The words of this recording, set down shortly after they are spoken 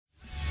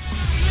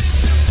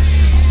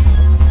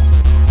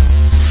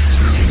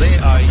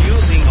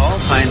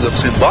kinds of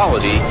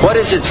symbology. What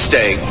is at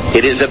stake?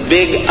 It is a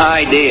big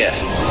idea,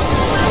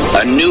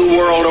 a new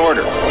world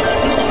order,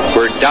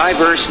 where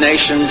diverse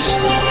nations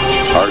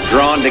are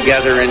drawn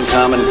together in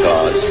common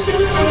cause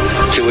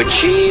to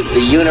achieve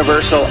the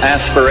universal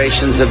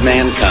aspirations of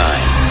mankind.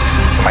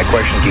 My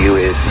question to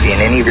you is, in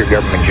any of your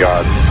government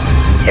jobs,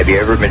 have you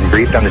ever been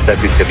briefed on the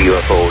subject of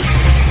UFOs?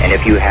 And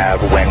if you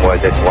have, when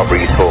was it? What were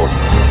you told?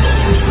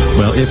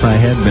 Well, if I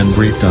had been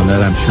briefed on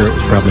that, I'm sure it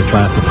was probably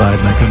classified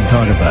and I couldn't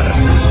talk about it.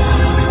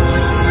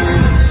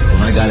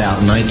 When I got out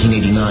in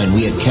 1989,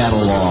 we had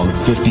cataloged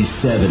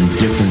 57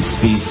 different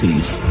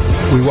species.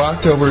 We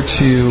walked over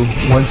to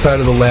one side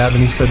of the lab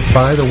and he said,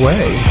 by the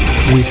way,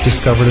 we've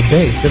discovered a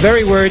base. The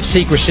very word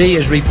secrecy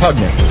is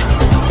repugnant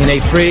in a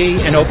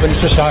free and open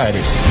society.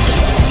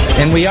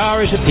 And we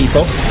are, as a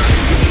people,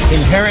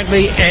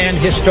 inherently and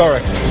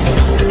historically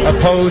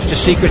opposed to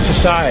secret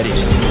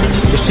societies,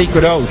 to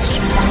secret oaths,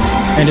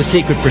 and to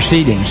secret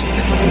proceedings.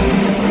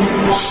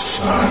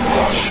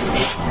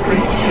 Skywatchers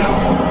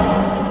Radio.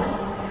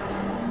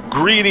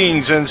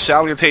 Greetings and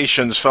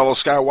salutations, fellow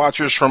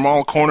Skywatchers from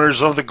all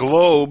corners of the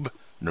globe,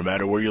 no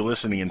matter where you're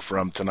listening in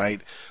from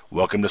tonight.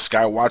 Welcome to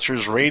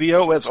Skywatchers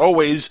Radio. As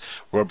always,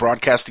 we're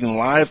broadcasting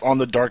live on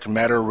the Dark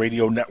Matter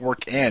Radio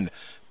Network and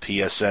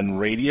PSN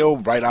Radio,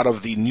 right out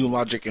of the New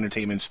Logic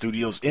Entertainment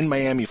Studios in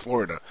Miami,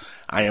 Florida.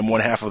 I am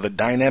one half of the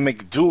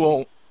dynamic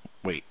duo.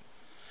 Wait,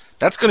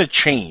 that's going to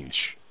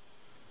change,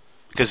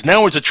 because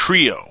now it's a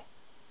trio.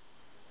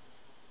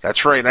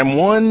 That's right, I'm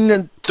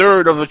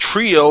 1/3 of the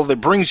trio that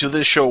brings you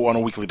this show on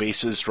a weekly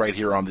basis right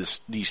here on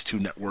these two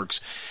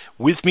networks.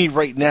 With me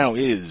right now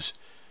is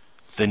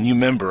the new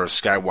member of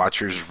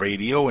Skywatchers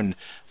Radio, and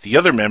the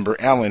other member,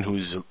 Alan,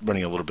 who's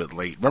running a little bit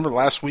late. Remember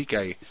last week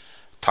I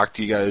talked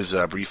to you guys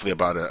briefly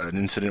about an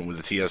incident with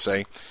the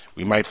TSA?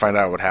 We might find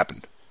out what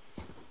happened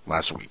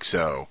last week,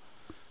 so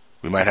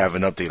we might have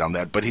an update on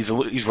that. But he's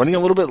running a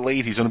little bit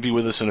late. He's going to be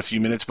with us in a few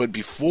minutes. But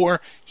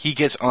before he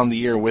gets on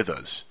the air with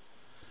us,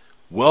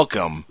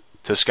 welcome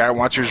to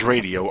Skywatchers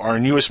Radio, our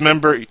newest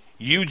member,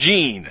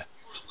 Eugene.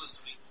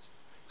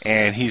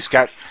 And he's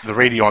got the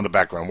radio on the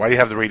background. Why do you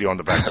have the radio on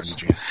the background,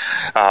 Eugene?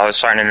 I was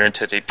signing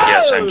into the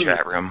PSN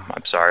chat room.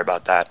 I'm sorry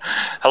about that.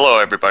 Hello,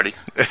 everybody.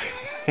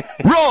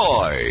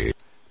 Roy!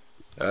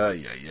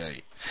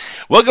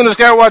 Welcome to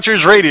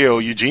Skywatchers Radio,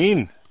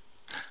 Eugene.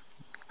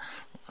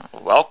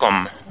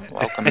 Welcome.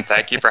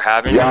 Thank you for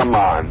having me. Yeah,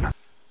 man.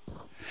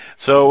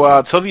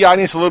 So, tell the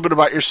audience a little bit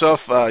about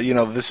yourself.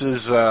 This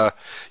is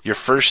your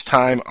first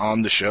time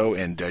on the show,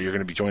 and you're going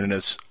to be joining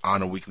us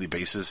on a weekly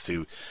basis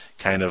to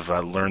kind of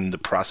learn the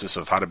process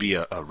of how to be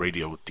a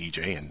radio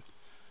DJ and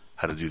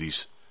how to do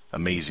these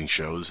amazing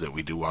shows that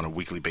we do on a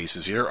weekly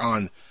basis here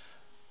on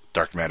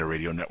Dark Matter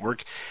Radio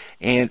Network.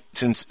 And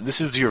since this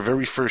is your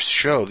very first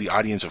show, the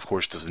audience, of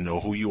course, doesn't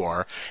know who you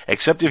are,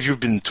 except if you've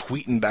been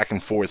tweeting back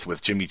and forth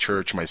with Jimmy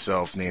Church,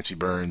 myself, Nancy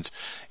Burns,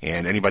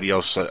 and anybody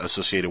else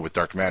associated with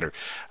Dark Matter.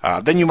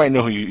 Then you might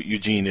know who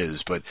Eugene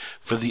is. But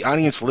for the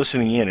audience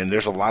listening in, and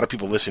there's a lot of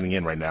people listening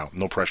in right now,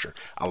 no pressure.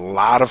 A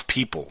lot of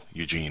people,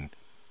 Eugene,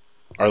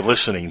 are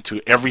listening to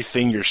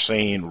everything you're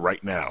saying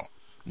right now.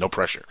 No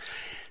pressure.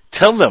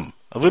 Tell them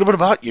a little bit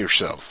about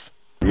yourself.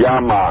 Yeah,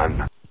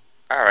 man.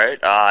 All right.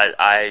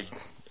 I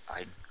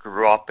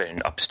grew up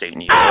in upstate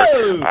New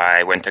York.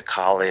 I went to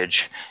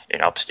college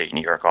in upstate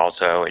New York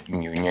also at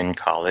Union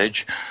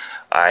College.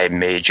 I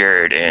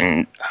majored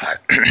in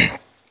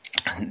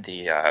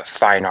the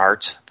fine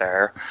arts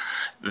there.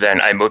 Then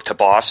I moved to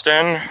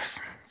Boston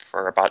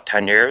for about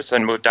 10 years,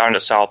 then moved down to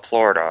South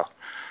Florida.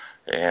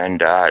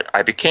 And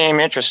I became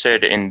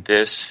interested in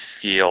this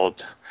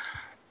field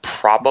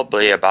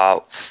probably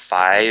about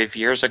 5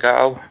 years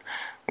ago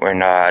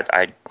when I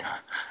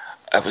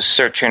was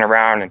searching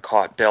around and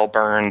caught Bill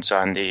Burns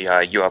on the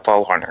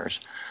UFO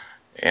Hunters.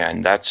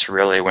 And that's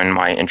really when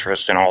my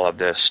interest in all of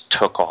this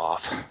took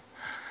off.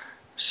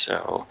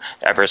 So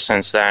ever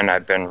since then,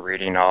 I've been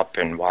reading up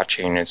and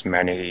watching as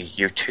many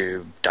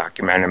YouTube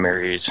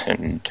documentaries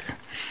and...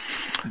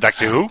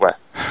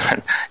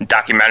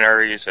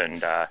 documentaries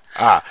and...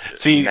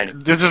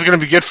 this is going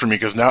to be good for me,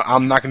 because now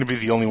I'm not going to be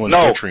the only one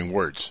butchering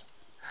words.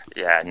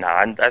 Yeah, no,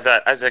 as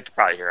I can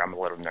probably hear, I'm a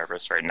little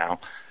nervous right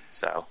now,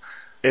 so...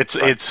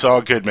 It's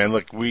all good, man.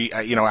 Look,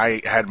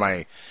 I had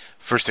my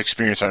first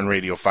experience on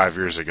radio 5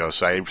 years ago,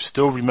 so I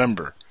still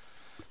remember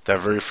that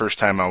very first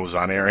time I was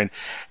on air. And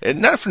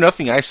not for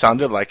nothing, I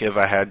sounded like if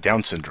I had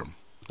Down syndrome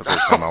the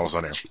first time I was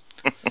on air.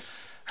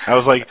 I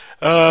was like,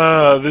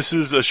 this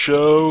is a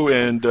show,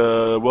 and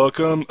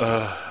welcome.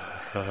 But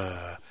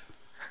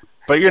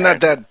you're not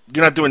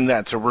doing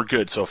that, so we're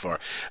good so far.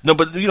 No,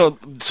 but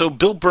so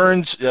Bill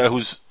Burns,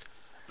 who's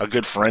a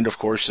good friend, of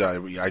course.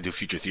 I do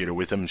Future Theater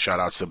with him.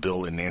 Shout outs to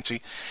Bill and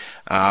Nancy.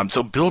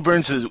 So Bill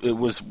Burns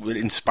was what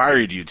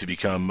inspired you to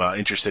become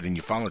interested in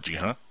ufology,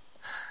 huh?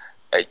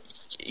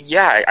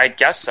 Yeah, I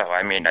guess so.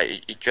 I mean,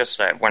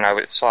 when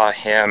I saw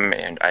him,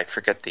 and I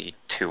forget the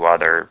two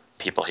other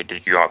people he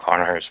did UFO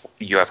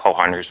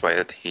Hunters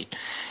with,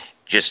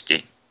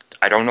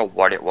 I don't know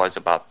what it was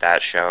about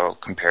that show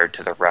compared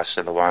to the rest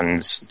of the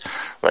ones,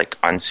 like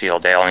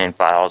Unsealed Alien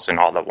Files and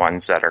all the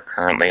ones that are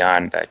currently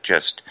on, that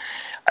just,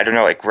 I don't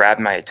know, it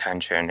grabbed my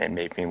attention and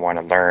made me want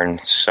to learn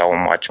so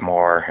much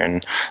more.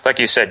 And like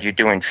you said, you're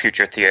doing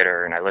Future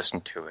Theater, and I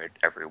listen to it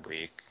every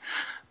week.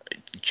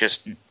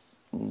 Just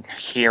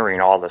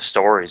hearing all the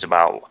stories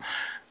about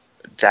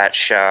that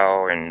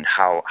show and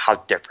how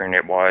different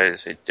it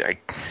was,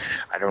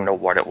 I don't know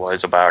what it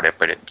was about it,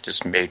 but it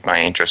just made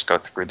my interest go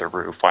through the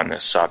roof on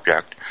this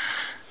subject.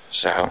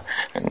 So,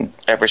 and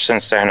ever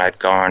since then, I've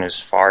gone as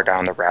far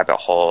down the rabbit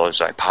hole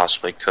as I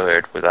possibly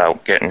could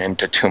without getting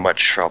into too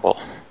much trouble.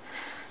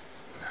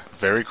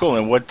 Very cool.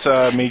 And what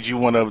made you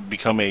want to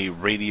become a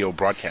radio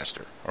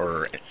broadcaster,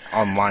 or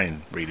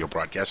online radio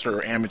broadcaster,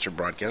 or amateur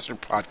broadcaster,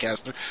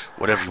 podcaster,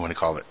 whatever you want to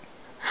call it?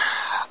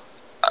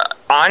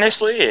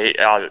 Honestly,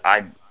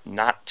 I'm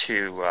not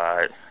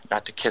to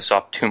kiss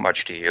up too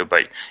much to you,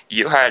 but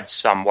you had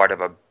somewhat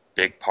of a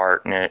big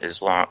part in it,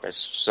 as long as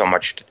so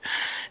much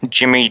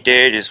Jimmy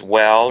did as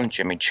well,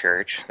 Jimmy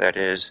Church, that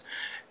is.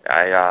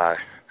 I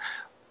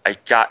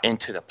got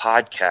into the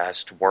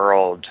podcast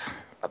world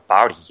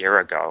about a year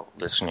ago,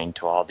 listening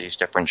to all these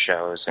different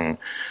shows, and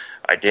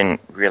I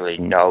didn't really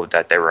know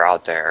that they were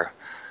out there.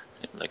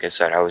 Like I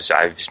said, I was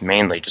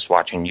mainly just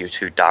watching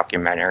YouTube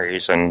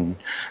documentaries, and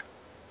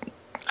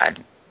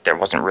there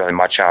wasn't really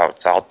much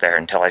out there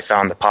until I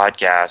found the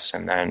podcast.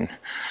 And then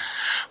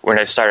when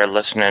I started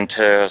listening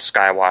to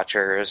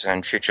Skywatchers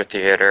and Future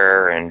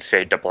Theater and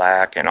Fade to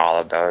Black and all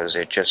of those,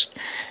 it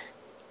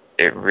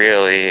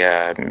really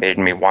made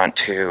me want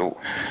to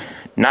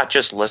not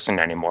just listen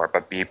anymore,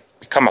 but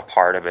become a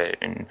part of it,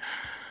 and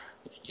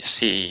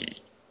see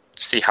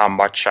how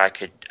much I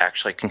could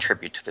actually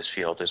contribute to this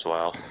field as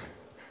well.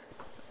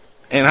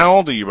 And how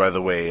old are you, by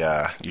the way,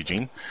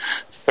 Eugene?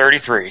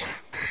 33.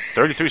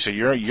 33, so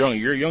you're a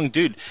young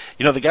dude.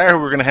 You know, the guy who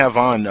we're going to have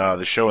on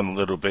the show in a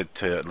little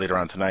bit later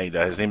on tonight,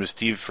 his name is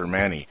Steve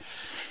Fermani.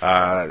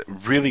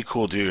 Really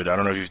cool dude. I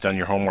don't know if you've done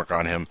your homework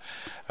on him.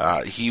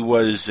 He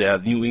was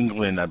New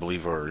England, I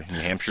believe, or New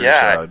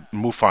Hampshire's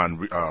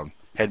MUFON,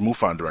 head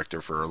MUFON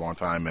director for a long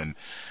time. And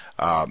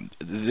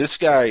this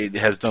guy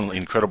has done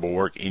incredible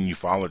work in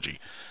ufology.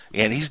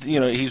 And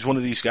he's one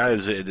of these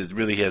guys that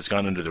really has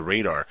gone under the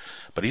radar.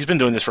 But he's been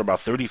doing this for about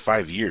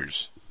 35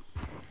 years.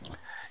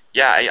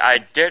 Yeah, I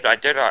did.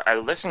 I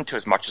listened to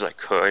as much as I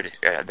could.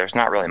 There's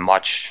not really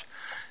much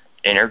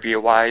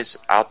interview-wise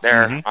out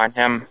there on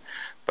him.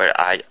 But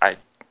I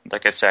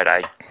like I said,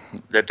 I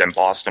lived in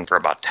Boston for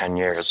about 10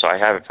 years. So I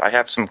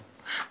have some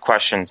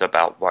questions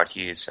about what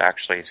he's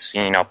actually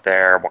seen up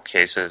there, what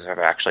cases have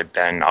actually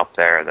been up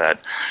there that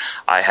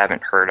I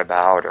haven't heard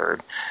about, or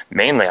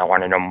mainly I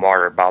want to know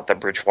more about the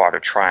Bridgewater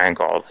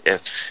Triangle,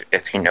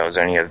 if he knows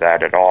any of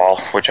that at all,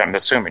 which I'm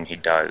assuming he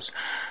does.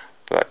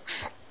 But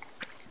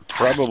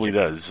probably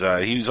does.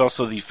 He's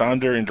also the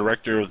founder and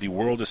director of the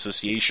World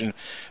Association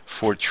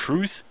for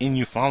Truth in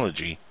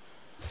Ufology,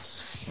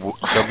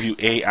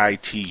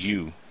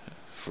 WAITU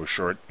for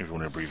short, if you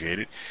want to abbreviate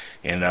it.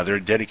 And they're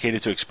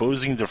dedicated to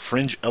exposing the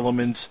fringe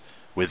elements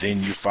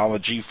within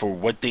ufology for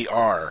what they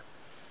are,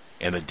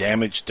 and the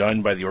damage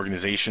done by the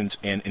organizations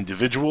and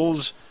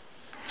individuals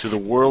to the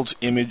world's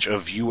image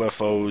of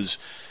UFOs,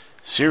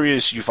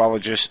 serious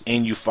ufologists,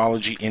 and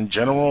ufology in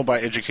general, by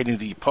educating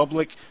the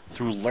public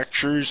through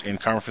lectures and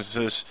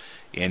conferences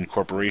in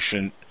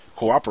cooperation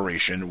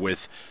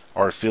with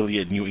our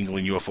affiliate New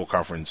England UFO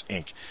Conference,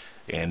 Inc.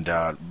 And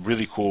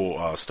really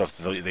cool stuff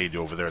that they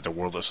do over there at the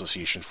World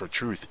Association for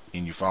Truth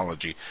in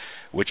Ufology,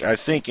 which I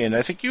think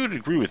you would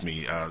agree with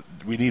me,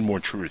 we need more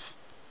truth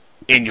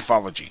in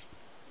ufology.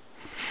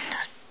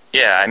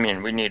 Yeah, I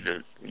mean, we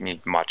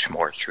need much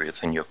more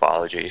truth in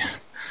ufology.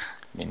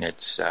 I mean,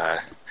 it's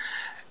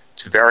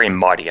very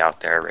muddy out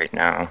there right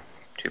now,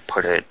 to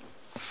put it,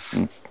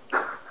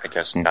 I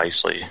guess,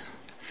 nicely.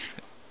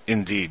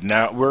 Indeed.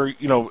 Now,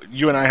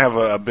 you and I have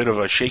a bit of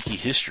a shaky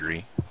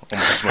history,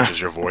 almost as much as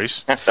your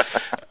voice.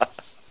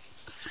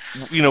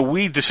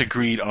 We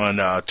disagreed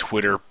on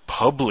Twitter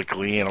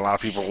publicly, and a lot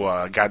of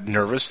people got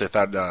nervous. They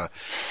thought,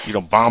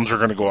 bombs were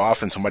going to go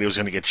off and somebody was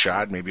going to get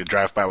shot. Maybe a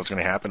drive-by was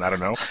going to happen. I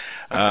don't know.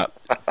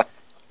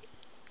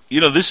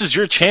 This is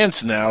your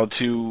chance now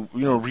to,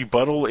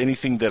 rebuttal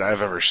anything that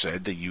I've ever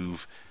said that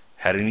you've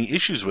had any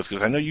issues with,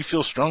 because I know you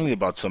feel strongly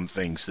about some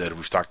things that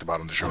we've talked about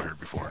on the show here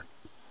before.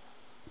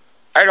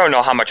 I don't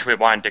know how much we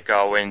wanted to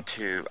go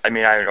into. I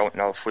mean, I don't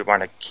know if we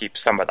want to keep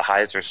some of the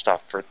Heiser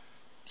stuff for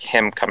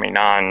him coming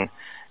on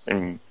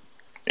in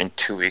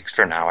 2 weeks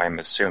from now, I'm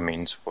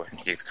assuming, is when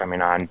he's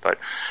coming on. But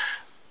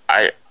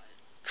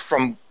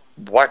from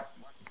what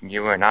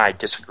you and I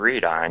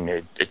disagreed on,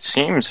 it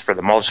seems for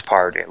the most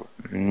part,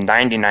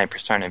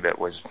 99% of it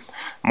was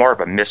more of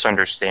a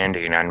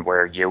misunderstanding on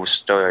where you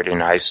stood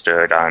and I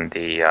stood on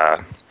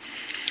the,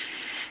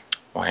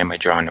 why am I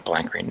drawing a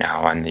blank right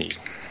now, on the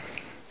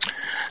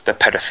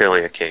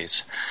pedophilia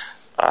case.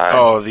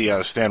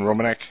 The Stan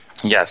Romanek?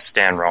 Yes,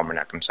 Stan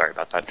Romanek. I'm sorry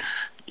about that.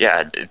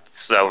 Yeah,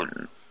 so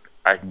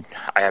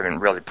I haven't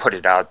really put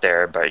it out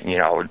there, but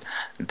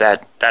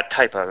that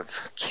type of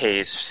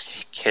case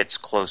hits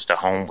close to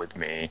home with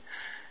me,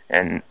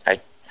 and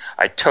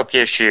I took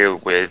issue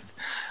with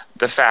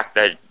the fact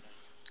that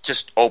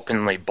just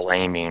openly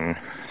blaming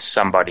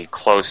somebody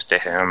close to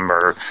him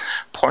or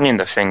pointing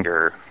the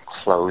finger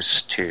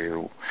close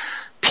to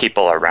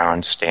people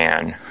around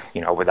Stan,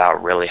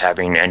 without really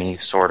having any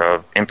sort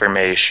of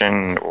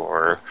information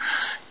or,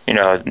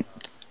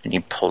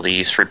 any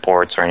police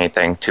reports or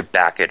anything to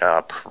back it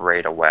up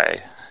right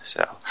away.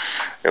 So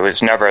it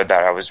was never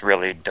that I was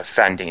really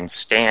defending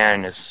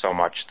Stan as so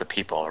much the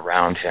people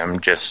around him,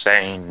 just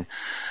saying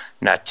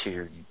not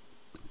to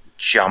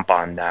jump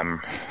on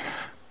them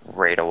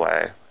right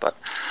away. But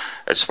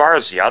as far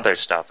as the other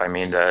stuff, I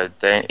mean, the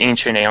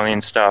Ancient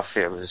Alien stuff,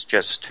 it was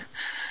just,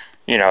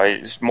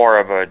 it's more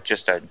of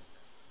just a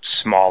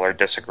smaller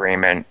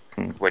disagreement,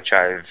 which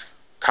I've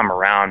come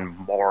around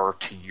more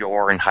to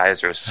your and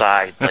Heiser's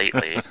side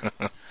lately.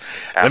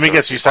 Let me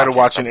guess, you started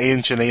watching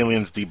Ancient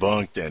Aliens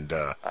Debunked and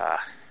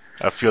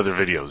a few other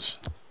videos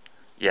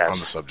on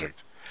the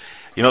subject.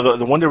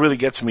 The one that really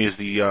gets me is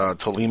the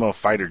Tolima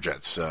fighter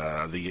jets,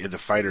 the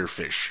fighter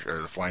fish,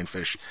 or the flying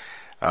fish.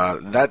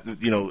 That,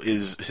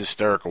 is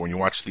hysterical when you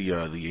watch the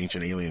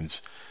Ancient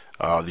Aliens,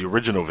 the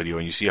original video,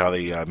 and you see how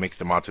they make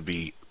them out to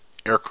be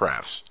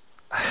aircrafts.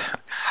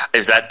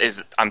 Is that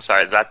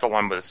the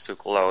one with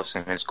Tsoukalos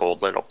and his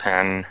gold little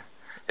pen?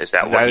 Is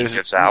that what he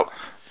gives out?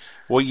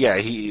 Well, yeah,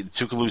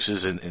 Tsoukalos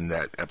is in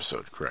that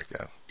episode, correct?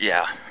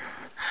 Yeah.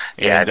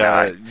 And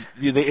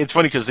it's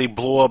funny because they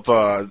blow up.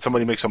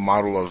 Somebody makes a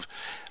model of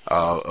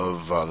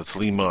the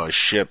Tolima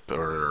ship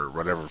or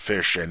whatever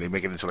fish, and they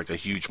make it into like a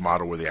huge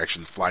model where they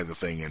actually fly the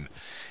thing,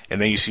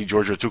 and then you see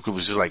Giorgio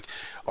Tsoukalos is like,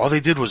 all they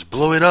did was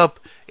blow it up,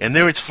 and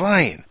there it's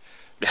flying.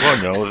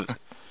 Well, no.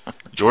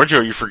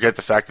 Giorgio, you forget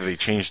the fact that they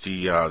changed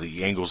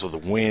the angles of the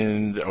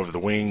wind over the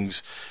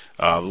wings,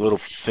 the little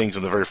things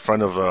on the very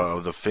front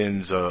of the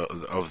fins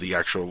of the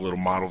actual little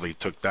model. They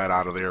took that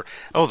out of there.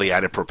 Oh, they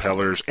added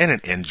propellers and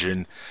an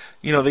engine.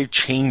 They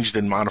changed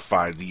and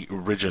modified the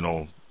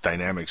original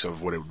dynamics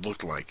of what it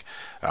looked like.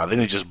 They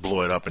didn't just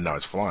blow it up and now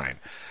it's flying.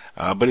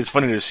 But it's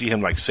funny to see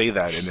him say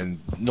that, and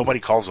then nobody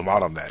calls him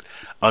out on that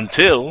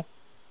until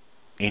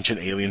Ancient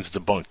Aliens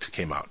Debunked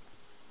came out.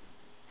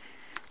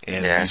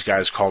 And these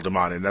guys called him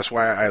on, and that's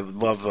why I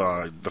love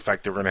the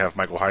fact that we're going to have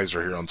Michael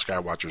Heiser here on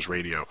Skywatchers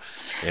Radio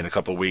in a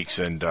couple of weeks.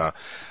 And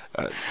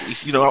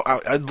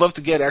I'd love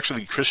to get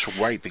actually Chris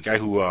White, the guy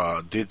who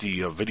did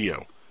the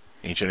video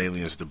Ancient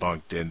Aliens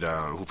Debunked, and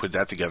who put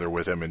that together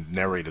with him and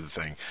narrated the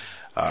thing.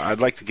 I'd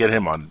like to get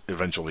him on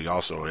eventually.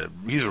 Also,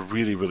 he's a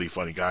really, really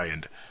funny guy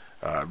and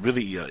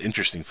really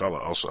interesting fellow.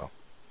 Also.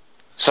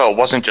 So it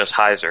wasn't just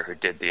Heiser who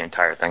did the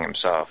entire thing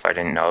himself. I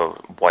didn't know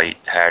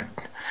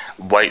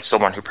White's the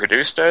one who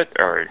produced it,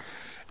 or...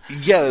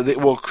 Yeah,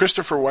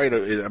 Christopher White,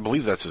 I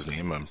believe that's his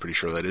name. I'm pretty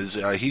sure that is.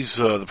 He's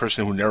the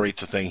person who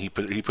narrates the thing. He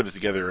put it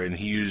together, and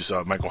he used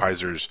Michael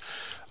Heiser's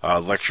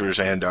lectures,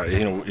 and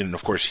and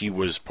of course he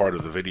was part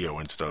of the video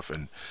and stuff.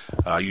 And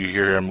you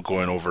hear him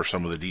going over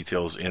some of the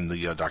details in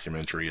the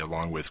documentary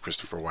along with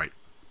Christopher White.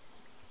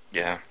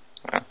 Yeah,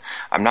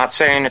 I'm not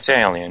saying it's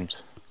aliens.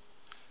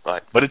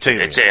 But it's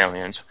aliens. It's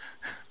aliens.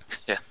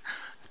 Yeah.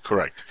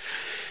 Correct.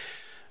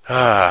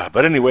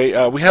 But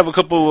anyway, we have a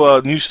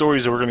couple news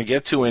stories that we're going to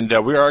get to, and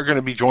we are going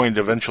to be joined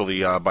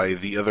eventually by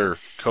the other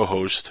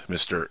co-host,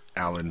 Mr.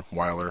 Alan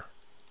Weiler,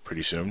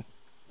 pretty soon,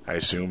 I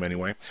assume,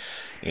 anyway.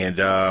 And,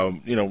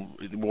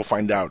 we'll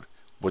find out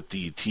what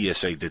the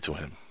TSA did to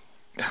him.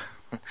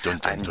 Dun,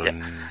 dun,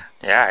 dun.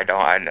 Yeah,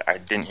 I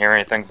didn't hear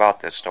anything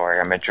about this story.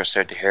 I'm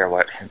interested to hear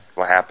what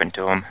happened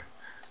to him.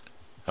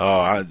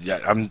 Oh,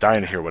 I'm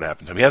dying to hear what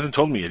happened to him. He hasn't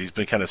told me yet. He's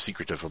been kind of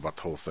secretive about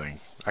the whole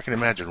thing. I can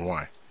imagine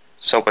why.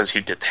 So was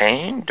he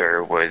detained,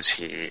 or was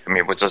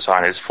this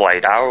on his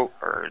flight out,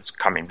 or is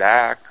coming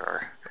back,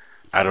 or?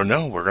 I don't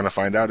know. We're going to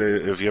find out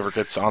if he ever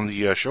gets on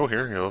the show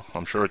here. He'll,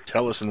 I'm sure,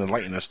 tell us and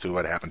enlighten us to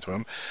what happened to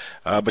him.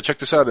 But check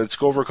this out. Let's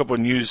go over a couple of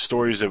news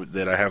stories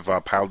that I have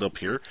piled up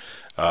here.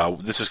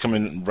 This is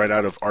coming right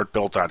out of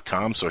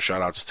artbell.com, so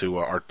shout-outs to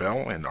Art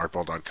Bell and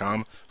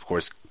artbell.com. Of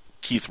course,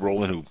 Keith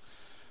Rowland, who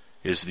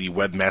is the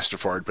webmaster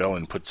for Art Bell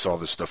and puts all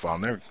this stuff on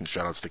there.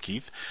 Shout-outs to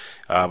Keith.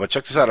 But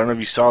check this out. I don't know if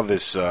you saw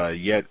this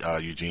yet,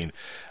 Eugene.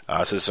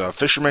 It says,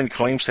 fisherman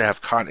claims to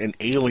have caught an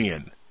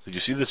alien. Did you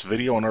see this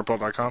video on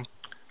artbell.com?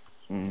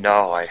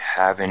 No, I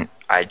haven't.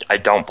 I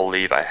don't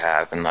believe I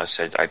have, unless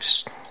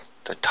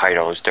the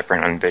title is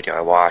different on the video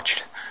I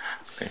watched.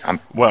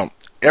 Well,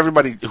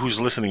 everybody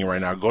who's listening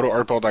right now, go to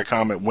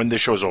artbell.com when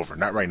this show's over.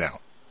 Not right now.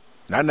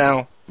 Not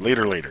now.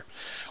 Later.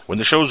 When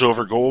the show's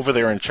over, go over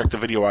there and check the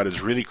video out.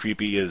 It's really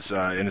creepy.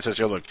 And it says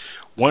here, look,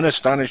 one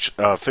astonished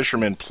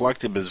fisherman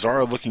plucked a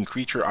bizarre-looking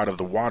creature out of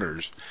the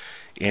waters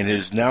and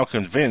is now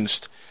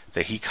convinced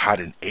that he caught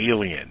an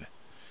alien.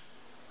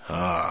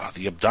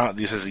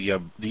 This is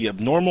the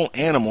abnormal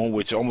animal,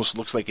 which almost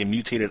looks like a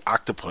mutated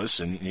octopus,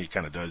 and it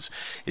kind of does,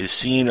 is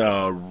seen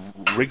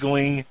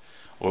wiggling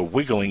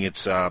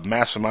its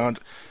massive amount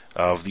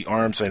of the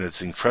arms, and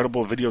it's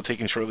incredible video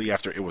taken shortly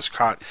after it was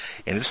caught,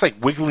 and it's like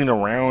wiggling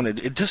around.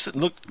 It doesn't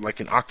look like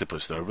an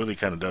octopus, though. It really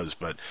kind of does.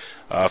 But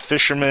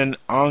fisherman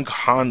Ong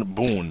Han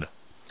Boon.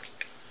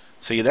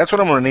 So yeah, that's what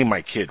I'm going to name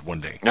my kid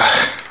one day.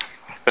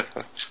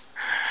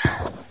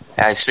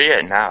 I see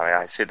it now.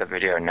 I see the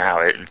video now.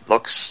 It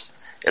looks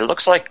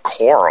like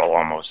coral,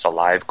 almost a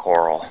live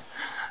coral.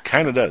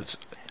 Kind of does.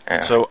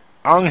 Yeah. So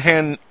Ong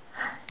Han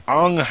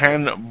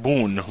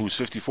Boon, who's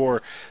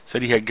 54,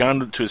 said he had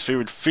gone to his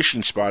favorite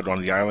fishing spot on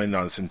the island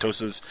on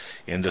Sentosas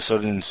in the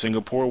southern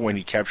Singapore when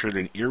he captured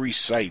an eerie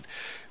sight.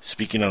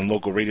 Speaking on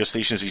local radio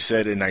stations, he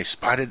said, "And I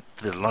spotted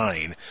the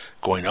line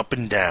going up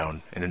and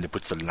down, and then they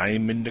put the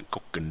lime in the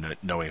coconut."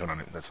 No, wait, hold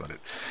on, that's not it.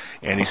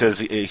 And he says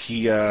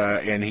he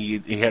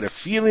had a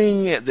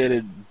feeling that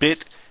it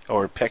bit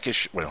or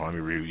peckish. Wait, hold on,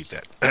 let me reread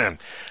that.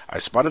 I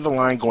spotted the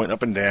line going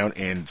up and down,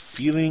 and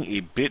feeling a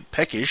bit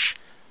peckish,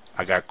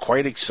 I got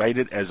quite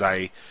excited as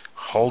I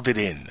hauled it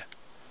in.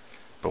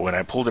 But when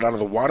I pulled it out of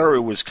the water,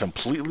 it was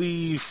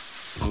completely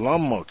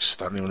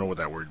flummoxed. I don't even know what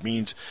that word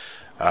means.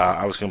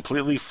 I was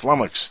completely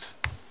flummoxed.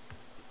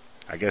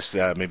 I guess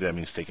maybe that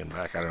means taken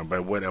back. I don't know.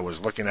 But what I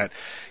was looking at,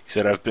 he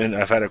said,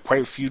 I've had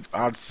quite a few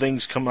odd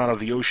things come out of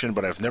the ocean,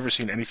 but I've never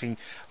seen anything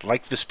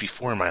like this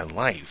before in my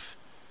life.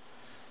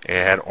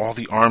 It had all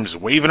the arms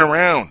waving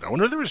around. I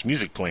wonder if there was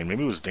music playing.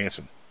 Maybe it was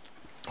dancing.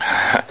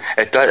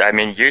 It does. I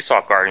mean, you saw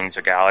Guardians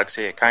of the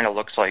Galaxy. It kind of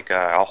looks like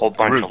a whole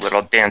bunch of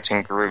little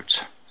dancing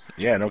Groots.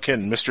 Yeah, no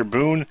kidding. Mr.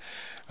 Boone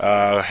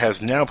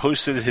has now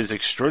posted his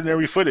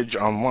extraordinary footage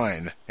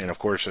online, and of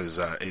course,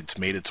 it's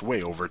made its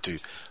way over to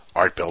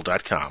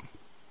artbell.com.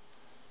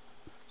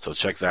 So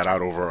check that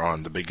out over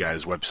on the big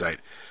guy's website,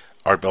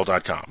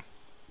 artbell.com.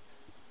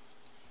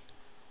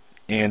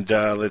 And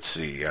let's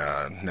see,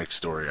 next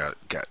story I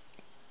got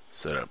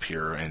set up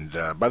here. And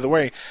by the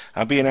way,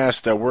 I'm being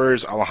asked,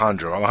 where's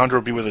Alejandro? Alejandro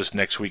will be with us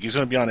next week. He's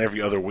going to be on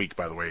every other week,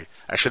 by the way.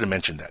 I should have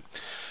mentioned that.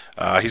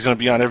 He's going to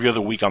be on every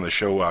other week on the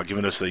show,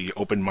 giving us the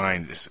open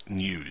mind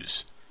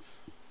news.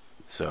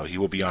 So he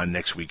will be on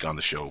next week on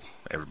the show,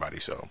 everybody.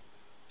 So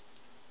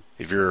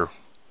if you're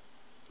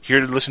here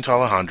to listen to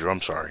Alejandro,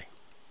 I'm sorry.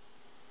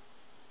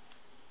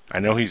 I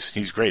know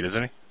he's great,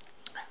 isn't he?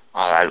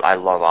 I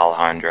love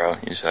Alejandro.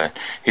 He's the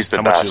best.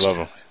 How much do you love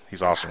him?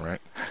 He's awesome, right?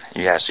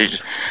 Yes,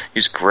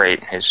 he's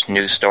great. His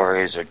news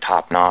stories are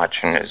top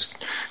notch, and his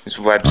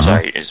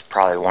website is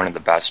probably one of the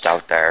best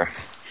out there.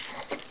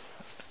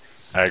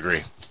 I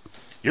agree.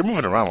 You're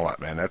moving around a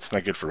lot, man. That's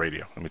not good for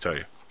radio, let me tell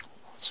you.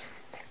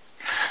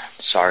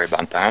 Sorry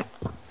about that.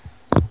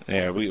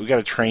 Yeah, we got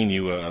to train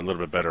you a little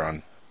bit better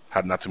on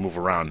how not to move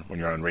around when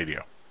you're on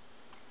radio.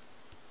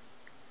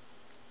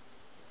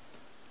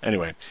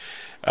 Anyway,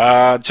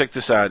 check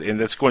this out, and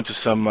let's go into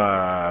some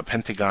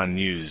Pentagon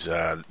news.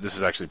 This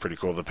is actually pretty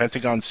cool. The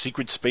Pentagon's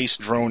secret space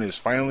drone is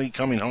finally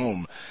coming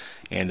home,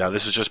 and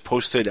this was just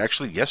posted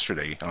actually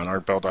yesterday on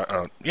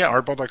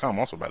artbell.com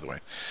also, by the way.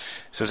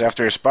 It says,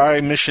 after a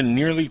spy mission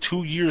nearly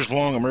 2 years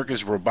long,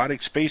 America's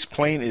robotic space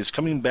plane is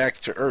coming back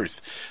to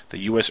Earth. The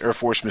U.S. Air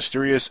Force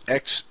mysterious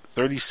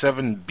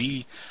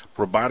X-37B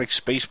robotic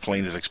space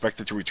plane is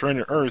expected to return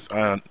to Earth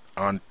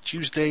on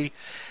Tuesday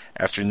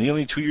after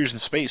nearly 2 years in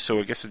space, so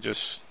I guess it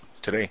just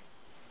today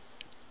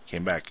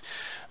came back.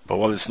 But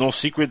while it's no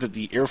secret that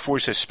the Air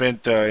Force has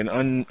spent has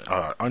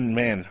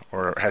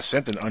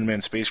sent an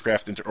unmanned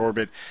spacecraft into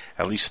orbit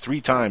at least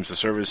 3 times, the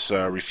service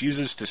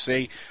refuses to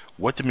say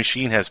what the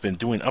machine has been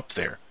doing up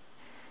there.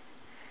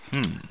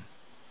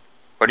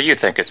 What do you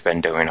think it's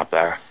been doing up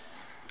there?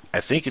 I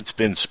think it's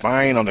been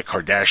spying on the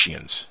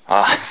Kardashians.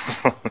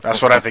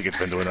 That's what I think it's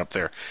been doing up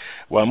there.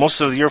 While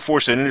most of the Air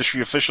Force and industry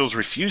officials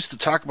refuse to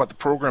talk about the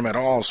program at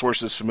all,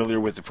 sources familiar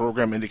with the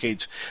program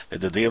indicates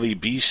that the Daily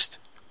Beast,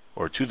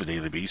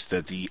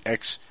 that the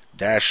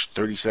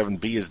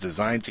X-37B is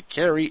designed to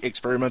carry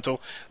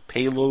experimental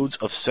payloads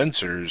of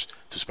sensors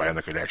to spy on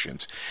the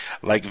Kardashians.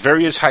 Like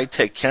various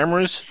high-tech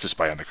cameras to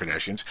spy on the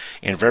Kardashians,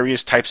 and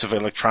various types of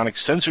electronic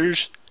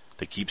sensors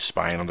that keep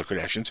spying on the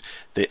Kardashians.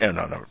 They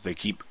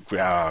keep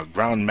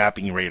ground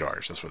mapping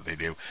radars. That's what they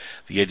do.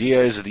 The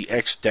idea is that the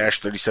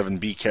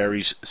X-37B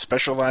carries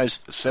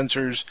specialized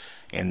sensors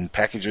and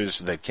packages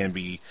that can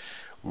be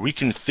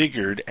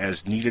reconfigured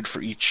as needed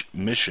for each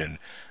mission.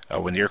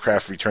 When the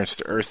aircraft returns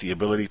to Earth, the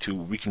ability to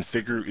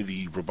reconfigure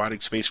the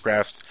robotic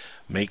spacecraft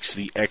makes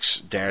the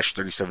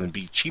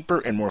X-37B cheaper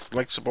and more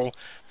flexible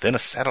than a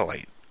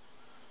satellite.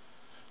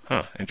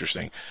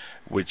 Interesting.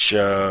 Which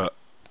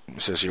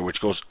says here,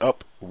 which goes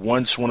up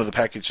once one of the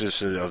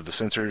packages of the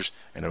sensors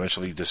and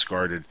eventually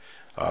discarded.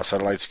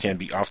 Satellites can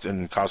cost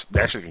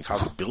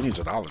billions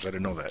of dollars. I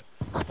didn't know that.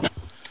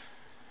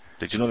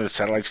 Did you know that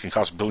satellites can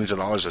cost billions of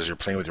dollars as you're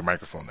playing with your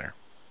microphone there?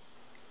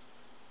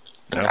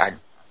 No?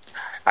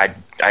 I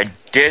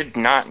did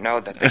not know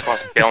that they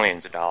cost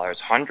billions of dollars.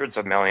 Hundreds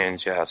of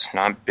millions, yes,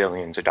 not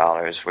billions of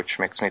dollars, which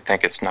makes me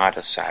think it's not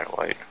a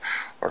satellite.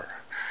 Or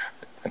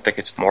I think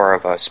it's more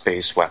of a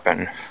space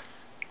weapon.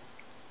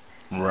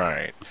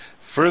 Right.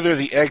 Further,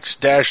 the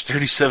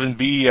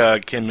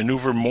X-37B can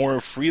maneuver more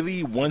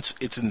freely once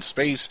it's in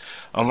space.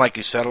 Unlike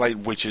a satellite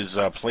which is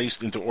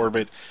placed into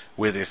orbit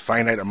with a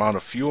finite amount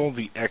of fuel,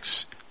 the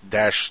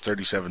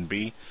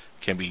X-37B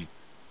can be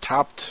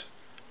topped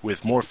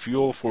with more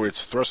fuel for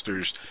its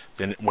thrusters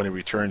than when it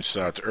returns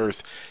to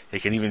Earth.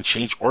 It can even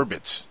change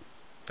orbits.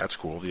 That's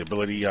cool. The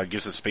ability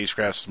gives the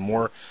spacecraft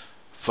more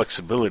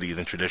flexibility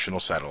than traditional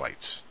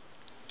satellites.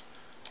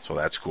 So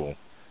that's cool.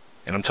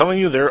 And I'm telling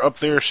you, they're up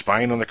there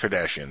spying on the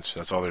Kardashians.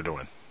 That's all they're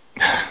doing.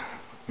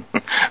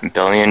 $1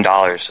 billion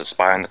to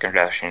spy on the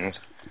Kardashians.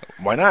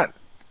 Why not?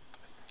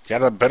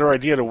 Got a better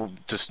idea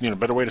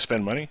better way to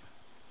spend money?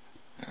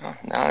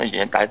 I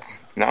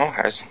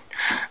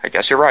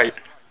guess you're right.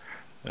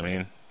 I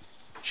mean,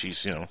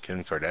 she's,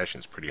 Kim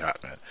Kardashian's pretty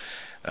hot, man.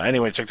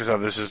 Anyway, check this out.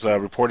 This is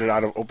reported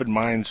out of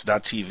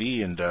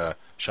OpenMinds.tv, and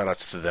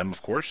shout-outs to them,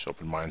 of course,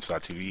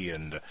 OpenMinds.tv,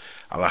 and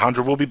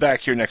Alejandro will be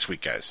back here next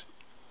week, guys.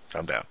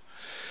 Calm down.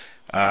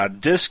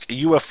 Disk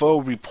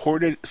UFO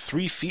reported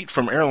 3 feet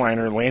from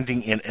airliner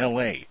landing in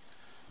L.A.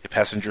 A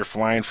passenger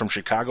flying from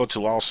Chicago to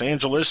Los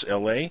Angeles,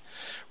 L.A.,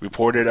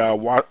 reported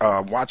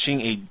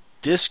watching a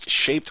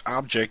disc-shaped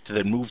object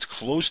that moved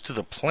close to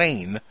the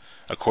plane,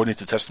 according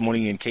to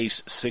testimony in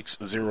case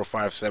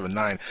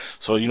 60579.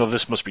 So,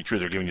 this must be true.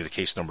 They're giving you the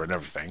case number and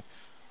everything.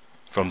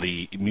 From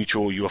the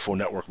Mutual UFO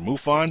Network,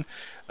 MUFON,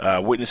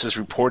 witnesses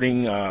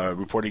reporting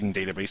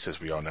database, as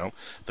we all know.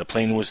 The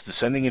plane was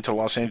descending into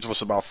Los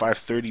Angeles about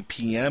 5:30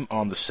 p.m.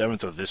 on the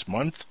 7th of this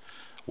month,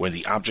 when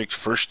the object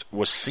first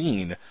was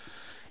seen.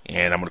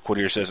 And I'm going to quote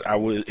here. It says, I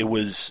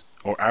was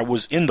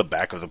in the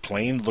back of the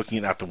plane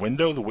looking out the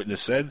window, the witness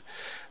said.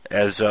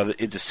 As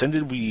it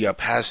descended, we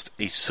passed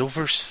a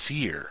silver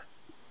sphere.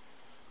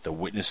 The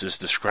witnesses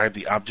described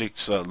the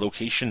object's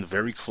location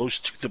very close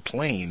to the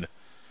plane,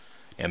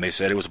 and they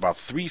said it was about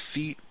 3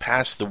 feet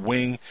past the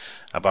wing,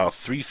 about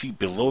 3 feet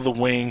below the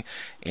wing,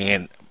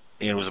 and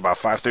it was about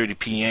 5:30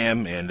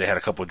 p.m., and they had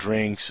a couple of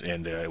drinks,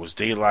 and it was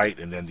daylight,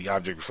 and then the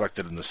object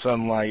reflected in the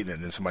sunlight,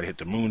 and then somebody hit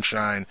the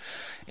moonshine.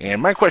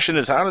 And my question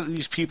is, how do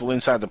these people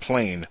inside the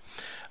plane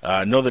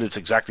know that it's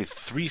exactly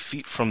 3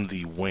 feet from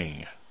the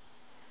wing?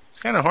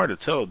 It's kind of hard to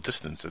tell the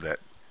distance of that.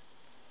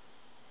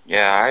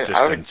 Yeah,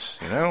 distance.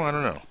 I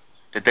don't know.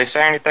 Did they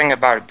say anything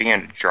about it being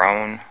a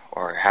drone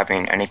or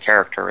having any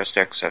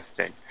characteristics of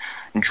the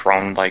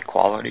drone-like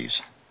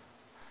qualities?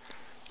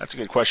 That's a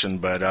good question,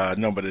 but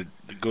no. But it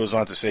goes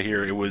on to say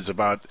here it was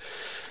about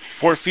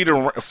 4 feet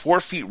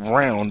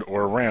round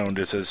or around.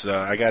 It says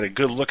I got a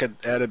good look at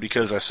it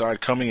because I saw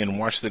it coming and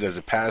watched it as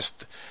it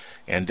passed,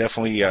 and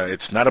definitely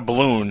it's not a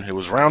balloon. It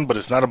was round, but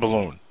it's not a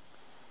balloon.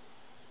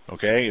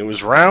 Okay, it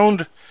was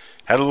round,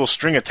 had a little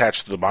string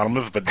attached to the bottom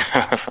of it, but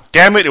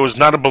damn it was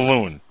not a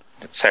balloon.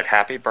 It said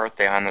happy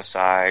birthday on the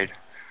side.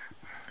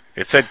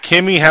 It said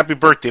Kimmy happy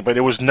birthday, but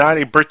it was not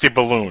a birthday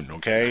balloon,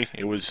 okay?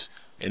 It was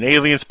an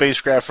alien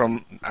spacecraft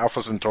from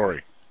Alpha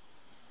Centauri.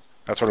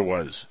 That's what it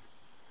was.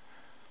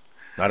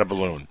 Not a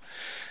balloon.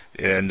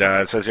 And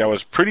it says, I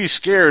was pretty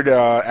scared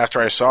after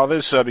I saw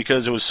this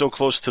because it was so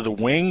close to the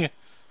wing.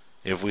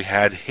 If we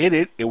had hit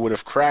it, it would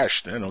have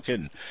crashed. No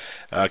kidding.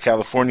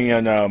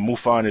 California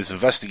MUFON is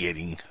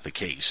investigating the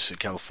case.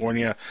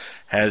 California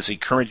has a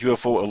current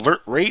UFO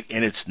alert rate,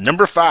 and it's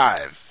number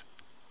 5.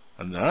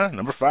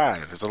 Number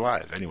 5 is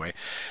alive. Anyway,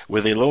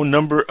 with a low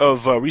number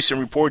of recent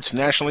reports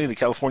nationally, the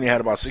California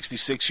had about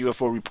 66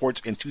 UFO reports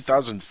in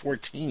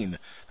 2014.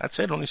 That's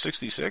it, only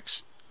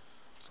 66?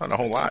 Not a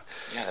whole lot.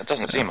 Yeah, that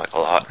doesn't seem like a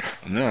lot.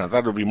 No,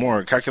 that would be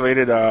more.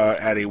 Calculated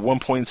at a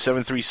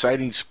 1.73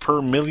 sightings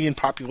per million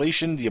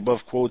population. The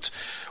above quotes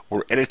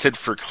were edited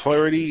for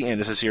clarity, and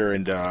this is here.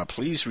 And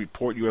please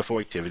report UFO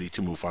activity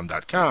to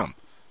MUFON.com.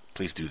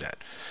 Please do that.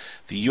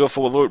 The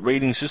UFO alert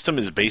rating system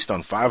is based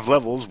on 5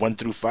 levels. 1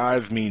 through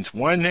 5 means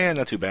 1,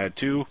 not too bad.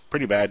 2,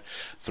 pretty bad.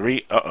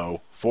 3,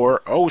 uh-oh.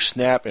 4, oh,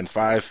 snap. And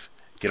 5,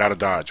 get out of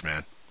Dodge,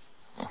 man.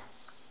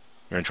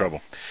 You're in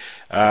trouble.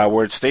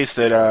 Where it states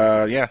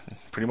that,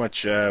 pretty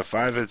much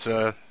 5, it's,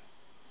 say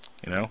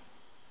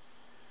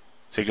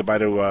goodbye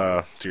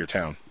to your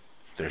town.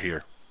 They're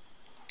here.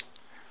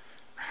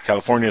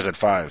 California's at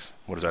 5.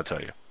 What does that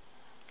tell you?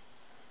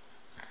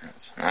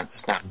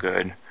 That's not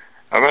good.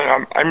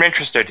 I'm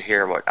interested to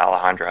hear what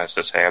Alejandro has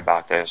to say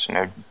about this, and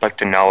I'd like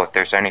to know if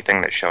there's anything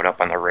that showed up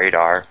on the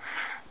radar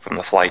from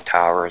the flight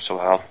tower as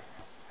well.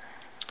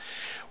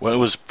 Well, it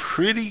was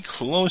pretty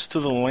close to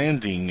the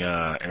landing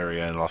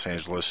area in Los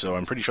Angeles, so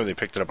I'm pretty sure they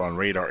picked it up on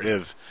radar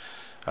if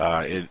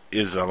it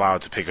is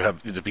allowed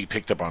to be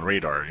picked up on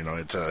radar.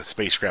 It's a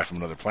spacecraft from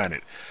another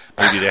planet.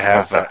 Maybe they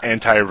have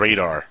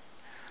anti-radar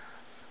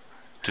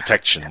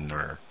detection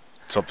or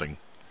something.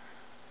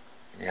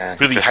 Yeah,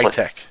 really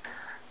high-tech.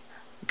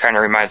 Kind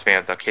of reminds me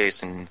of the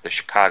case in the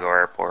Chicago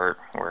airport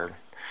where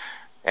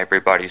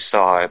everybody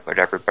saw it, but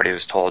everybody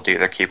was told to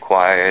either keep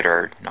quiet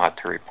or not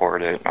to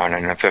report it on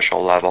an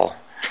official level.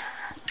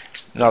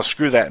 No,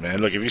 screw that,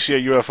 man. Look, if you see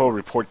a UFO,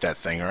 report that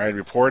thing, all right?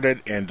 Report it,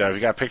 and if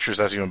you got pictures,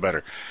 that's even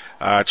better.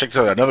 Check this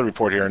out, another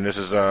report here, and this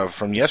is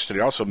from yesterday.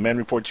 Also, men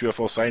report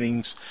UFO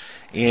sightings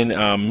in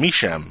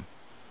Measham.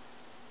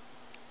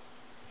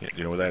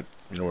 You know where that?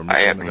 You know where I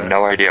have Mishem is at?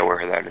 no idea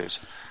where that is.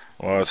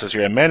 Well, it says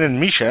here, a man in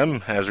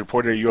Mishem has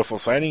reported a UFO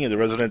sighting, and the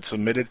resident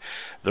submitted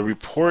the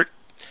report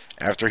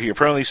after he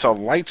apparently saw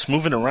lights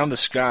moving around the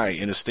sky.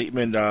 In a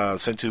statement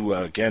sent to,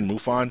 again,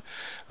 MUFON,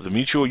 the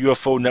Mutual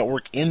UFO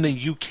Network in the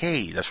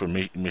UK. That's where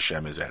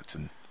Mishem is at,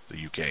 in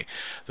the UK.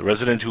 The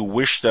resident, who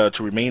wished to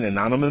remain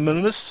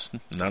anonymous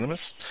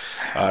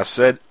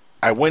said,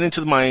 I went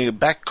into my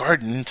back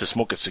garden to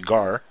smoke a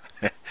cigar.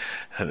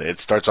 It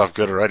starts off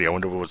good already. I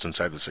wonder what's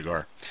inside the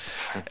cigar.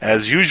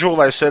 As usual,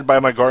 I sat by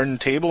my garden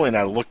table and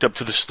I looked up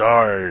to the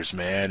stars,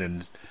 man,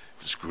 and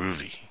it was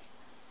groovy.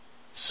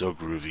 So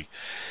groovy.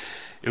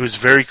 It was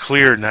very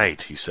clear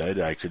night, he said.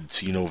 I could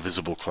see no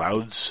visible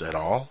clouds at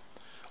all,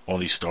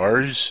 only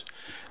stars.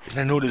 Then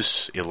I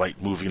noticed a light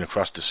moving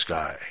across the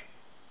sky.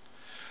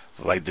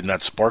 The light did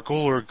not sparkle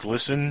or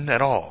glisten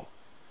at all,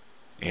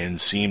 and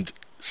seemed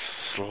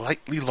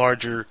slightly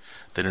larger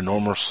than a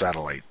normal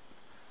satellite,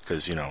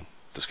 because, you know,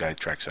 the sky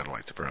tracks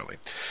satellites, apparently,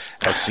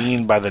 as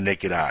seen by the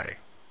naked eye.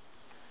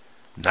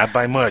 Not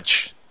by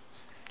much,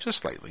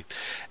 just slightly.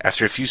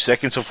 After a few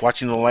seconds of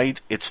watching the light,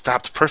 it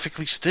stopped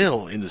perfectly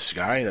still in the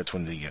sky. That's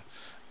when the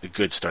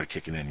good started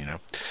kicking in, you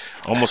know.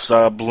 Almost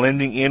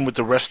blending in with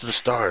the rest of the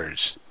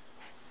stars.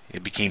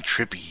 It became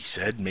trippy, he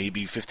said.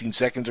 Maybe 15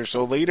 seconds or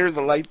so later,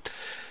 the light,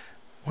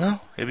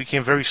 well, it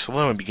became very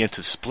slow and began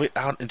to split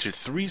out into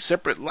 3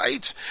 separate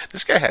lights.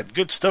 This guy had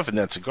good stuff in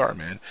that cigar,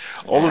 man.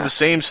 All of the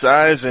same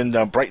size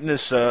and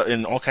brightness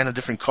in all kind of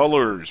different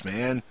colors,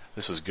 man.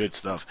 This was good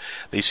stuff.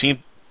 They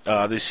seemed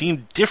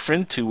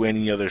different to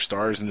any other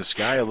stars in the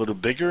sky, a little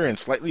bigger and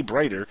slightly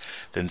brighter.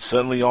 Then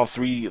suddenly all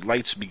 3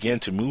 lights began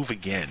to move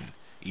again.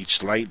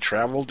 Each light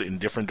traveled in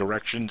different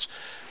directions.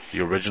 The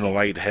original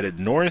light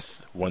headed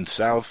north, 1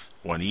 south,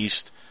 1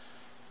 east,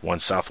 1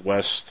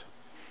 southwest,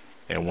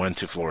 and 1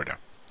 to Florida.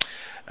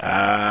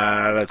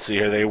 Let's see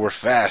here. They were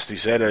fast, he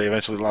said. I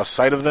eventually lost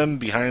sight of them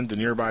behind the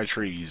nearby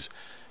trees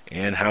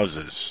and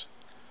houses.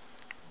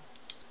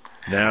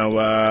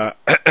 Now,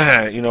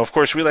 you know, of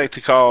course, we like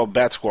to call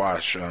bat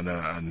squash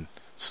on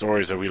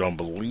stories that we don't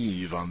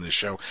believe on this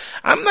show.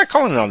 I'm not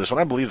calling it on this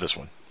one. I believe this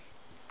one.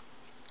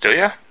 Do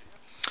ya?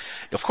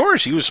 Of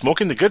course, he was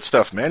smoking the good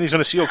stuff, man. He's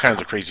going to see all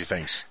kinds of crazy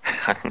things.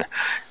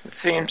 It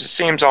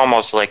seems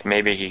almost like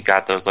maybe he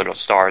got those little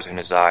stars in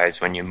his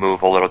eyes when you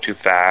move a little too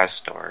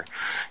fast, or,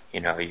 you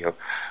know, your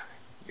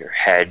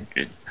head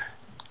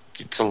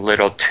gets a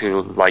little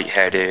too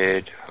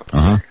lightheaded.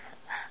 Uh-huh.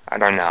 I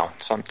don't know.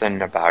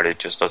 Something about it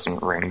just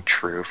doesn't ring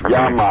true for me.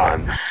 Yeah,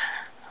 man.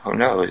 Who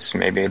knows?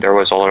 Maybe there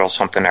was a little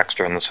something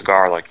extra in the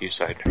cigar, like you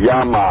said.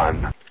 Yeah,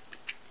 man.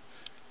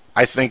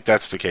 I think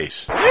that's the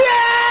case.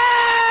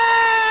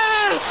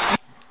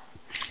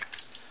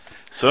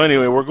 So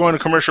anyway, we're going to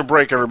commercial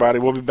break, everybody.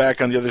 We'll be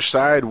back on the other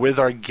side with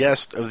our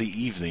guest of the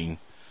evening,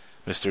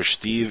 Mr.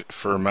 Steve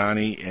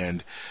Fermani,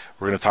 and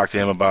we're going to talk to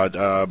him about,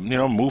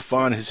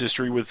 MUFON, his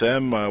history with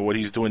them, what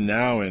he's doing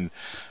now, and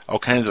all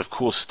kinds of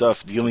cool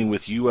stuff dealing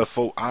with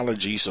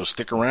UFOlogy. So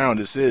stick around.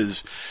 This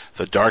is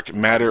the Dark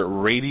Matter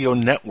Radio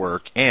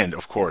Network and,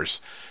 of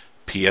course,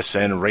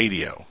 PSN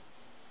Radio.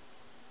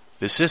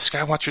 This is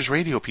Skywatchers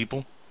Radio,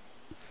 people.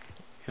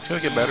 It's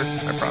going to get better,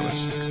 I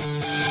promise.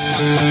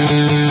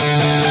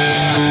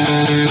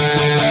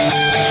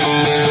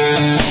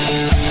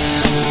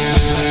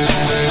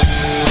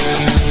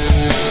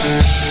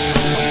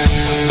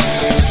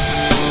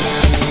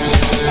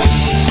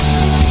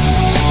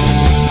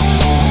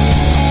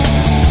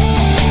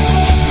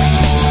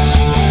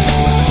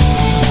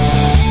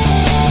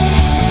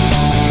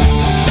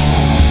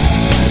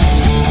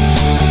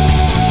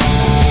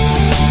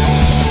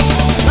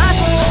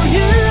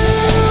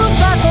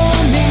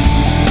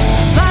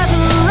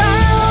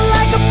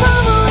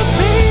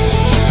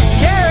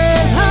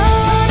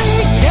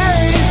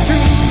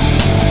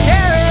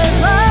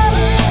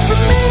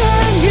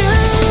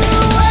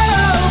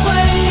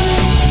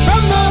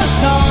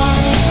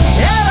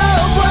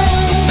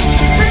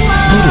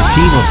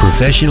 Team of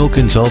professional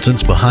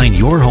consultants behind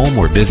your home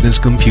or business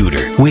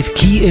computer with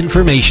Key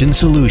Information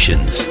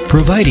Solutions,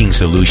 providing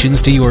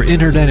solutions to your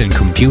internet and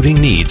computing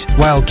needs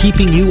while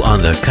keeping you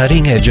on the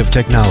cutting edge of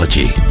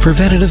technology.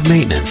 Preventative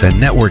maintenance and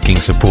networking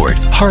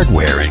support,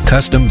 hardware and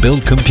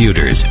custom-built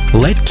computers.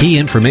 Let Key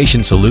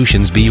Information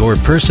Solutions be your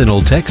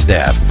personal tech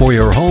staff for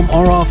your home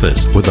or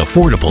office with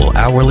affordable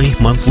hourly,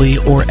 monthly,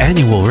 or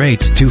annual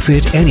rates to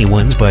fit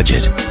anyone's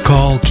budget.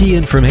 Call Key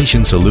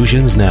Information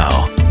Solutions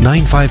now.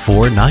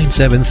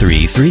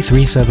 954-973-3374.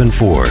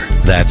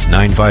 That's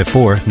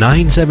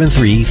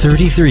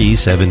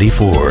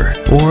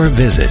 954-973-3374. Or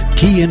visit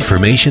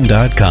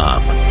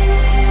keyinformation.com.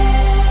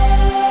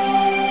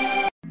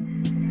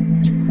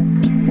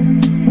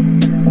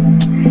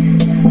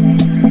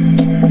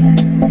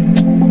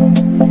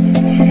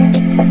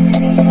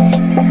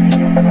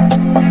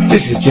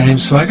 This is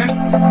James Swagger,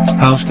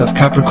 host of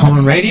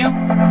Capricorn Radio.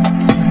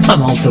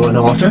 I'm also an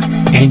author,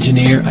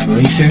 engineer and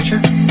researcher.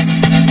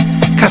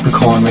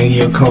 Capricorn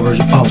Radio covers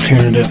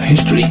alternative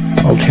history,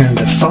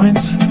 alternative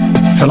science,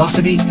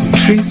 philosophy and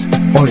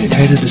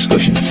truth-orientated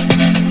discussions.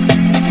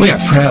 We are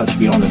proud to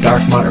be on the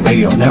Dark Matter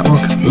Radio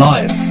Network,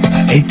 live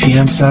at 8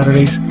 p.m.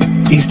 Saturdays,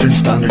 Eastern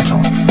Standard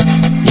Time.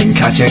 You can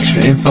catch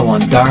extra info on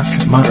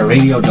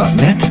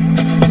darkmatterradio.net,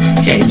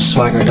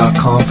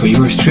 jamesswagger.com for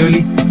yours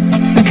truly,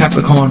 and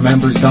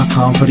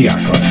capricornmembers.com for the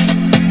archives.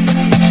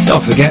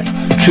 Don't forget,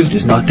 truth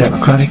is not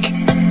democratic,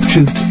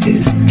 truth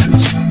is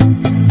truth.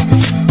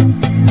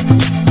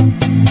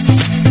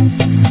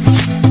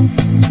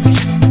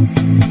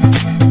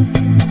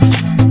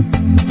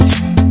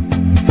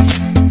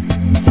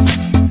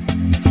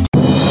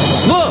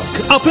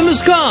 Up in the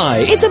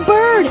sky. It's a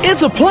bird.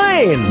 It's a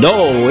plane.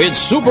 No, it's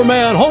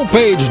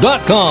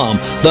SupermanHomepage.com,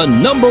 the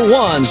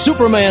 #1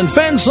 Superman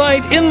fan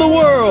site in the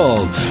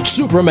world.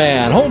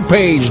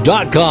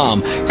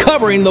 SupermanHomepage.com,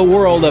 covering the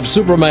world of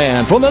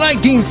Superman from the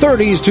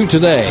 1930s to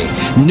today.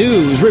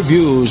 News,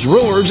 reviews,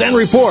 rumors, and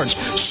reports.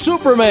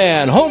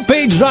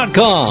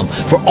 SupermanHomepage.com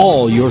for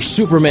all your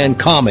Superman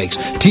comics,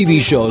 TV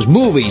shows,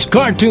 movies,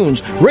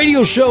 cartoons,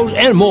 radio shows,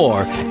 and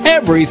more.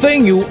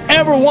 Everything you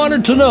ever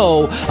wanted to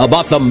know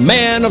about the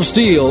Man of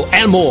Steel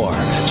and more.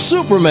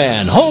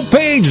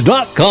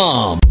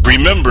 SupermanHomepage.com.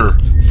 Remember,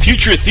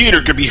 Future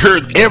Theater can be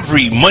heard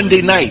every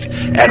Monday night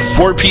at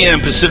 4 p.m.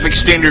 Pacific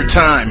Standard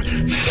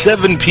Time,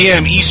 7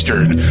 p.m.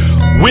 Eastern,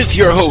 with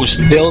your host,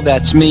 Bill,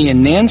 that's me,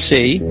 and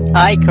Nancy.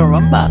 Hi,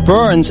 Carumba.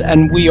 Burns,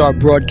 and we are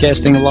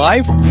broadcasting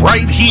live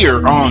right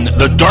here on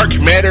the Dark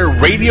Matter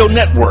Radio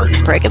Network.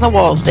 Breaking the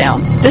walls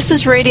down. This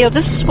is radio.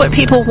 This is what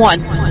people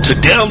want. To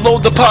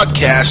download the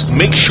podcast,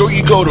 make sure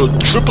you go to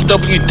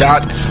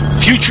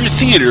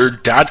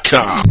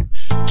www.futuretheater.com.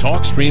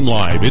 TalkStream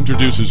Live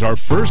introduces our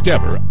first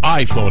ever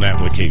iPhone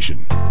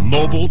application,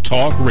 Mobile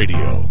Talk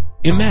Radio.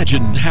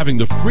 Imagine having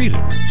the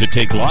freedom to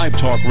take live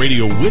talk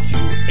radio with you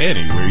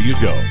anywhere you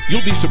go.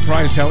 You'll be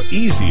surprised how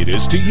easy it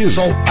is to use.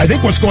 So I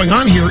think what's going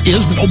on here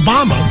is that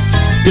Obama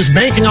is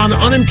banking on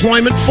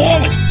unemployment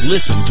falling.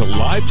 Listen to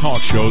live talk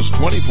shows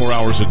 24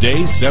 hours a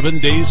day, 7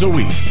 days a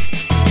week.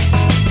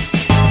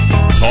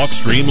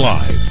 TalkStream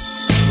Live.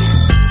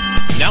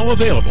 Now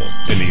available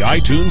in the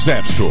iTunes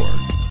App Store.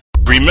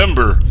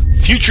 Remember,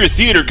 Future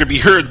Theater can be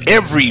heard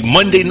every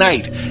Monday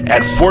night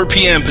at 4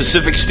 p.m.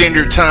 Pacific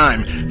Standard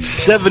Time,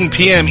 7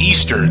 p.m.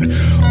 Eastern,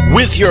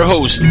 with your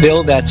host,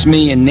 Bill, that's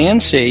me, and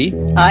Nancy.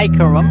 Hi,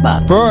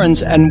 Carumba.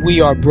 Burns, and we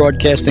are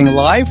broadcasting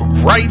live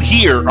right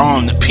here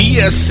on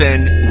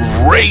PSN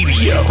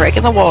Radio.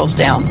 Breaking the walls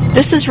down.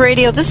 This is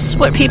radio. This is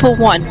what people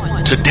want.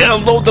 To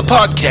download the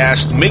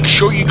podcast, make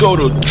sure you go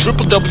to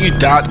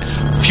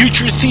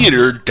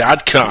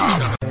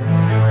www.futuretheater.com.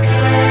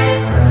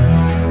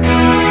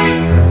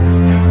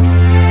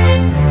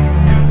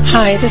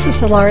 Hi, this is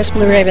Solaris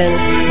Blue Raven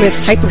with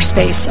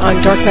Hyperspace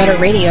on Dark Matter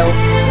Radio.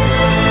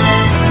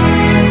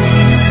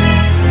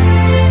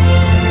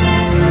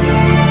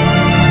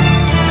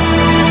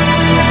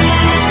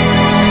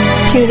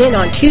 Tune in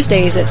on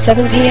Tuesdays at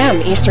 7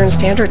 p.m. Eastern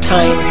Standard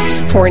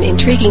Time for an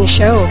intriguing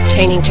show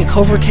pertaining to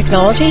covert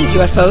technology,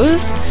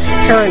 UFOs,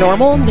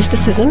 paranormal,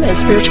 mysticism, and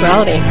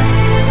spirituality.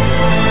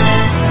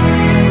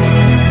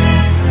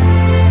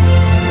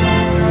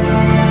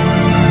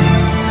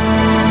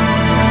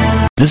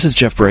 This is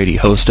Jeff Brady,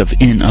 host of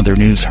In Other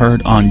News,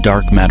 heard on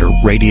Dark Matter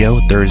Radio,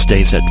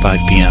 Thursdays at 5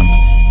 p.m.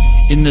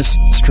 In this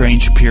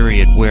strange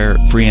period where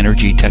free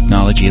energy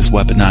technology is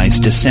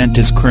weaponized, dissent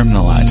is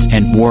criminalized,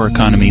 and war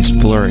economies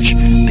flourish,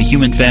 the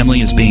human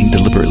family is being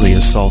deliberately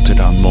assaulted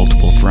on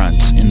multiple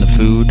fronts, in the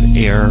food,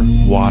 air,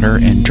 water,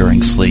 and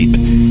during sleep.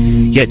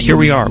 Yet here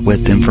we are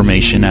with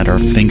information at our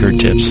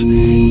fingertips,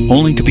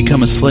 only to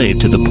become a slave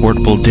to the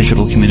portable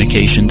digital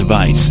communication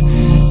device.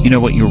 You know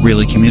what you're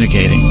really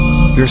communicating.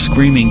 You're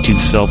screaming to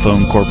cell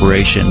phone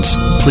corporations,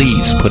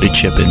 please put a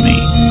chip in me.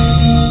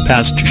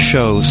 Past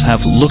shows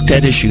have looked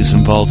at issues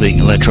involving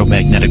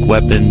electromagnetic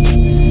weapons,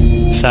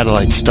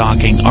 satellite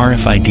stalking,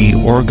 RFID,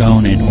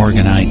 orgone and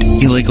orgonite,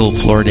 illegal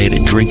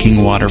fluoridated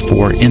drinking water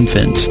for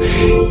infants,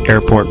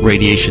 airport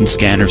radiation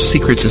scanners,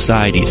 secret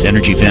societies,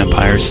 energy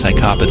vampires,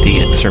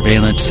 psychopathy and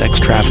surveillance, sex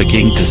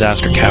trafficking,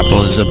 disaster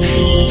capitalism.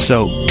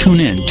 So tune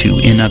in to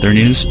In Other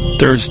News,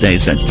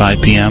 Thursdays at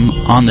 5 p.m.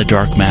 on the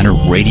Dark Matter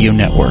Radio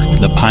Network,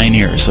 the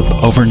pioneers of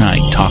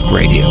overnight talk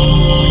radio.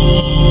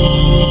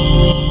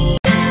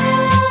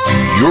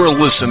 You're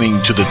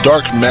listening to the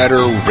Dark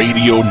Matter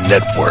Radio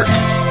Network.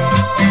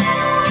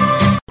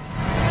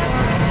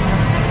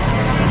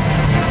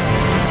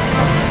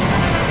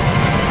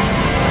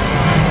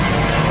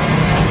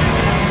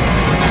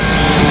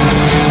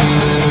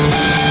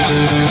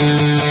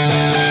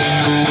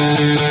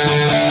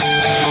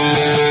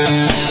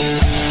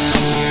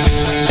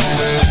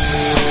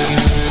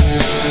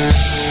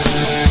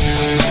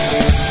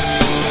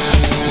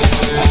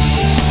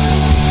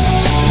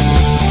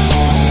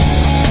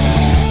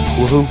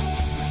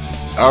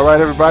 All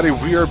right, everybody,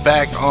 we are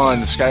back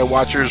on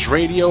Skywatchers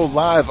Radio,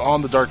 live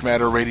on the Dark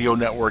Matter Radio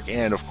Network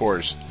and, of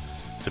course,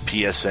 the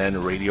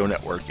PSN Radio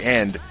Network.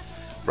 And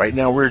right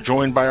now we're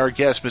joined by our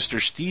guest,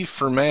 Mr. Steve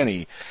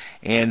Fermani.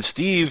 And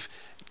Steve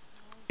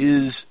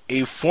is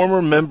a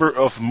former member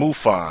of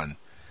MUFON.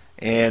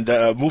 And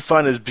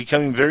MUFON is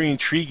becoming very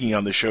intriguing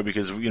on the show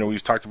because,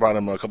 we've talked about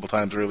him a couple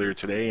times earlier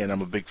today, and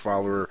I'm a big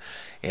follower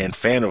and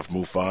fan of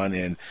MUFON.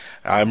 And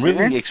I'm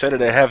really excited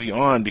to have you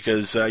on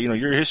because,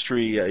 your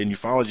history in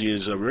ufology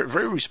is a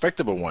very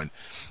respectable one.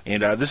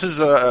 And this is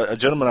a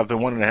gentleman I've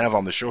been wanting to have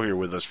on the show here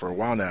with us for a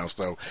while now.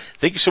 So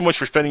thank you so much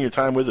for spending your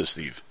time with us,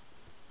 Steve.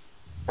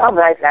 Oh,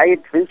 I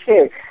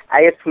appreciate it.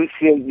 I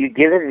appreciate you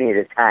giving me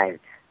the time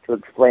to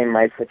explain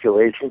my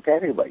situation to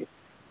everybody.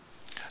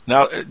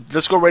 Now,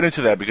 let's go right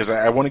into that because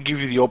I want to give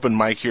you the open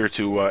mic here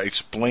to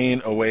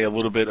explain away a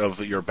little bit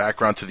of your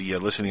background to the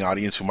listening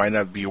audience who might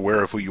not be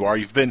aware of who you are.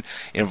 You've been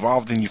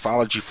involved in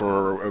ufology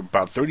for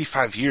about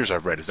 35 years,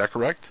 I've read. Is that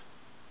correct?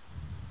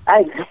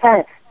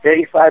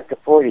 35 to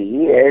 40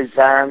 years.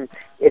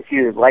 If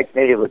you'd like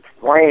me to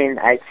explain,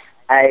 I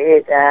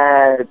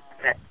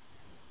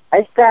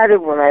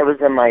started when I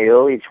was in my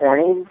early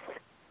 20s.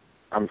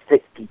 I'm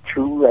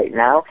 62 right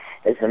now.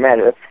 As a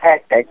matter of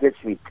fact, I just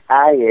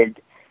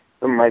retired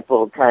from my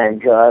full-time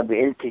job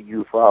into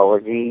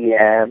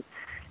ufology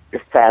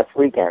this past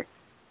weekend.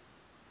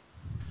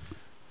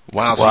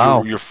 Wow,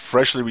 so you're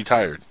freshly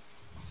retired.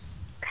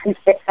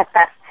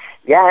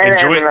 Yeah,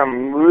 and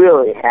I'm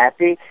really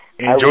happy.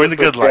 Enjoying the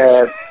good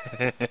life.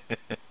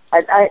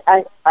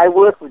 I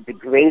work with the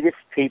greatest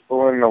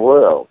people in the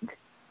world.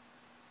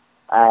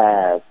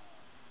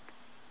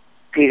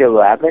 Peter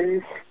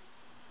Robbins,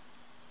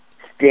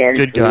 Stan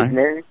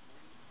Friedman,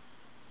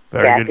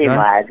 Kathy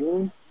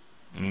Martin.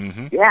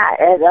 Mm-hmm. Yeah,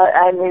 and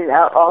I mean,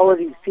 all of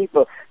these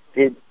people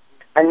did.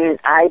 I mean,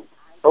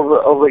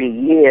 over the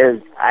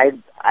years,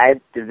 I've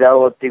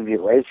developed a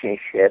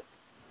relationship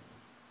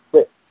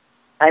with,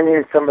 I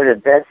mean, some of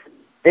the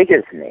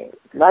biggest names.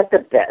 Not the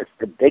best,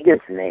 the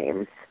biggest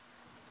names,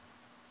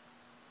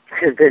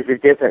 because there's a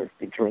difference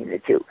between the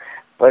two.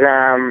 But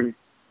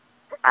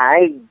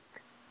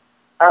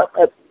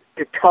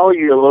to tell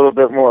you a little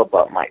bit more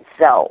about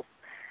myself,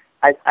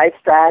 I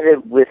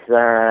started with when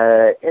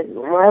I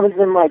was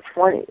in my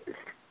 20s.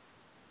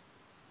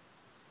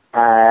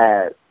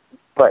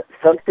 But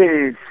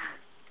something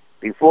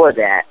before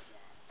that.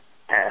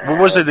 What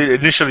was it that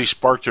initially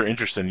sparked your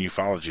interest in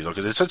ufology, though?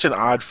 Because it's such an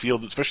odd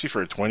field, especially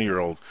for a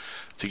 20-year-old,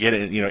 to get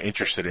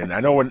interested in.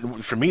 I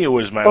know for me it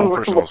was my own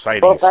personal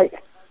sightings.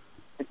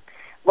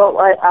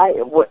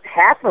 What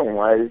happened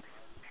was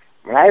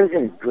when I was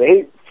in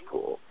grade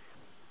school,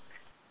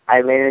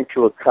 I ran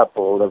into a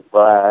couple of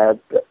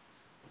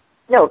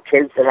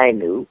kids that I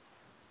knew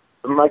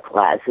from my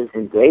classes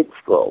in grade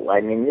school.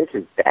 I mean, this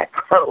is back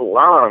a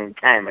long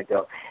time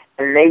ago.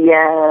 And they,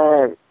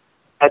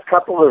 a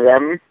couple of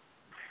them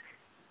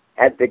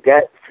had the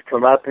guts to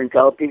come up and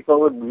tell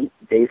people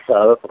they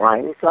saw a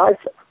flying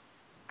saucer.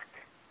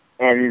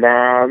 And,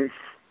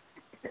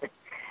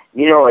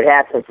 you know what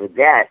happens with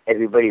that.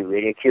 Everybody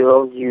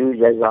ridicules you,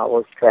 does all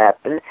this crap.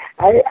 And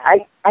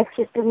I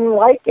just didn't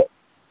like it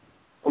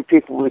when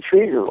people were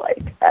treated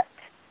like that.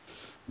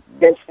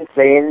 Just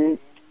saying,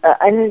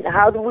 I mean,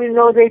 how do we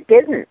know they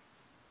didn't?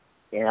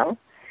 You know?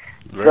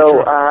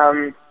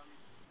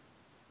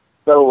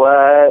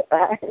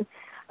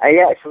 I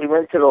actually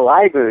went to the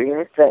library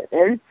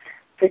and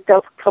picked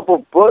up a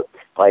couple books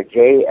by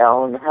J.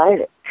 Allen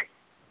Hynek,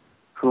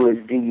 who is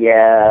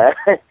the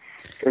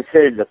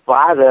considered the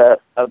father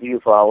of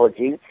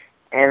ufology,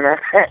 and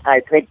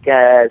I think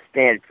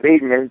Stan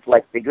Friedman's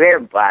like the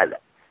grandfather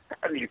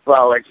of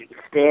ufology.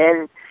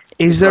 Stan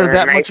is there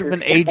that much of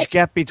an age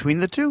gap between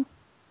the two?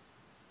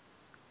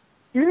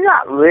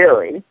 Not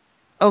really.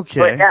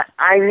 Okay. But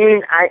I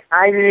mean,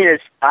 as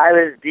far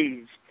as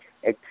the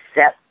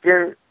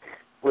acceptance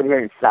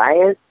within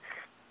science,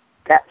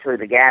 that's where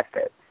the gap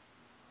is.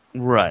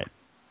 Right.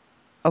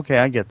 Okay,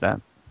 I get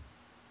that.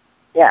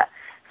 Yeah.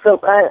 So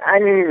I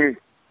mean,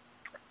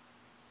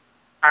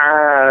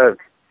 I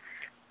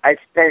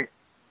spent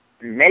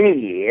many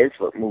years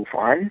with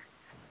MUFON.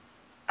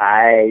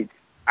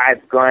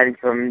 I've gone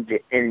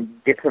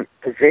in different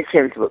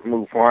positions with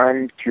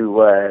MUFON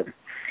to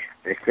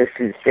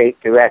assistant state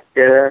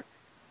director,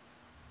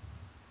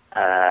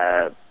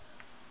 to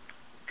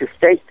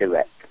state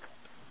director.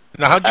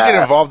 Now, how did you get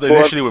involved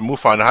initially with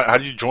MUFON? How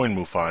did you join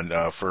MUFON?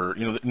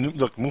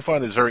 Look,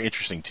 MUFON is very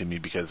interesting to me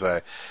because,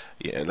 like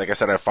I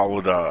said, I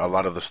followed a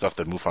lot of the stuff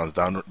that MUFON's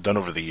done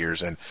over the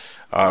years, and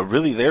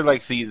really, they're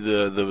like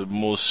the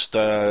most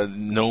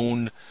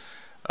known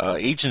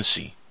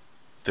agency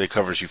that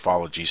covers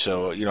ufology.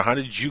 So, how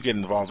did you get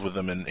involved with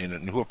them,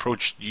 and who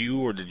approached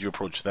you, or did you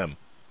approach them?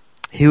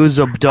 He was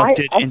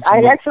abducted into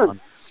MUFON.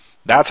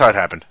 That's how it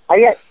happened.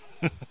 I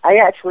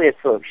actually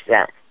approached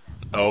them.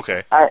 Oh,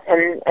 okay.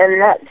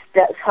 And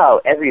that's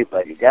how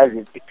everybody does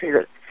it,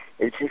 because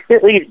it's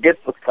really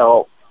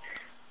difficult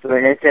for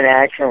an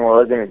international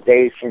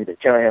organization to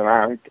turn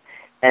around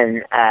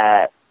and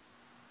ask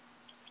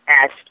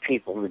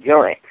people to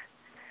join.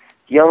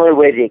 The only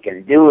way they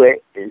can do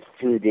it is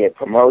through their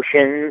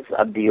promotions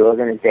of the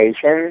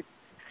organization,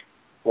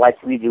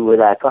 like we do with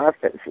our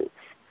conferences.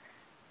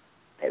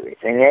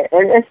 Everything,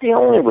 and that's the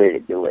only way to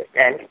do it.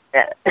 And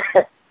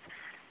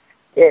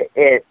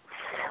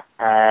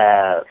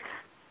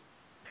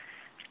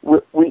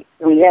we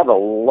have a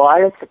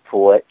lot of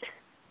support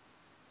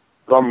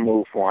from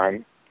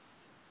MoveOne,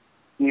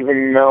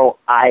 even though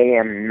I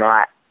am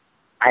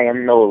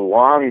no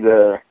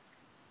longer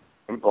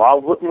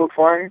involved with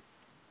MoveOne.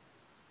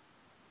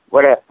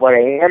 What I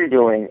am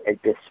doing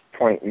at this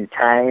point in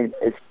time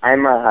is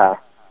I'm a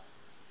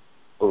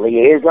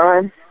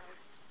liaison.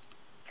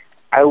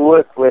 I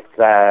work with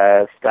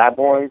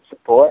Starborn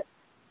Support.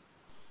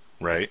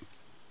 Right.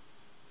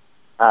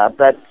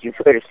 But you've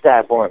heard of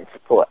Starborn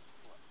Support.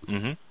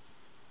 Mm-hmm.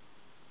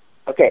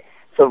 Okay,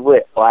 so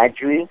with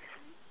Audrey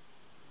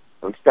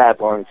from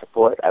Starborn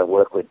Support, I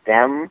work with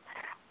them.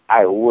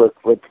 I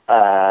work with,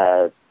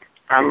 I'm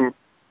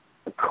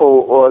a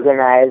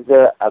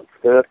co-organizer of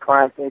her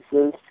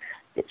conferences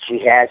that she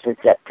has in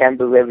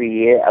September every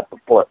year up in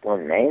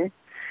Portland, Maine.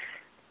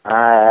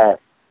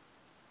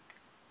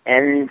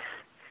 And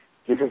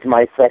this is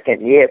my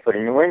second year for the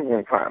New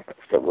England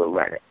Conference that we're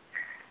running.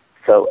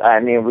 So, I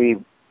mean, we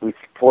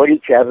support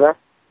each other,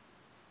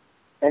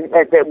 and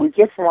that we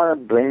just want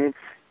to bring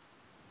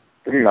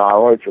the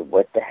knowledge of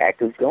what the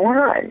heck is going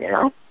on, you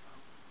know?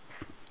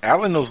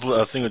 Alan knows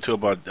a thing or two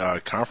about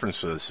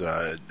conferences.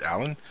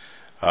 Alan,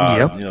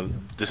 yep. You know,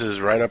 this is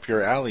right up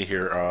your alley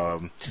here.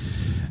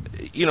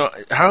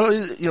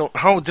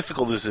 How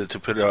difficult is it to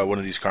put one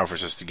of these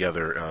conferences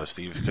together,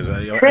 Steve? Because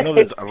I know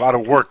that a lot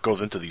of work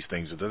goes into these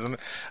things, doesn't it?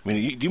 I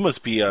mean, you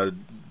must be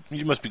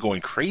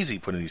going crazy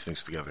putting these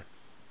things together.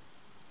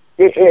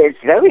 It is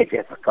very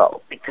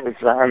difficult because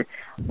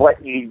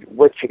what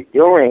you're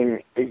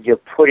doing is you're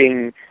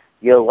putting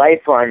your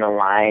life on the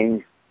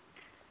line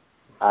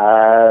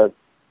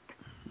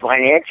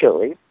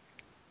financially.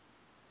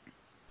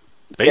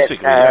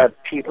 Basically,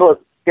 people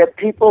they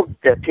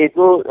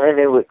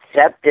will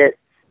accept it,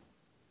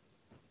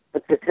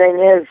 but the thing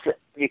is,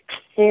 you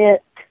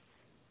can't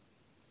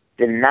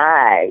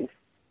deny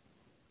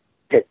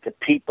that the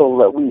people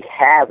that we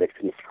have at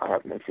these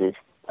conferences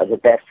are the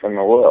best in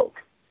the world.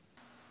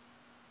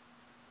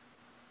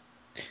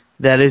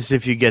 That is,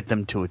 if you get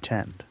them to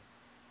attend.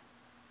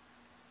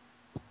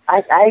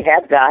 I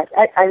have that.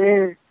 I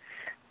mean,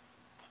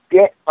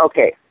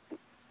 okay.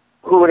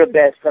 Who are the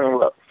best in the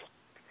world?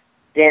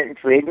 Stanton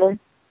Friedman?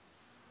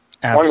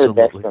 Absolutely. One of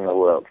the best in the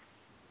world.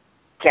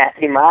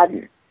 Kathy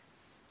Martin.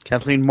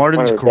 Kathleen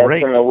Martin's one of the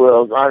great. Best in the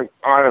world on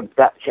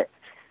abduction.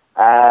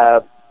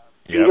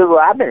 Peter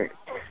Robbins.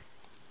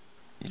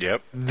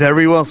 Yep.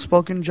 Very well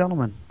spoken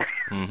gentleman.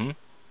 Mm-hmm.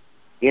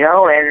 You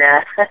know, and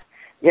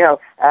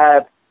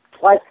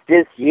plus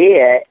this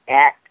year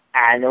at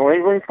our New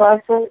England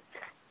Conference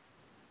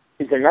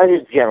is another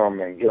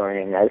gentleman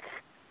joining us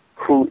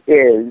who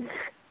is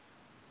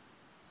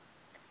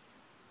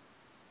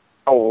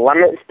a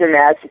Leominster,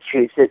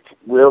 Massachusetts,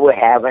 where we're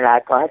having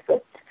our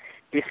conference.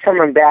 He's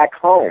coming back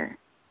home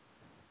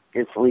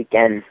this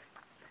weekend.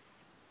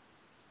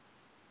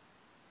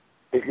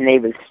 His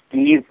name is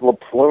Steve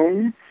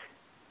LaPlume,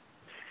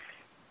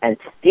 and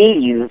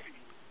Steve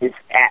is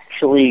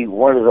actually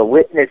one of the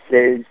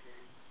witnesses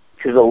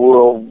to the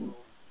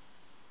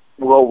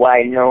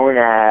worldwide known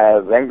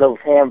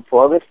Rendlesham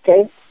Forest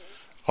case.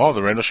 Oh,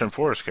 the Rendlesham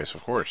Forest case,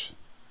 of course.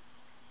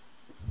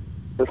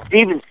 So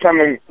Steve is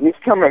coming. He's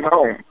coming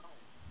home.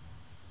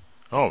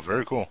 Oh,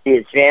 very cool.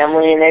 His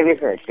family and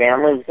everything. His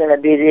family's going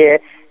to be there,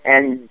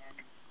 and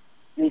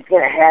he's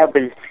going to have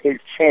his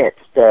chance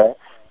to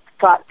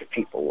talk to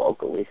people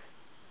locally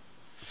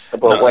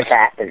about what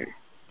happened.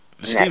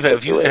 Steve,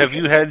 have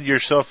you had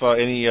yourself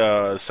any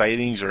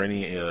sightings or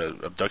any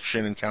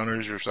abduction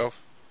encounters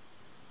yourself?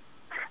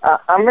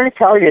 I'm going to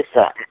tell you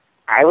something.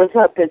 I was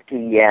up at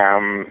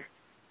the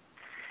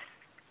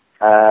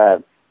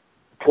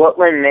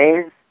Portland,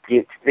 Maine, the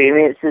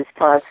Experiences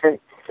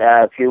Conference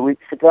a few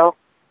weeks ago.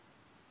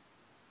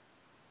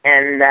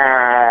 And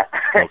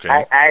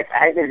okay.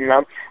 I didn't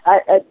know,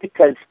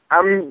 because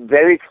I'm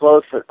very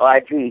close with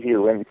Audrey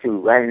Hewins,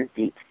 who runs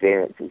the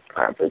Experiences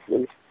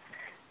Conferences.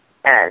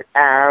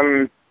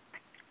 And,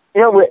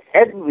 with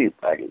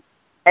everybody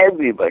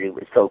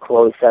was so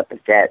close up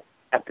at that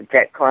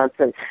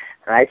conference.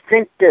 And I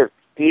think that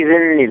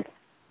even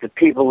the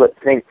people that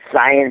think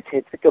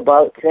scientific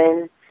about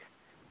things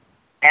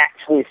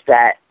actually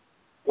start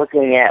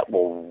looking at,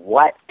 well,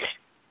 what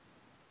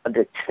are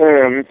the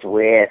terms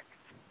where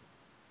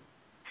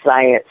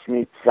science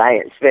meets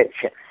science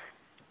fiction?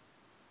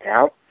 You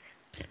know?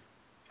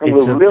 And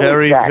it's a really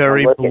very,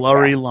 very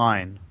blurry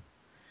line.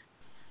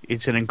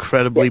 It's an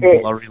incredibly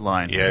blurry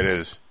line. Yeah, it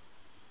is.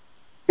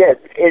 Yes,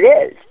 it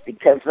is.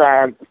 Because,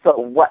 so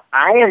what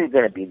I am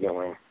going to be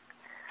doing,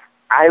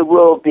 I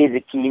will be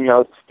the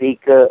keynote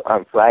speaker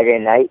on Friday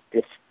night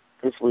this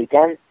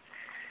weekend.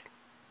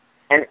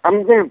 And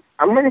I'm going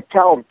to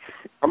talk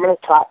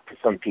to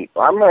some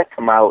people. I'm going to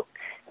come out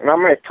and I'm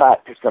going to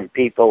talk to some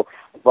people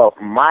about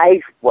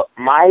what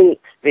my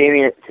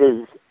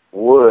experiences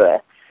were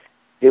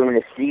during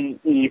the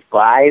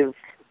CE5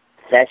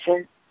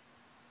 session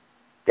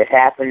that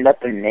happened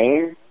up in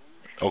Maine.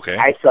 Okay.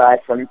 I saw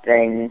some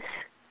things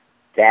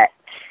that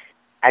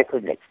I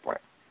couldn't explain.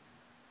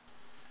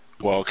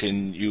 Well,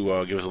 can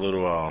you give us a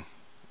little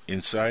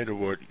insight of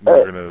what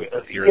you're going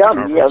to hear at the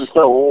conference? Yeah,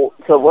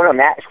 so what I'm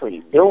actually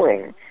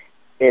doing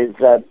is,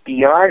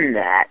 beyond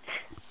that,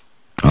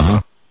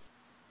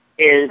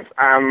 is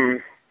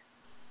I'm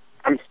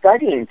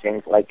studying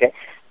things like that.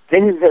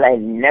 Things that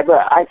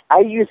I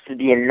used to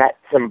be a nuts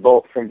and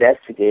bolts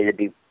investigator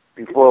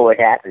before what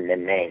happened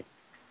in Maine.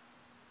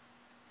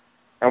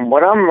 And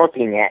what I'm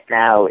looking at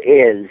now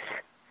is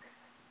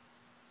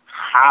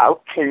how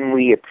can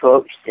we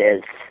approach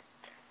this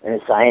in a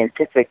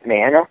scientific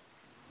manner?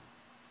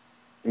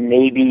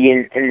 Maybe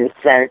in the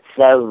sense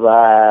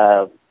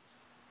of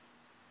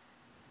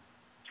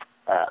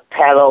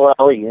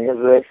parallel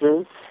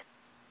universes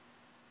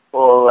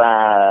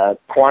or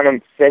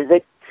quantum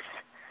physics.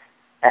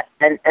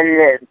 And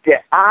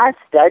there are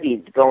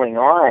studies going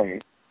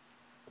on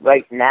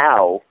right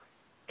now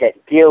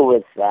that deal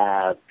with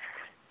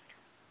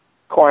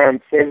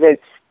quantum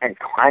physics and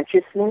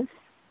consciousness.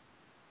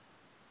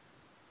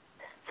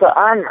 So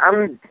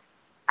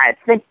I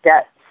think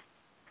that's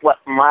what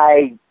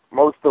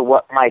most of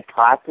what my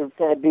talk is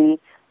going to be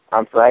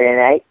on Friday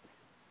night.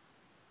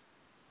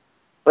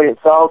 But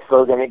it's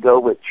also going to go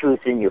with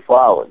truth in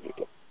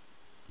ufology.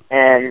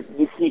 And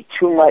you see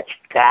too much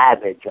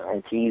garbage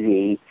on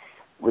TV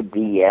with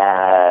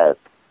the,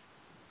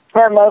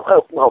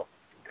 well,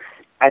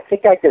 I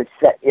think I could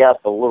set you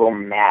up a little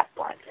map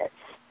on this.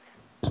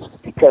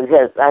 Because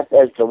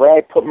as the way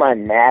I put my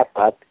map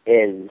up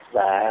is,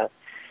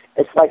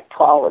 it's like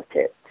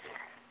politics.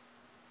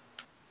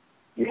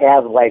 You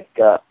have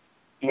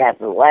you have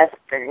the left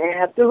and you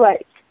have the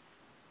right.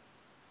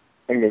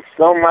 And there's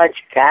so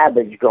much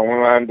garbage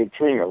going on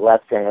between the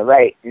left and the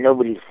right,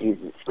 nobody sees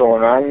what's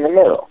going on in the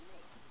middle.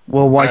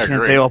 Well, why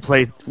can't they all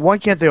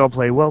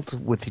play well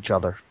with each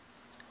other?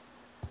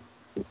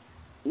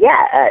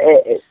 Yeah,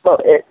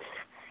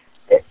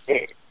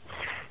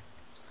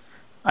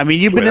 I mean,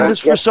 you've been in this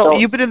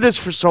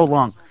for so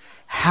long.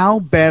 How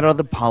bad are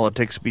the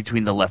politics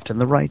between the left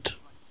and the right?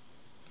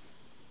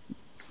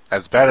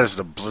 As bad as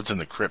the Bloods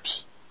and the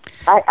Crips.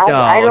 I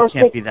don't it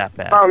can't be that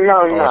bad. Oh,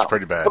 no. It's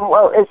pretty bad.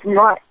 Well, it's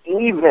not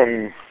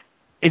even.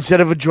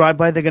 Instead of a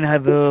drive-by, they're going to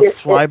have a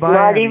flyby? It's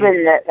not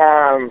even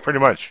that. Pretty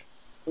much.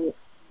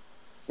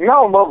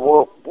 No,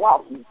 well,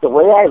 the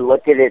way I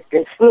look at it,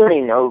 it's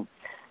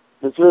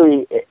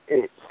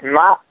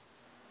not.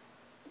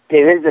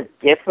 There is a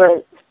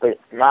difference, but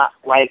it's not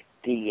like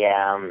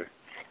the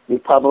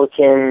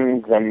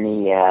Republicans and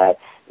the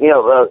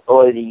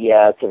or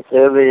the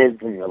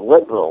conservatives and the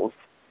liberals.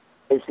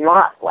 It's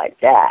not like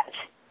that.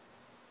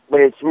 But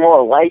it's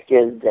more like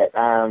is that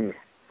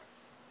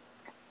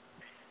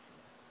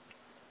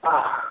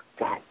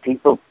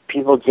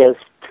people just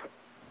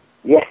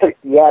you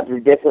have the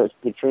difference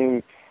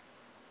between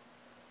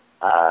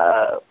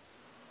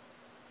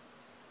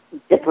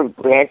different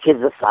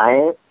branches of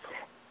science,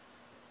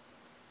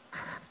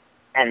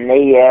 and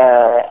they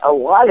a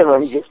lot of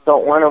them just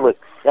don't want to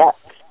accept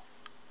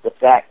the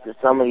fact that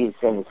some of these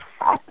things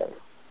happen.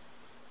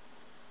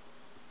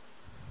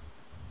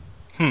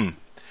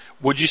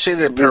 Would you say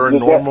that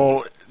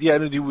paranormal? Yeah,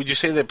 would you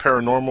say that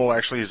paranormal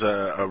actually is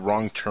a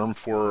wrong term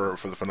for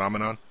the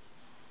phenomenon?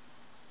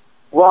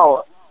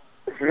 Well,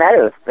 as a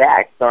matter of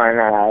fact,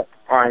 on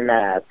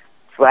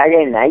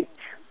Friday night,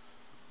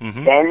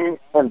 Ben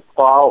and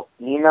Paul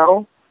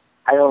Eno.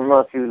 I don't know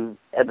if you've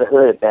ever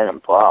heard of Ben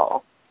and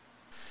Paul.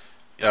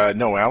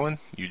 No, Alan,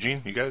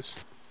 Eugene, you guys?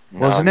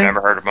 No, I've never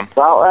heard of them.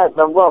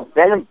 Well,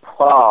 Ben and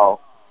Paul.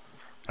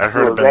 I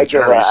heard of Ben and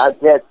Jerry's.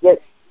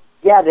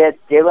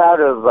 They're out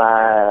of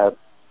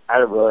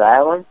Rhode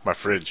Island. My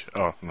fridge.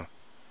 Oh, no.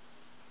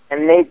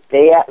 And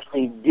they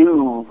actually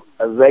do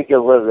a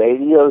regular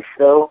radio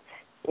show,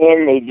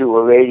 and they do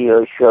a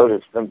radio show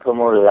that's been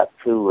promoted up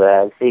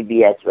to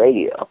CBS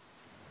Radio.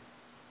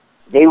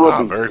 They will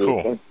be very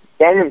speaking. cool.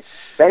 Ben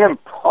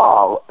and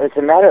Paul, as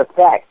a matter of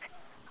fact,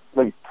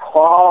 when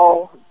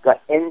Paul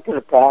got into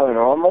the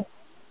paranormal,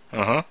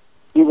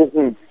 he was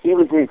in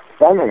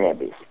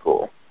seminary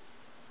school.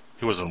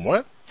 He was in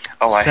what?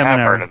 Oh, I have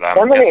heard of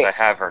them. Yes, I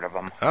have heard of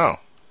them. Oh,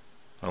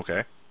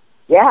 okay.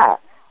 Yeah,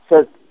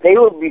 so they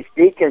will be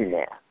speaking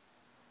there.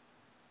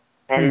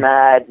 And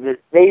they're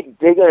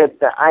going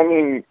to, I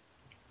mean,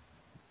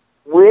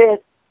 we're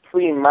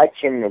pretty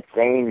much in the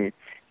same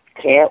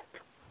camp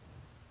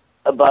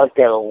about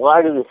that. A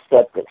lot of the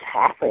stuff that's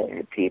happening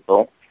to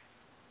people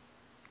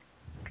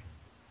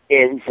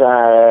is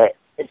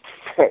it's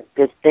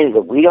this thing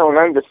that we don't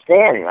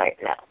understand right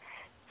now.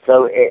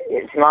 So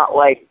it's not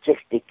like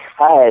just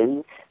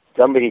because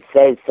somebody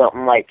says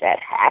something like that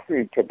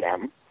happened to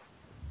them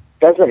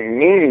doesn't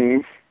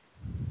mean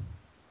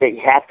that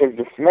you have to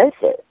dismiss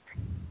it.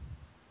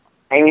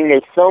 I mean,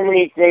 there's so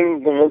many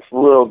things in this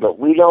world that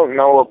we don't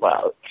know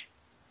about.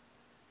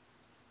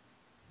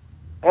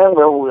 And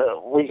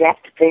we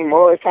have to pay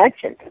more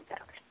attention to them.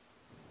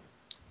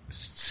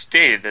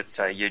 Steve, it's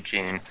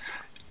Eugene.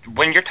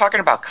 When you're talking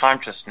about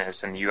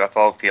consciousness in the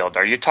UFO field,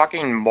 are you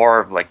talking more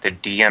of like the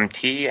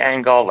DMT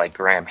angle, like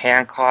Graham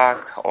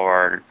Hancock,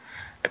 or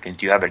do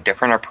you have a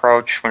different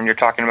approach when you're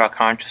talking about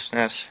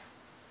consciousness?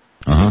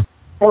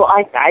 Well,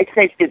 I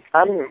think that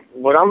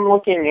what I'm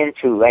looking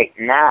into right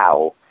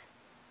now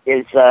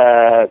is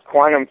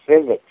quantum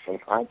physics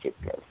and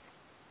consciousness.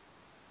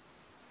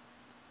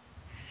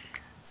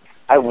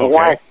 I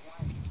want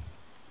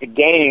to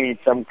gain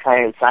some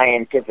kind of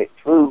scientific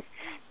proof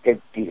that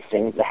these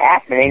things are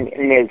happening,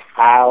 and there's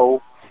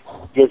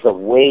a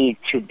way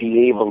to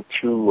be able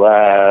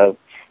to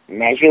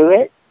measure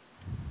it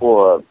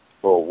or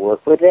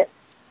work with it.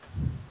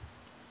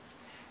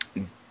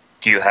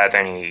 Do you have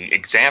any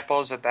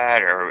examples of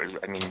that, or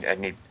I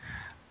mean,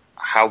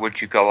 how would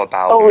you go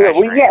about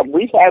measuring?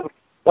 we have.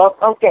 Well,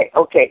 okay.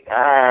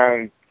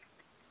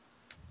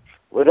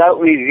 Without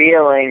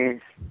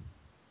revealing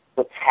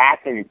what's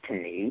happened to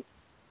me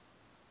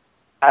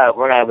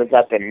when I was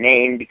up in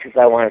Maine, because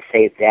I want to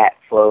save that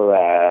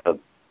for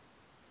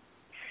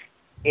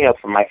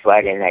for my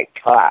Friday night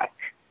talk.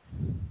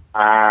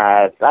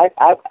 I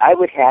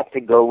would have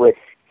to go with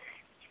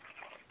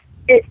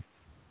it.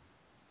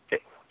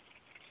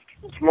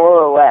 It's more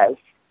or less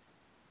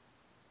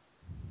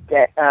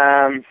that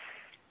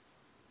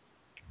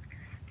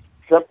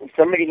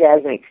somebody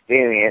has an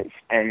experience,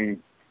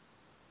 and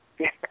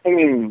I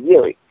mean,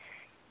 really,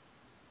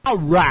 all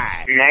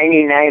right,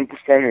 99% of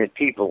the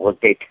people, what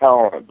they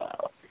tell them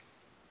about,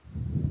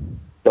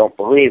 don't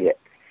believe it.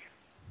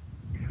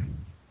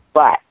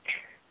 But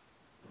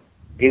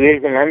there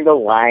is an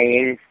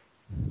underlying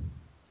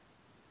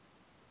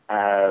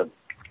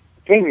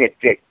thing that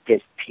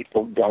just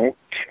people don't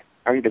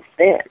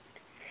understand.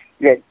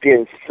 That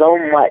there's so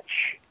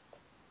much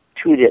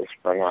to this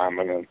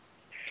phenomenon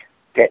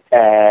that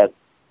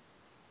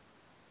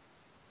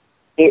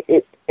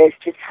it's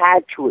just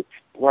hard to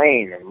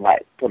explain and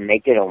to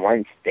make it in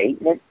one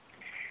statement.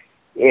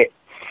 You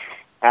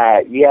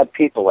have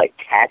people like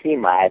Kathy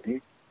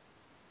Martin.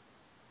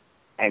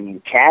 I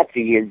mean,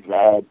 Kathy is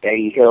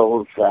Betty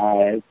Hill's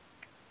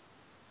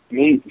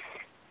niece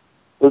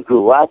who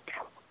grew up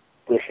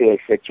with her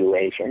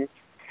situation,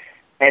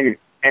 and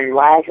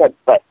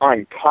but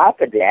on top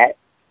of that,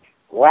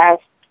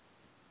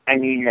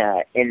 in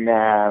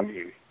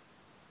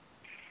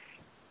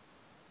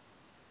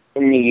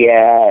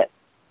the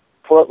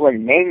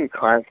Portland, Maine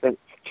conference,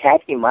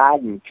 Kathy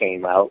Martin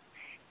came out,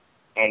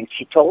 and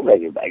she told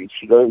everybody,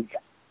 she goes,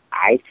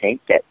 I think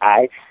that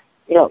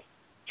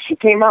she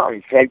came out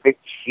and said that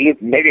she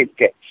admitted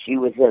that she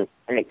was an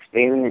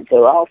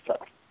experiencer also.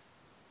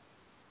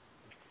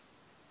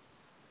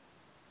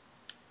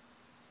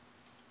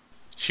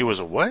 She was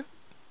a what?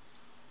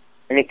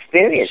 An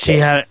experience. She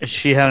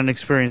had an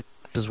experience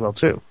as well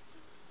too.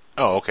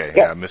 Oh, okay.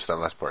 Yeah, I missed that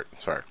last part.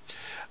 Sorry.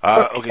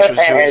 Okay,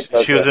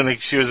 she was an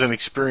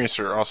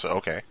experiencer also.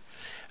 Okay.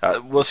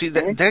 Well, see,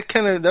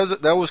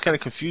 that was kind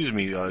of confused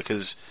me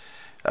because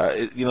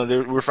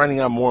we're finding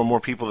out more and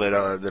more people that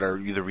are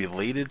either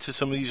related to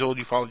some of these old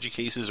ufology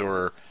cases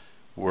or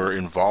were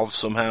involved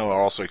somehow, or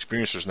also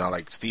experiencers now,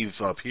 like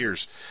Steve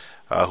Pierce,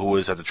 who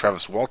was at the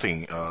Travis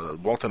Walton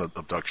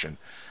abduction.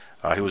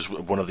 He was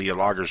one of the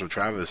loggers of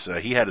Travis.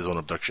 He had his own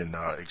abduction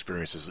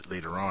experiences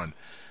later on.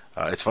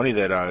 It's funny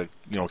that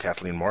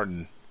Kathleen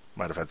Martin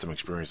might have had some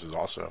experiences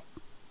also.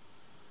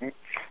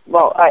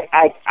 Well,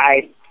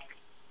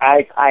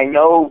 I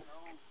know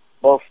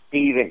both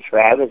Steve and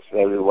Travis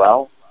very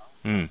well.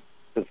 They're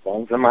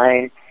friends of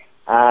mine.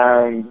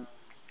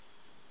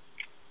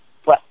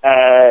 But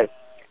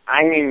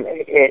I mean,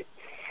 it's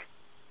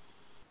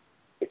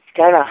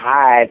kind of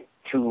hard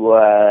to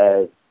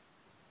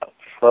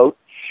approach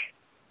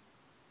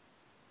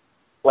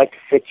like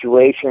a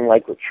situation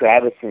like with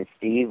Travis and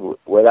Steve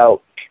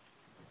without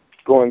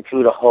going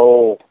through the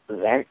whole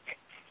event.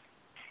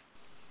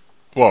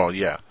 Well,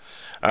 yeah.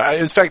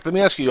 In fact, let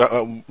me ask you.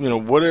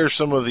 What are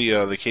some of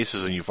the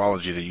cases in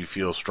ufology that you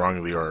feel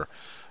strongly are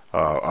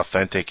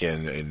authentic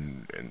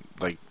and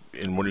like,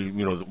 and what do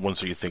the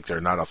ones that you think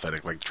they're not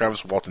authentic? Like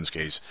Travis Walton's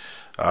case,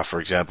 for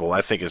example,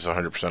 I think is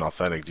 100%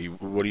 authentic.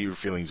 What are your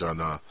feelings on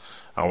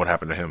what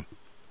happened to him?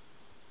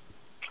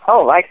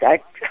 Oh, I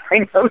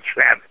know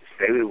Travis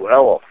very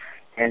well,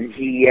 and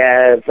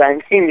I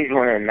think he's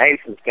one of the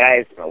nicest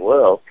guys in the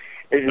world.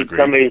 This is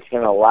somebody who's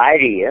going to lie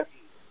to you.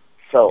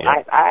 So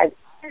yeah. I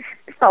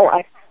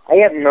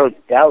have no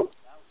doubt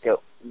that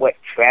what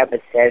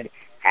Travis said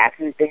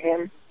happened to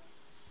him.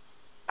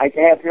 I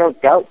have no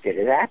doubt that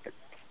it happened.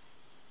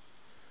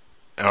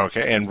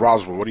 Okay, and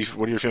Roswell, what are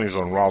your feelings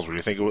on Roswell? Do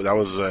you think that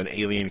was an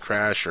alien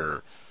crash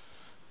or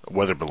a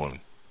weather balloon?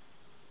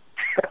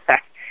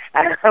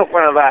 I know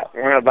one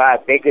of our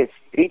biggest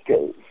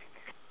speakers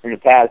in the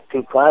past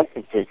two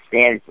conferences,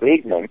 Stan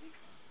Friedman,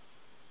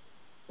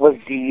 was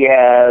the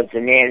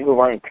man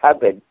who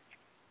uncovered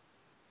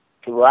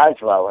the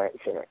Roswell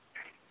incident.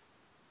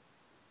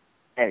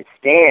 And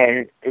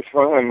Stan is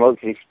one of the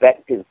most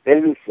respected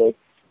physicists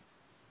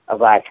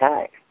of our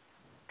time.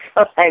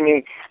 So, I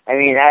mean,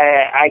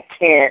 I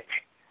can't.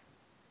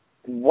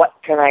 What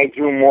can I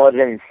do more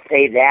than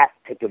say that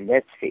to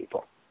convince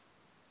people?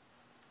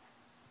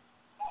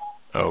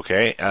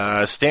 Okay,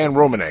 Stan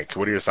Romanek,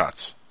 what are your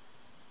thoughts?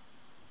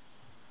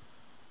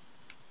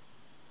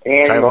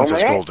 Stan Silence Romanek?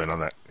 is golden on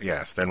that.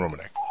 Yeah, Stan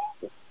Romanek.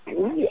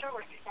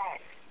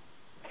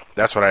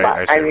 That's what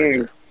I say. I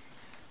mean,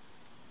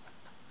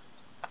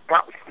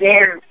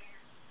 Stan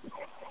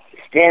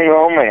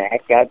Romanek,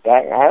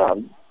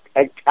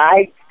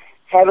 I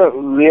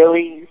haven't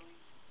really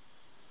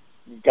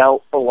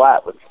dealt a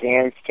lot with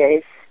Stan's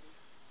case.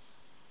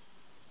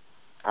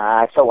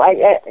 So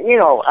I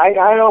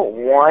don't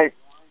want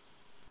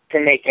to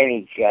make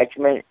any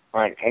judgment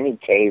on any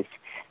case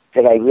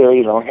that I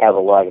really don't have a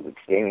lot of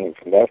experience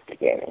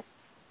investigating.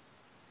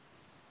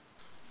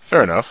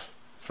 Fair enough.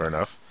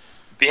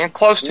 Being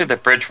close to the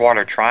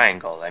Bridgewater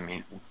Triangle, I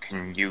mean,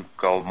 can you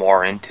go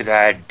more into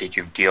that? Did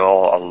you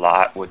deal a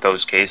lot with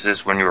those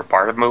cases when you were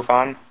part of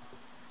MUFON?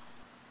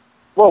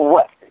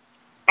 Well,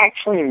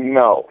 actually,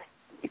 no,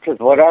 because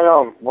what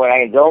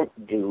I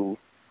don't do,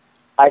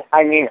 with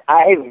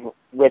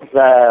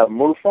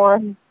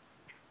MUFON,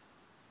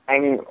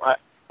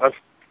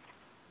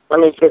 let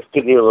me just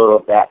give you a little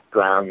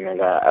background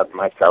of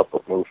myself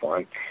with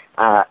MUFON.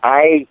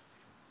 I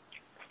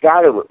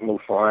started with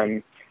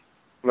MUFON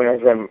when I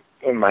was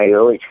in my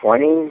early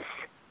 20s,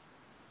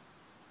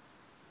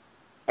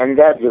 and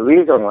the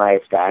reason why I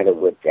started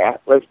with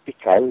that was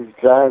because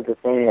the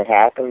thing that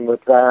happened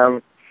with there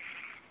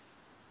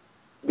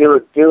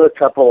were a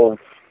couple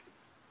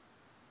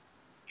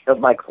of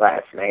my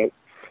classmates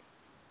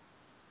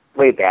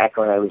way back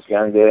when I was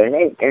younger, and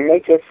they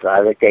just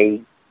saw that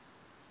they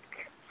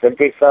said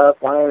they saw a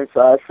flying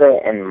saucer,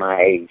 and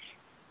my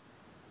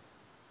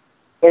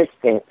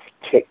instincts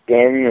kicked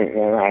in,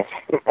 and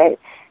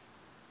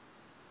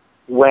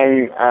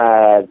when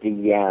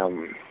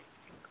the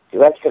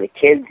rest of the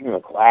kids in the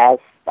class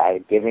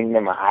started giving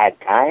them a hard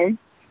time,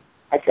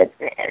 I said,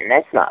 man,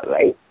 that's not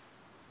right.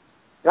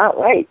 Not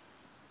right.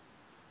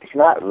 It's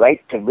not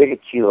right to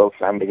ridicule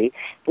somebody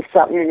for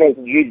something that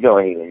you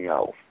don't even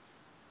know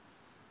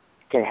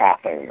can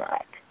happen or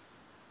not.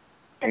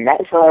 And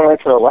that's when I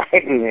went to the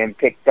library and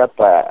picked up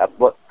a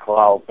book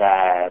called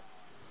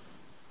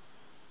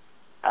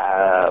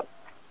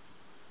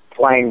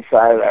Flying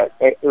Saucer.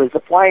 It was a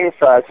Flying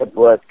Saucer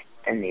book,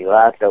 and the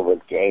author was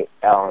J.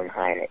 Allen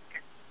Hynek.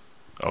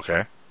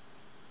 Okay.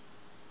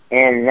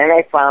 And then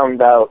I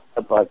found out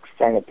about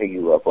Center for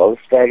UFO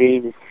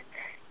Studies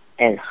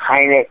and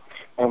Hynek's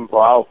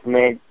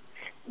involvement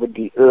with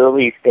the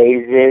early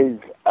phases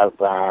of,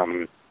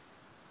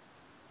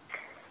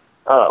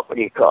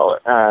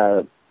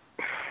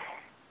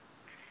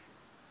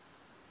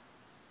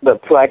 the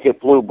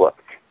Project Blue Book.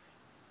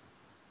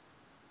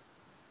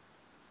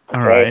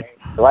 All right.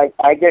 So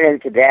I get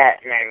into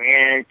that, and I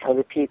ran into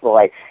other people.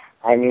 I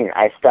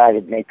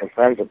started making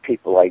friends with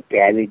people like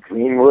Barry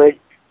Greenwood,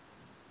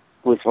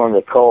 who was one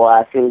of the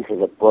co-authors of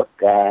the book,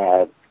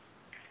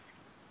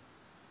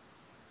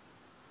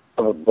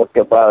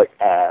 about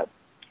the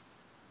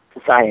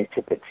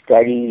scientific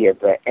study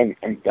of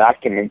and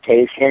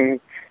documentation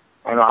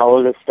on all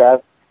of this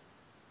stuff.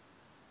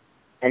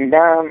 And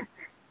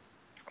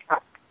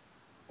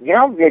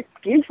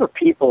these were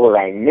people that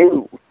I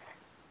knew,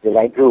 that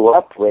I grew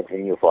up with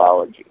in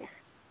ufology.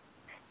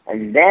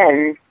 And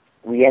then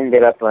we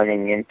ended up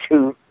running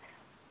into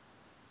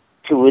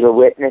two of the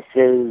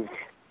witnesses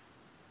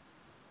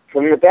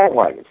from the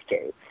Badwaters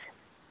case,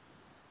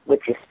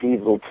 which is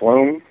Steve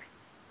Plume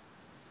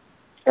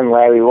and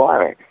Larry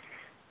Warren.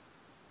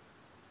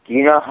 Do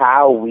you know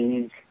how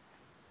we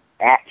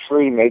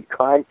actually made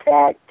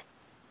contact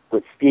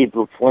with Steve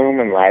Plume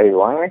and Larry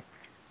Warren?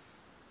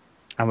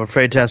 I'm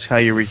afraid to ask how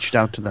you reached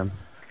out to them.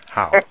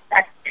 How?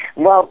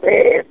 Well,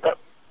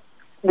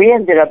 we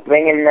ended up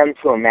bringing them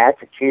to a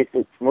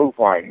Massachusetts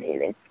MUFON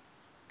meeting.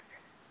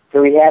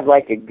 So we had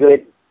like a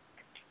good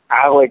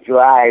hour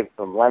drive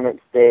from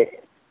Leominster,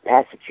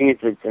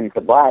 Massachusetts into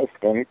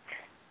Boston,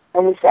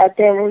 and we sat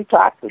there and we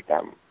talked with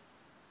them.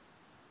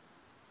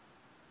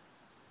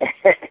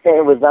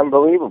 It was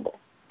unbelievable.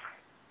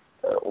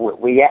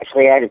 We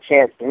actually had a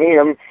chance to meet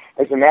them.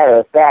 As a matter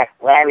of fact,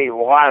 Larry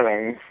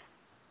Warren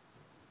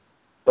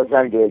was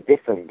under a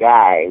different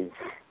guise.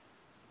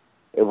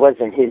 It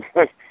wasn't his...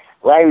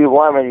 Larry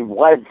Warren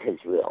was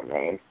his real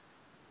name,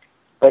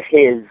 but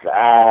his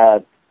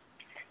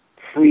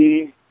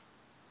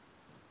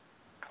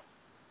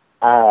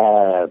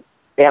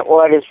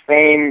Bentwaters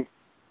fame,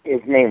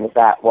 his name was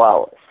Art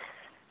Wallace.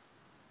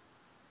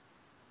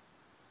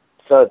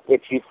 So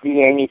if you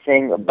see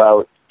anything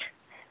about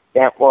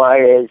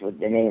Bentwaters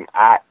with the name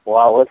Art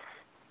Wallace,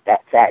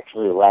 that's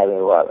actually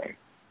Larry Warren.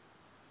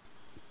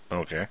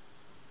 Okay.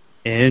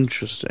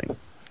 Interesting.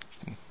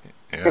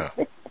 Yeah.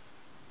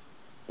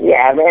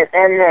 Yeah, and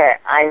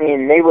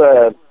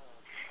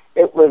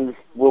it was,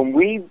 when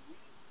we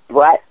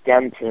brought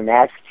them to the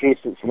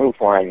Massachusetts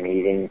MUFON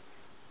meeting,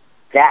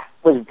 that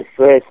was the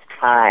first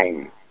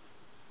time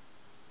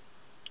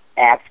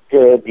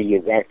after the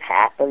event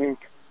happened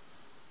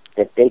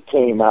that they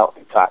came out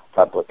and talked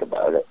public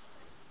about it.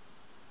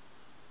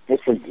 This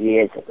was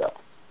years ago.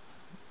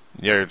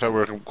 Yeah,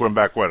 we're going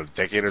back, what, a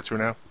decade or two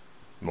now?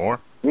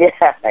 More? Yeah,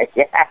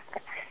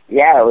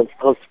 it was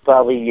close to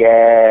probably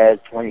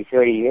 20,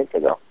 30 years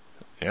ago.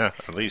 Yeah,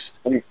 at least.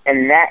 And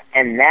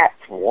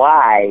that's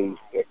why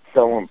it's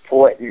so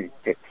important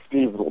that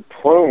Steve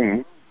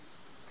Plume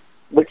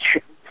which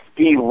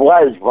Steve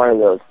was one of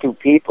those two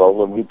people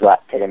that we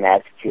brought to the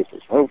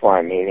Massachusetts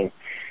MUFON meeting,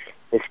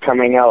 is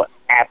coming out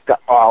after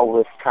all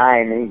this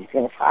time, and he's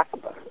going to talk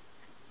about it.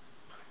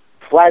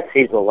 Plus,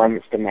 he's a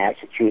Leominster,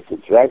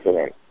 Massachusetts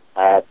resident.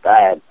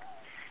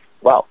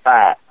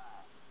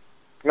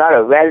 Not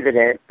a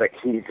resident, but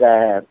he's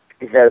a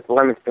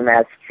Leominster,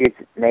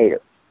 Massachusetts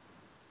native.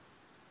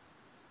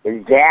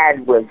 His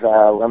dad was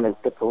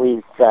Leominster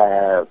police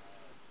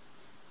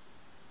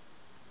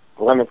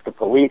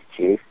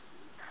chief.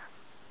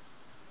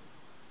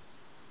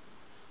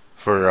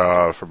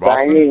 For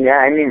Boston?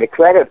 I mean the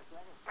credit,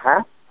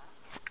 huh?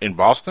 In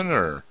Boston,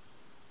 or?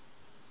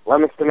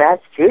 Leominster,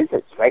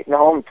 Massachusetts, right in the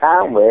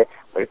hometown where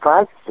the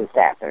conference is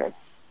happening.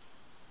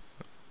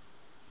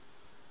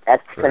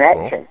 That's the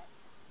connection. Cool.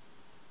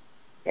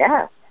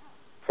 Yeah.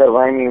 So,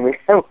 I mean, we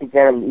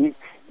got him,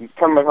 he's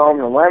coming home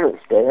to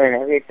Leominster and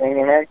everything,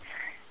 and then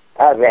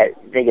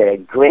they got a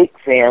great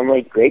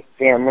family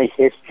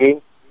history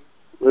in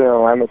the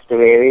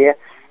Leominster area.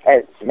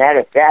 As a matter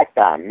of fact,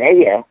 our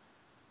mayor,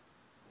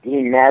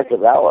 Dean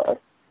Mazzarella,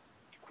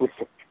 who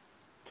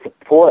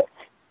supports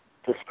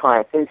this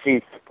conference,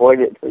 he's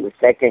supported it for the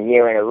second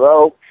year in a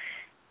row,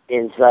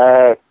 is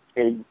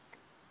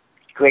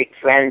great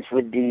friends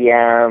with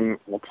the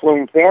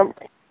Plume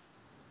family.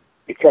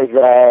 Because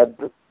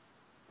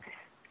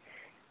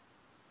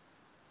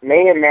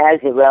Mayor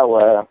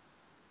Mazzarella,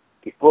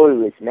 before he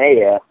was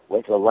mayor,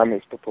 was a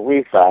Leominster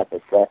police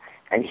officer,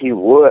 and he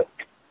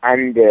worked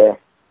under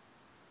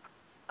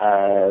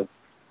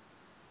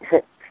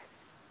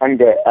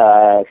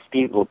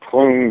Steve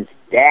Plume's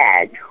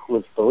dad, who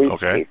was police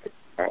chief at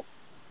the time.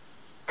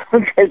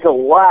 There's a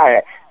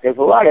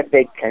lot of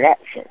big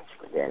connections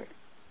within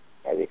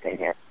everything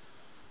here.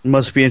 It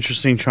must be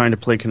interesting trying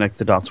to connect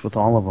the dots with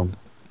all of them.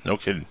 No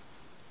kidding.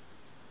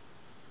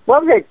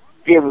 Well,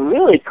 they're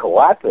really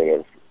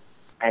cooperative.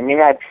 I mean,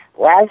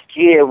 last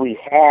year we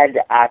had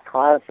our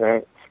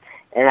conference,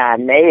 and our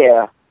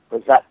mayor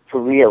was up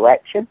for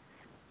re-election,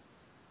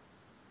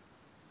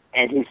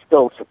 and he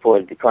still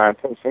supported the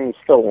conference, and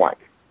he still won.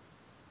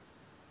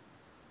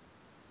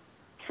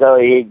 So,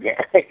 you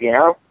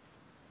know,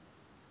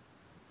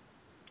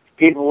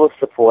 people were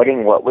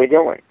supporting what we're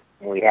doing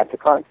when we have the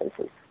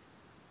conferences.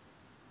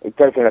 It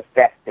doesn't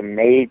affect the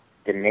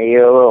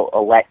mayoral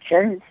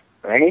elections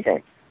or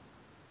anything.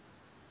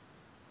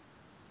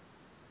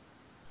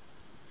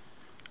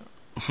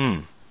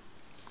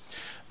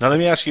 Now let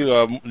me ask you,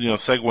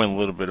 segueing a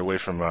little bit away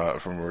from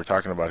what we're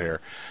talking about here.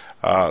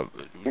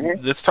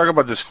 Let's talk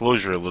about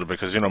disclosure a little bit,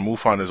 because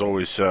MUFON is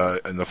always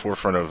in the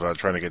forefront of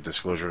trying to get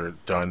disclosure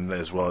done,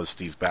 as well as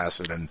Steve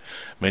Bassett and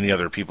many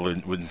other people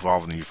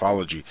involved in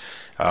ufology.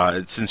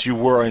 Since you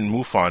were in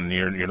MUFON,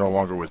 you're no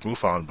longer with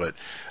MUFON, but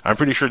I'm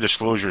pretty sure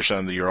disclosure is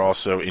something that you're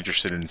also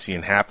interested in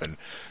seeing happen.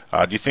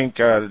 Do you think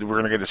we're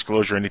going to get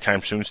disclosure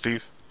anytime soon,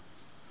 Steve?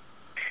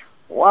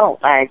 Well,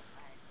 I've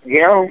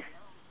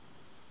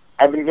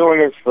been doing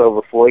this for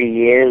over 40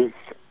 years,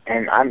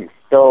 and I'm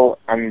still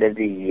under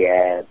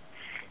the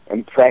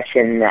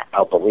impression that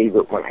I'll believe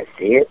it when I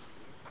see it.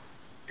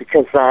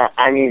 Because,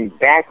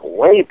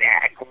 way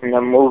back when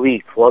the movie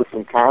Close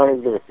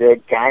Encounters of the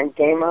Third Kind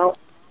came out,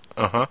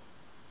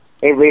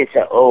 everybody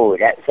said,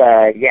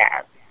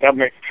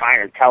 government's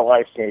trying to tell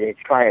us that it's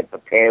trying to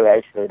prepare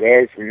us for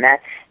this and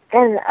that.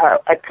 And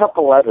a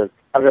couple other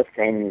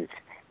things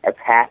have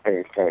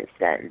happened since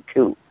then,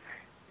 too,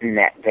 in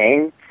that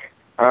vein.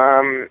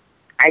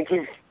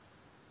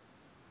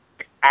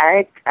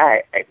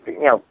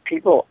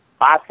 People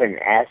often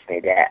ask me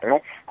that,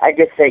 and I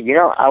just say,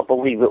 I'll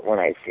believe it when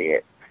I see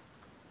it.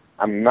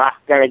 I'm not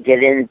going to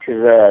get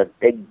into the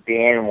big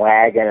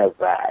bandwagon of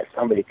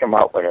somebody come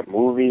out with a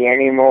movie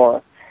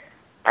anymore.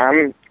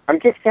 I'm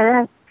just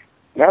going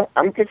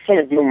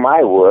to do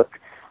my work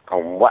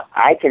on what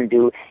I can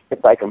do.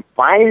 If I can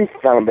find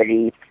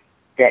somebody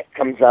that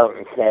comes out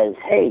and says,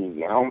 hey,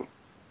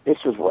 this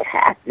is what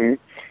happened,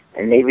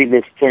 and maybe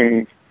this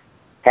can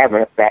have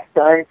an effect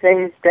on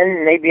things,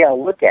 then maybe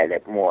I'll look at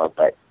it more.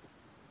 But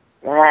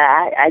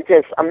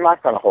I'm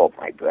not going to hold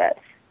my breath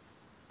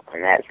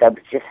on that stuff.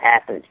 It just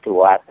happens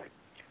too often.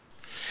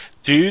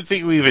 Do you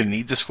think we even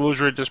need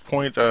disclosure at this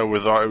point,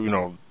 with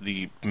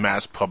the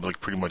mass public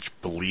pretty much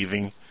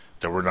believing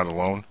that we're not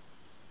alone?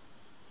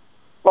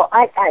 Well,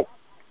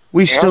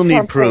 we still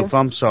need proof.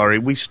 I'm sorry,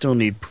 we still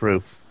need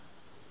proof.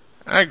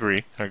 I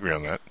agree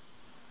on that.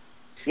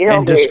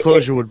 And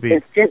disclosure would be.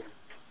 It's just.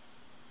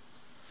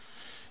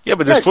 Yeah,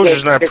 but disclosure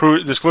is not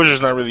disclosure is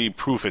not really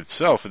proof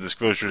itself. The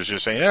disclosure is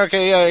just saying,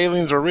 okay, yeah,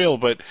 aliens are real,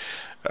 but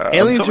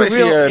aliens are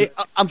real.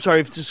 I'm sorry,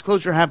 if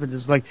disclosure happens,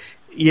 it's like,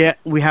 yeah,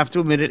 we have to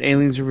admit it.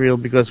 Aliens are real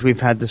because we've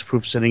had this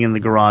proof sitting in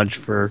the garage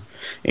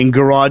in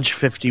Garage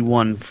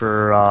 51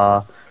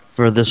 for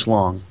this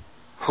long.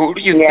 Who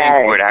do you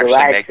think would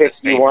actually make this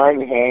statement? Garage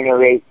 51,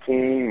 Hangar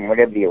 18,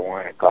 whatever you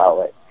want to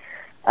call it.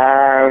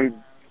 I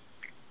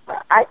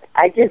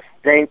just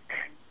think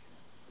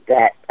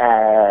that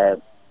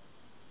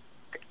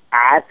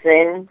are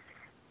things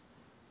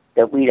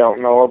that we don't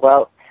know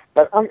about,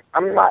 but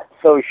I'm not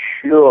so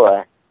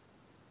sure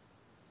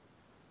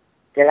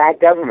that our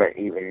government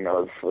even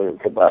knows what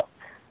it's about.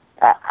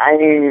 I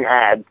mean,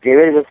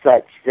 there is a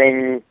such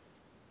thing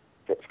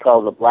that's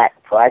called the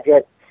Black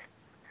Project.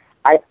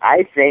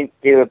 I think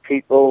there are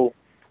people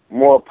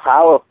more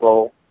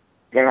powerful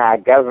than our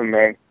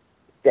government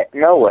that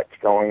know what's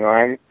going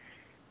on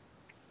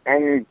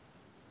and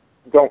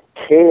don't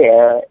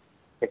care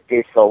if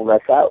they sold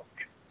us out.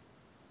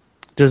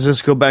 Does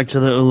this go back to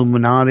the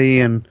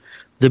Illuminati and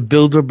the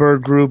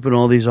Bilderberg Group and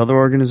all these other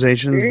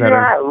organizations that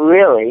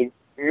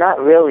Not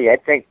really. I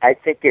think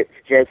it's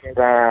just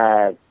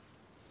our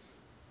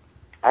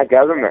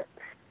government.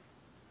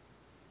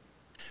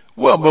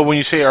 Well, but when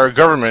you say our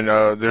government,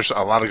 there's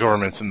a lot of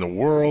governments in the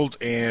world,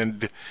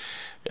 and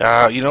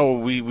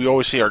we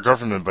always say our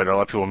government, but a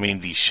lot of people mean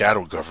the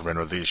shadow government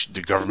or the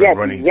government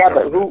running the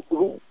government.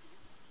 But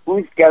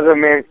whose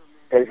government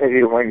does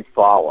everyone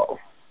follow?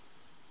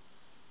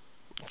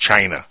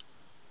 China.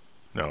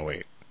 No,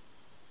 wait.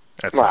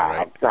 That's not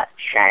right. It's not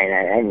China.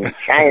 I mean,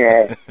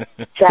 China.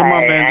 Come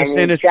on, man.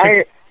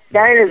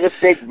 China's a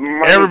big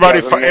money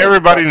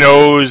everybody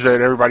knows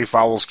that everybody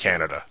follows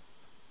Canada,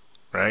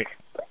 right?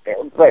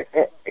 But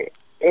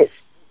it's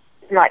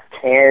not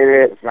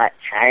Canada, it's not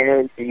China,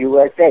 it's the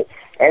USA.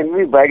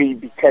 Everybody,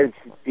 because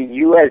the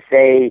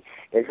USA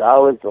is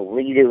always the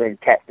leader in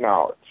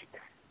technology.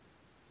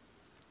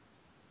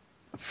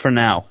 For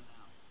now.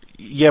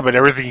 Yeah, but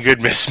everything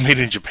good is made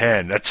in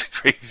Japan. That's a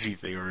crazy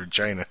thing, or in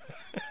China.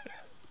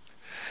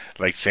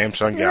 Like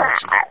Samsung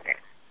Galaxy.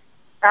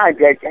 I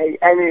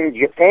mean,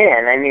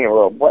 Japan. I mean,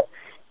 well, what?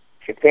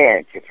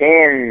 Japan.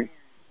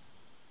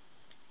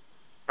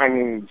 I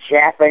mean,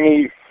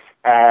 Japanese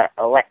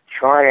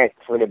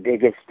electronics were the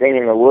biggest thing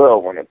in the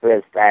world when it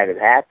first started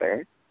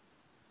happening.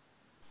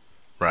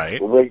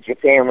 Right. Where's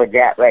Japan with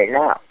that right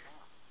now?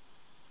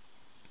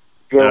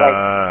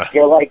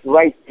 They're like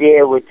right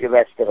there with the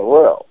rest of the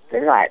world.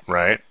 They're not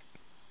right.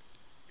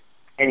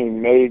 Any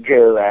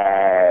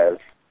major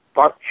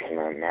function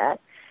on that.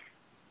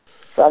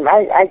 So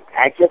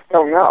I just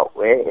don't know.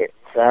 It's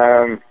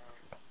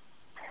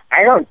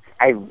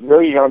I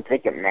really don't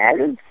think it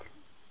matters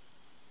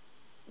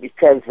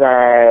because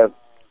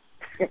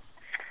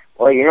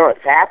well, you know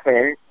what's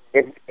happening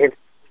if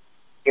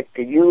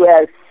the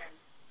U.S.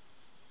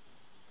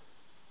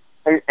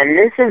 and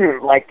this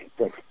isn't like a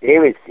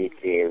conspiracy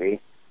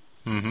theory.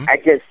 Mm-hmm. I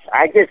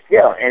just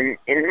feel, and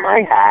in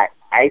my heart,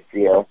 I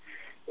feel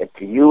if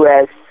the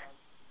U.S.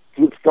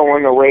 keeps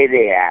going the way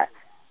they are,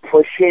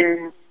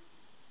 pushing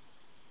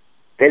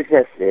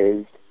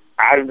businesses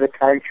out of the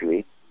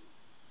country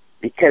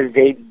because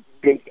they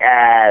think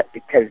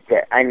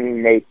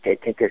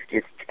it's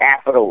just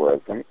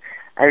capitalism,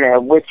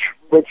 and which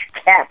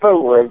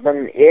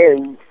capitalism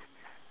is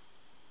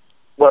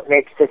what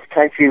makes this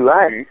country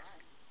run.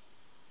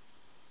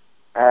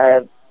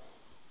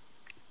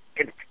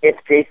 If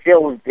they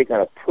feel they're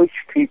going to push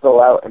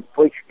people out and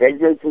push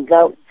businesses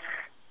out,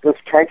 this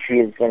country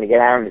is going to get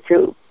on the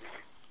tube.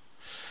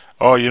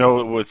 Oh, you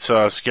know what's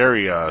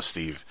scary,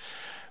 Steve?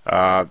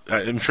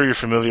 I'm sure you're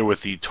familiar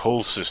with the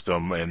toll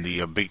system and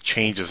the big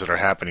changes that are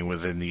happening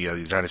within the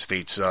United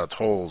States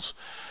tolls,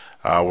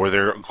 where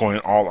they're going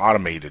all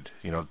automated.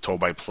 You know, toll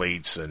by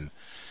plates, and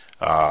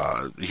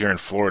here in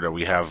Florida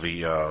we have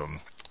the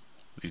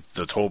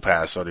toll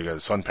pass, or the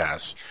Sun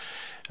Pass.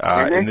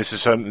 And this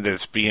is something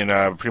that's being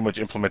pretty much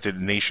implemented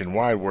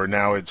nationwide, where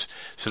now it's,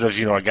 instead of,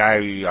 a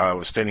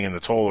guy standing in the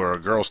toll or a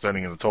girl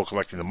standing in the toll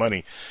collecting the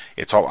money,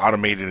 it's all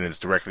automated and it's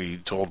directly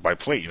tolled by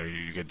plate.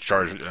 You get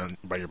charged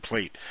by your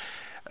plate.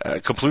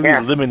 Completely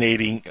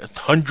eliminating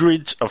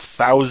hundreds of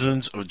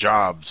thousands of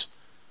jobs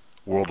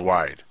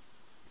worldwide.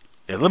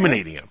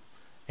 Eliminating them.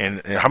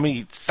 And how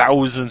many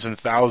thousands and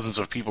thousands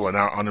of people are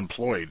now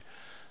unemployed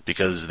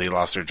because they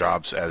lost their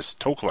jobs as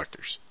toll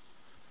collectors?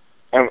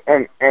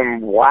 And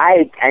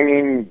why? I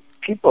mean,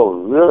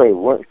 people really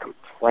weren't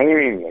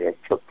complaining that it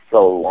took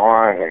so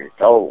long and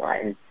so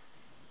long.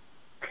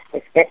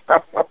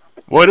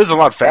 Well, it is a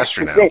lot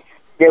faster now.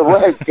 There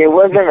wasn't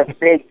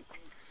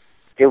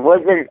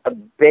a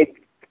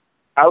big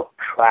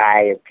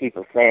outcry of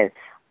people saying,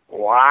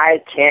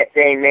 "Why can't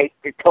they make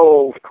the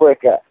tolls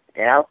quicker?"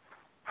 You know,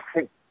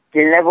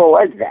 there never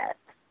was that.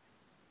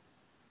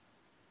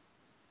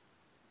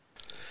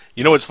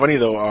 You know what's funny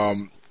though?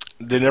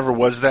 There never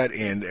was that,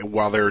 and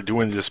while they were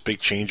doing this big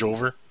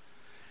changeover,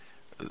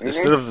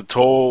 instead of the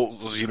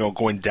tolls,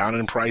 going down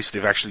in price,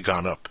 they've actually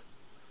gone up.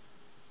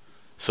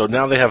 So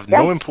now they have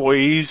no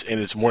employees, and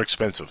it's more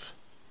expensive,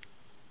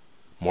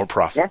 more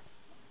profit. Yeah.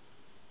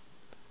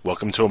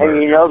 Welcome to America.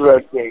 And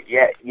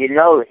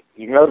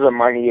the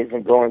money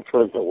isn't going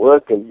towards the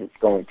workers; it's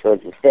going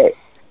towards the state.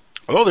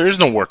 Although there is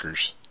no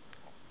workers,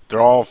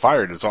 they're all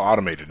fired. It's all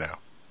automated now.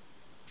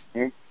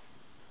 Hmm?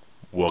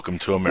 Welcome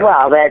to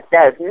America.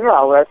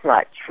 Well, that's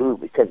not true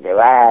because there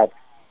are.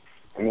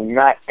 I mean,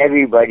 not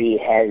everybody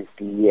has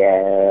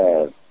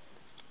the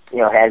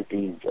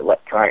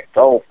electronic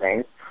toll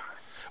thing.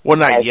 Well,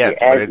 not yet,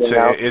 but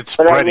it's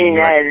spreading.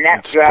 But I mean,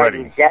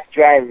 that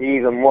drives it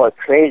even more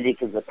crazy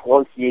because the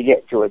closer you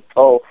get to a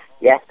toll,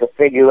 you have to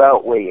figure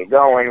out where you're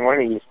going.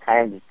 One of these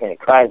times it's going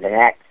to cause an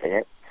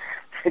accident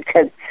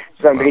because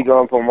somebody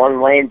going from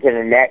one lane to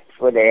the next,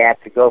 where they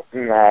have to go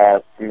from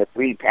the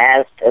free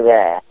pass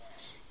to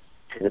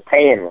the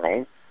paying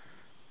lane.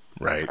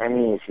 Right. I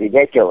mean, it's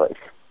ridiculous.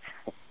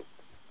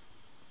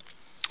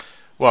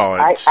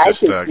 Well, it's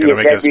just going to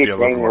make us be a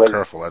little more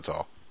careful, that's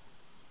all.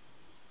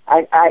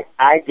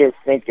 I just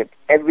think if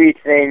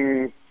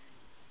everything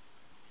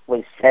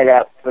was set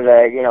up for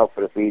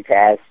the free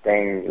pass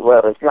thing,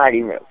 well, it's not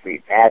even a free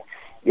pass.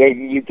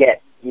 You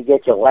get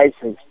your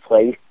license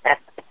plate.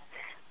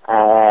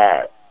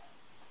 I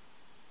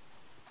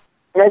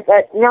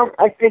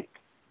think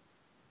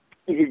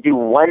you should do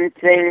one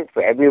thing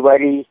for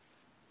everybody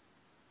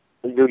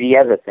and do the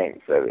other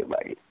thing for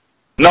everybody.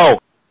 No.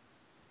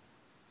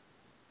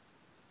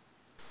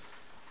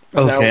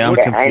 Okay, now, I'm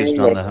confused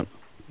on that.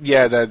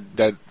 Yeah,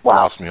 that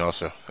lost me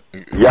also.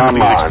 Yeah,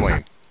 please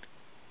explain.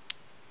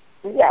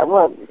 Yeah,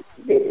 well,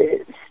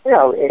 it's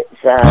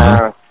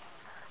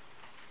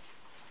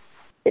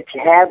if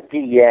you have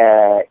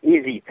the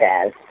Easy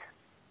Pass,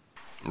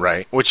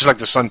 right, which is like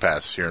the Sun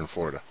Pass here in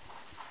Florida.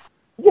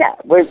 Yeah,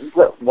 but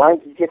why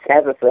don't you just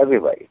have it for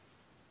everybody?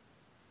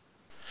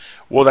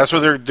 Well, that's what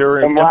they're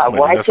implementing.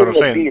 Why that's what I'm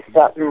saying. It be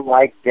something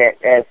like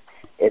that?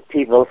 If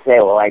people say,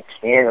 "Well, I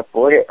can't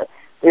afford it,"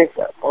 let's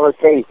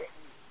say,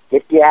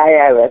 get the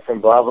IRS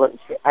involved.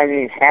 I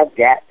mean, have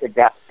that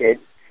deducted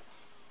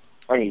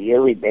on a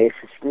yearly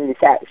basis from the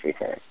tax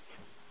return.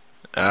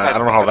 I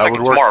don't know how that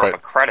would work. It's more but of a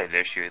credit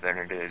issue than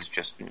it is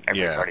just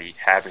everybody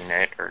having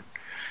it, or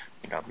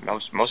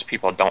most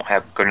people don't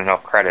have good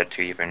enough credit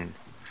to even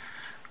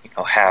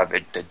have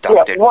it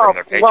deducted from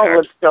their paycheck.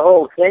 Well, the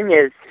whole thing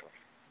is,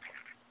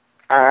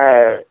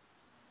 the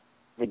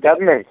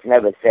government's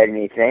never said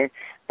anything,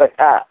 but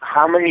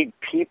how many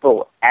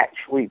people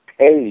actually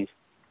pay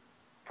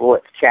for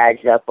what's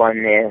charged up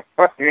on the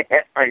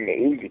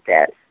Easy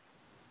Pass?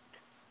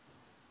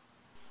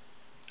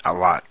 A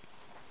lot.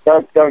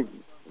 Don't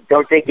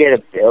they get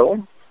a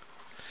bill?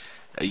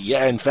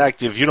 Yeah, in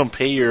fact, if you don't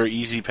pay your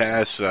Easy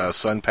Pass,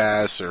 Sun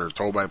Pass, or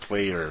Toll by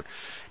Plate, or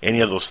any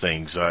of those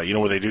things, you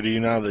know what they do to you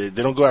now? They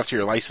don't go after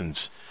your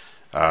license,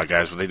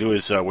 guys. What they do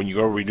is when you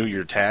go renew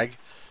your tag,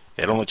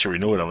 they don't let you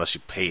renew it unless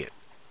you pay it.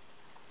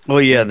 Oh,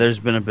 yeah, there's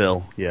been a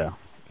bill, yeah.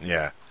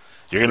 Yeah.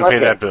 You're going to pay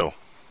that bill.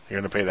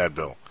 You're going to pay that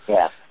bill.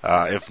 Yeah.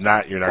 If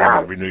not, you're not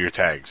going to renew your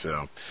tag.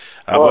 So,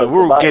 but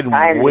we're getting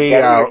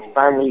way out.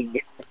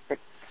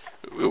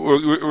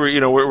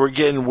 We're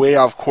getting way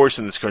off course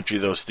in this country,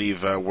 though,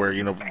 Steve. Where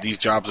these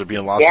jobs are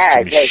being lost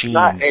to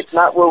machines. It's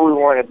not where we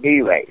want to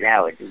be right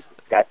now. It's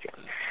gotcha.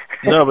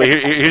 No, but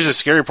here's the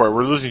scary part: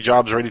 we're losing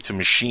jobs already to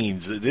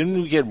machines. Didn't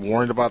we get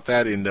warned about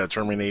that in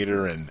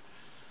Terminator and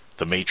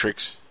The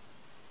Matrix?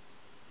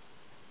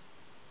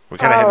 We're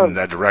kind of heading in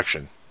that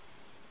direction.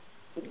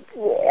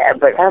 Yeah,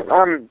 but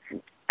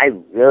I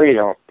really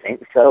don't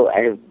think so.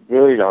 I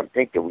really don't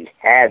think that we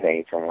have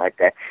anything like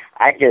that.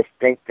 I just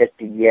think that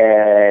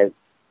the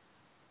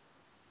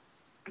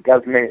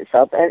government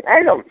itself, and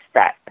I don't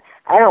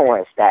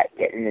want to start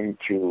getting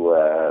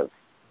into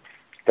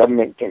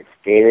government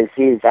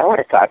conspiracies. I want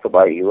to talk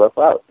about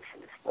UFOs.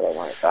 That's what I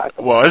want to talk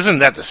about. Well, isn't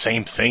that the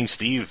same thing,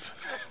 Steve?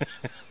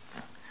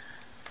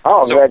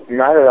 That's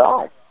not at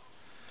all.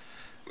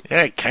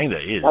 Yeah, it kind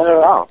of is. Not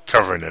at all.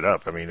 Covering it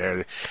up. I mean,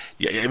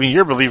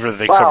 you're a believer that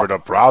they covered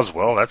up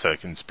Roswell. That's a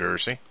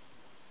conspiracy.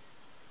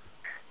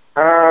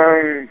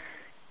 One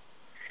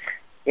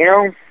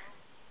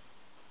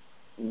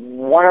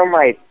of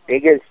my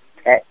biggest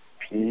pet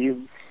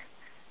peeves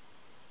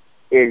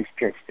is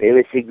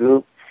conspiracy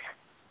groups.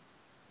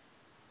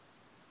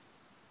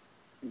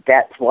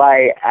 That's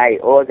why I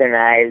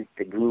organized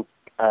the group,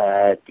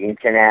 the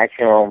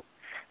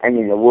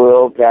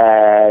World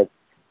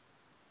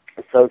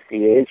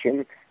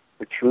Association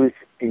for Truth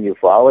in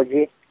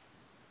Ufology,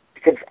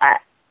 because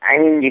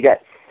you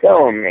got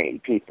so many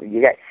people.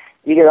 You got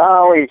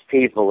all these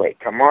people that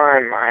come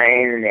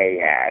online and they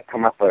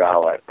come up with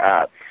all that.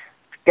 The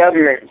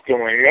government's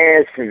doing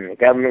this and the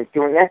government's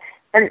doing that,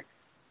 and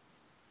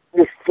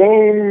the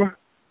same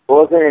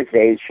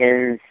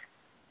organizations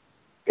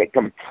that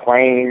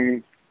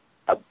complain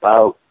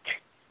about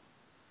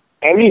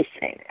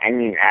anything.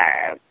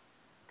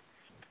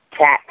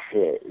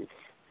 Taxes.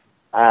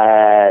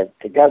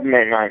 The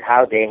government on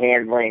how they're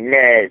handling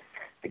this,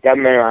 the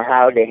government on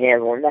how they're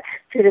handling that,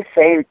 to the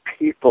same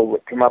people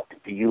that come up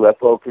with the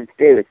UFO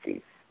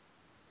conspiracies.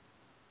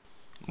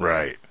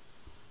 Right.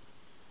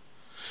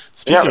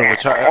 Speaking of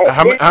which,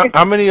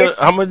 how many of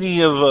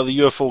the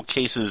UFO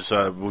cases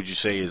would you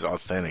say is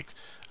authentic?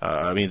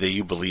 That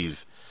you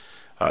believe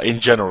in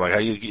general. Like,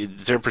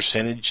 is there a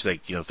percentage,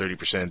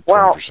 30%,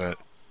 20%?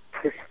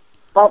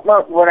 Well,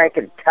 what I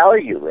can tell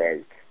you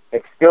is,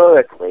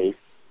 historically,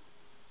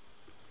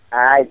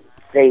 I'd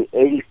say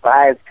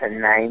 85 to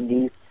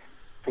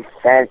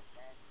 90%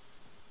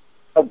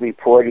 of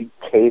reported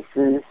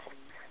cases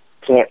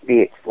can't be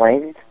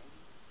explained.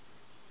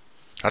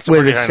 That's a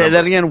pretty high say number.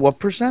 that again. What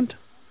percent?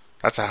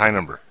 That's a high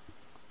number.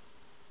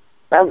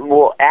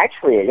 Well,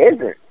 actually, it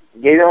isn't.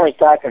 You're only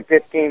talking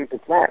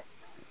 15%.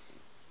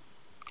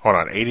 Hold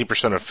on,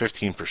 80% of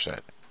 15%.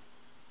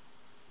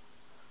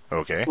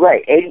 Okay.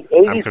 Right,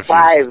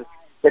 85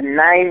 to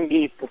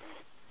 90%.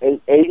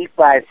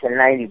 85 to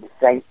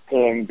 90%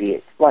 can be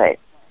explained.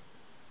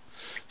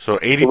 So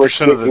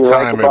 80% of the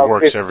time it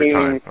works every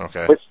time.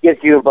 Okay. Which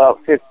gives you about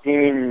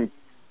 10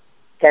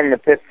 to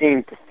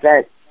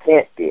 15%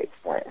 can't be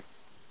explained.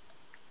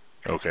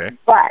 Okay.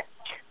 But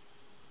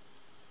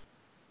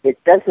it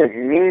doesn't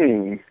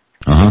mean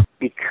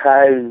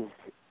because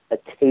a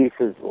case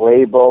is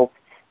labeled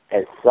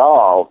as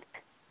solved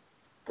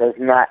does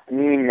not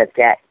mean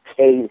that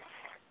case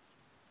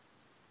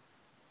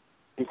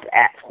is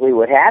actually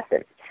what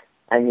happened.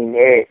 I mean,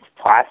 it's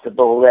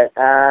possible that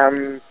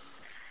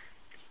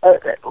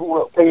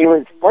when you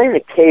explain the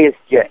case,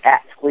 you're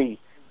actually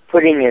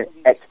putting an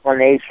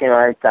explanation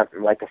on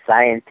something, like a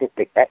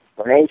scientific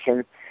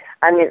explanation.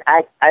 I mean,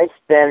 I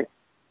spent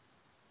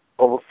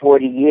over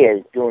 40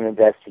 years doing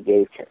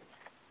investigations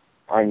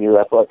on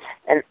UFOs,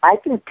 and I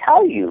can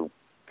tell you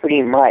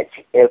pretty much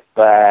if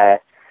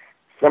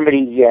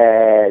somebody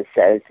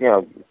says,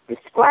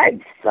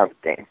 describes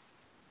something.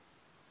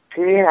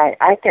 To me,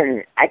 I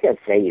can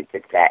say if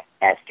it's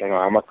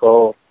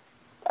astronomical,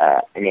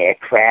 an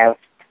aircraft,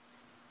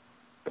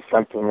 or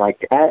something like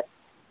that.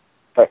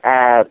 But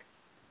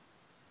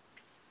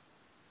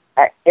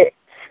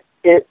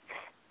it's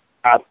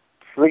a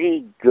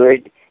pretty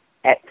good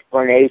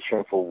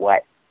explanation for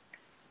what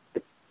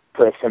the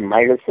person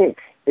might have seen.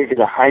 Is it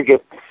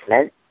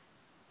 100%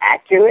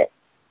 accurate?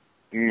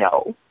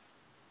 No.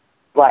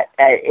 But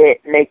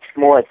it makes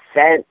more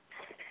sense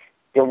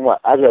than what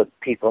other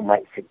people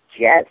might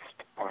suggest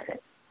on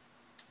it.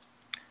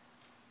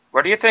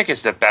 What do you think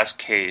is the best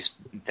case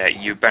that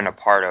you've been a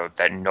part of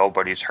that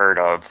nobody's heard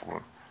of?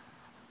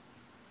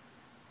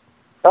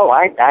 Oh,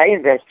 I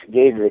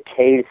investigated a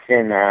case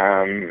in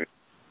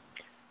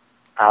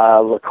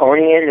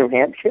Laconia, New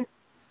Hampshire.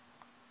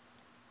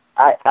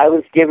 I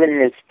was given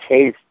this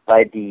case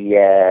by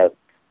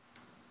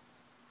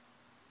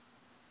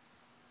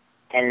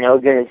an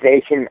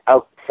organization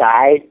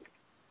outside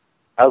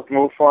of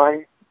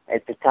MUFON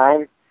at the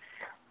time.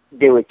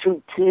 There were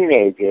two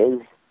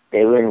teenagers.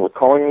 They were in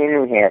Laconia,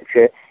 New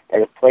Hampshire,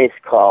 at a place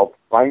called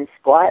Fun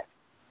Spot.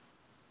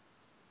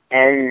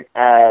 And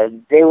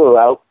they were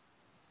out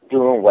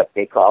doing what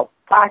they call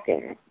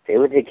parking. They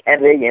were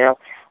together,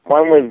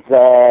 One was,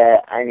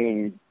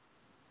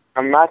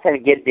 I'm not going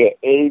to get their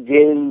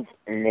ages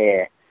and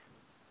their,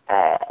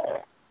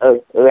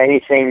 or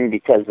anything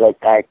because,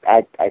 I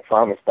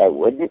promised I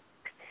wouldn't.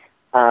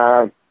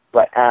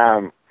 But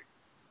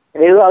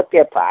they were out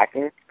there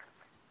parking,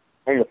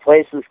 and the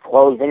place was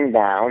closing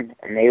down,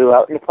 and they were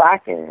out in the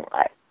parking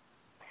lot.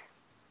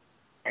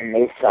 And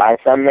they saw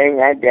something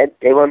that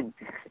they were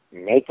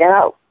making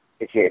out,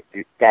 if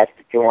that's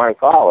what you want to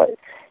call it.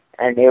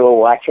 And they were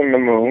watching the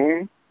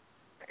moon,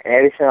 and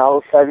everything, all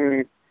of a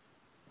sudden,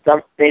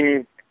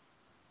 something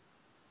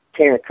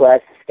came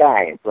across the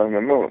sky from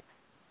the moon.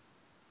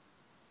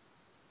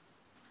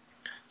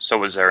 So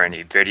was there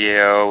any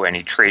video,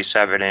 any trace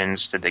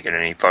evidence? Did they get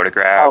any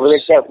photographs?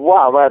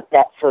 Well,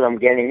 that's what I'm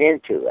getting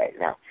into right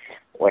now.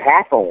 What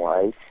happened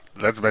was...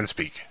 Let Ben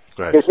speak.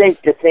 Go ahead.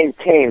 The thing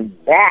came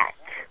back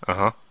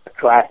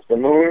across the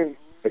moon,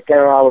 but then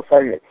all of a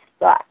sudden it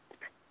stopped.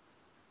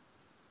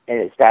 And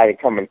it started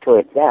coming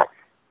towards them.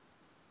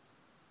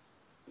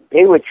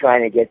 They were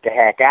trying to get the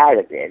heck out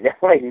of there. They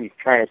were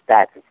trying to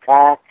start the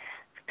car.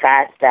 The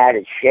car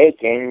started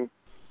shaking.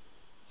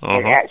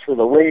 And actually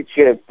the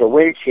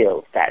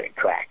windshield started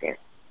cracking.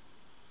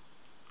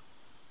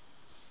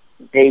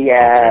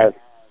 They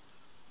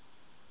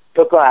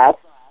took off,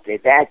 they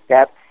backed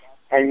up,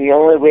 and the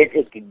only way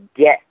they could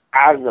get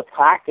out of the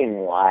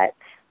parking lot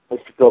was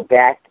to go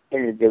back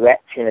in the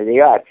direction of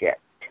the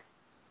object.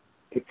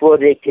 Before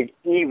they could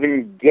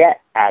even get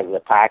out of the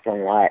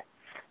parking lot,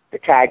 the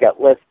car got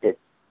lifted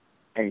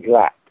and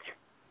dropped.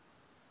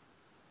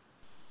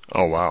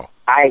 Oh, wow.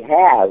 I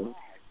have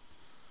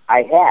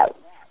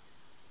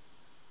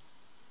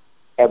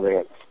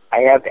evidence. I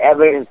have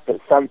evidence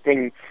that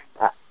something,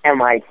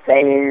 am I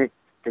saying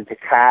that the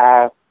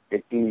car,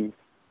 that these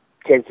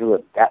kids were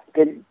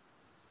abducted?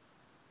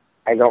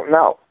 I don't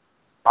know.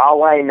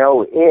 All I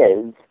know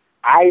is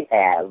I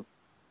have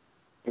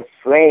the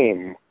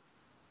frame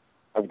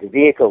of the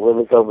vehicle. There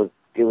was over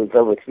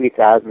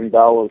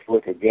 $3,000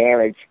 worth of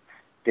damage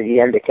to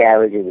the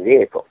undercarriage of the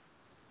vehicle.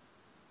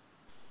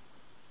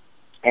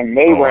 And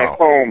they went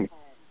home.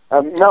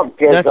 No,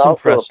 there's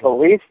also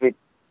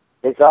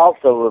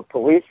a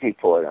police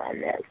report on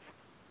this.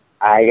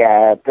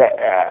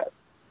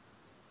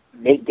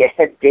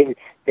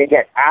 They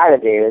got out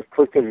of there as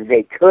quick as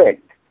they could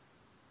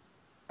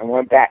and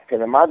went back to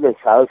the mother's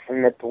house,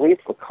 and the police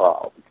were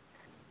called.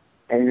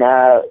 And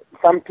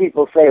some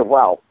people say,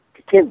 well,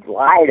 the kids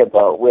lied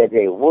about where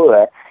they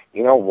were.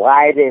 You know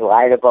why they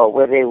lied about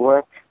where they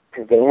were?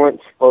 Because they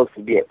weren't supposed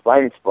to be at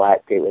Fun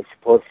Spot. They were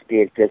supposed to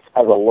be at this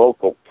other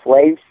local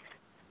place,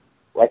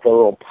 like a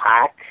little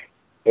park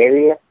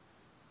area.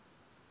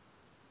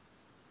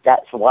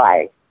 That's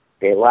why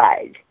they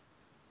lied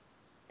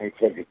and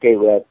said that they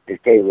were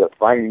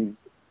fun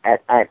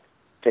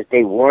that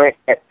they weren't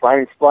at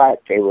Fun Spot.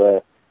 They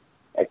were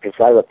at this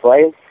other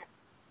place.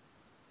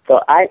 So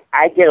I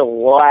get a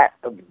lot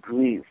of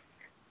grief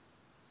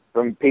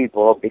from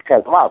people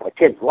because, well, the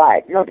kids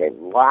lied. No, they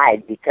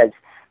lied because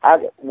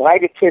why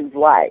do kids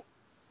lie?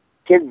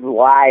 Kids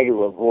lie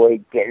to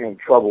avoid getting in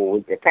trouble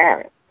with their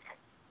parents.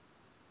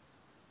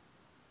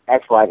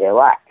 That's why they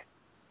lie.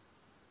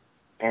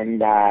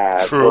 And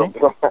true.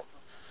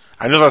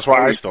 I know that's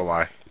why I still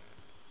lie.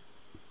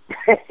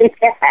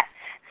 Yeah.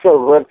 So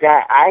look,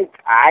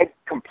 I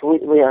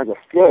completely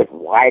understood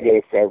why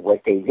they said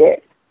what they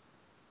did.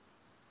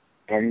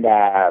 And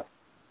I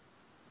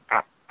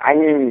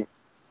mean,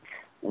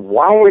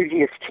 why would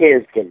these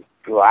kids just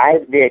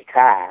drive their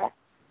car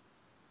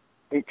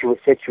into a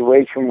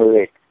situation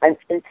where it,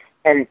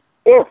 and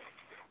if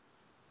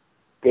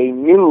they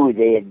knew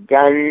they had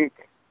done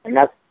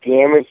enough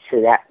damage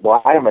to that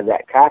bottom of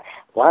that car,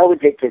 why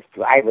would they just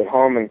drive it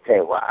home and say,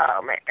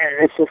 wow, man,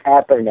 this has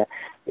happened, a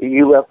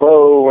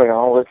UFO and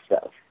all this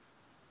stuff?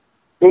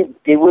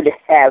 They would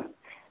have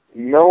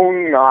no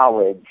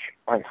knowledge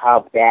on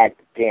how bad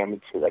the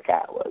damage to the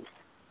car was.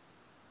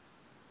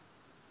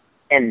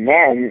 And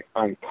then,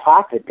 on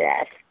top of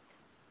that,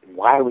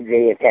 why would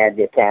they have had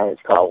their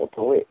parents call the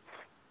police?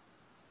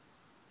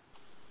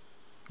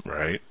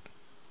 Right.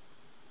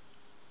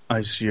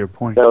 I see your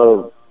point.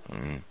 So,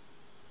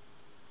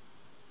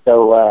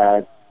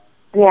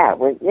 yeah,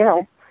 well, you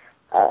know,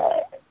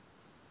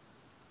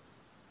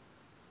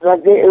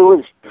 it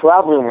was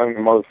probably one of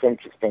the most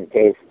interesting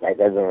cases I've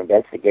ever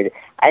investigated.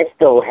 I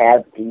still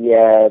have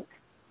the,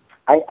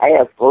 I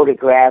have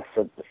photographs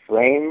of the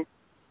frame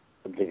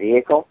of the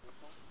vehicle,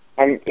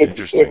 and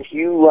if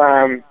you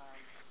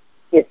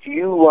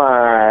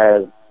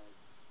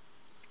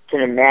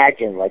can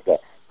imagine like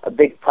a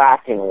big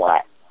parking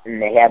lot,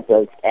 and they have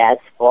those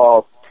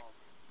asphalt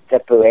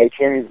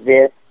separations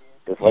there.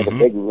 There's like a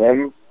big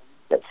rim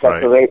that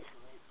separates.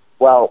 Right.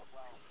 Well,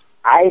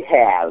 I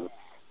have,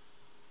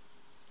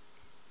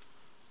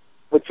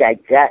 which I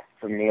got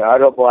from the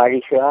auto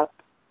body shop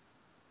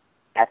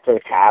after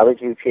the car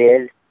was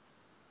repaired.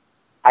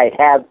 I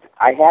have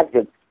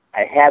the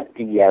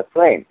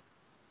frame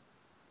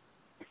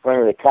in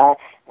front of the car,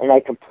 and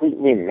I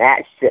completely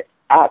matched it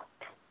up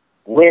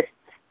with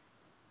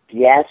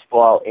the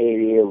asphalt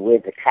area where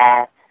the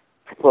car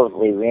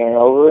supposedly ran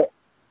over it,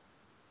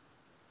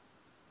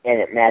 and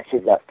it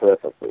matches up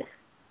perfectly.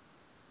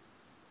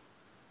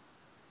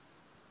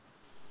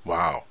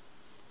 Wow.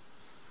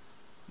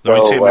 When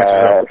you say it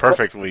matches up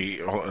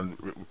perfectly,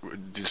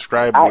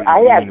 describe what you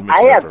mean to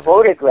I have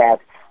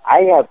photographs. I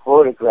have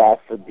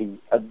photographs of the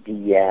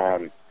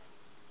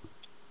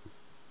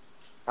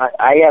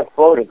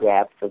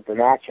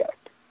matchup.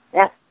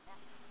 Yeah.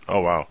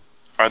 Oh wow.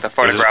 Are the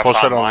photographs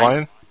posted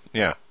online?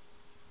 Yeah.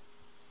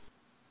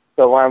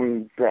 So what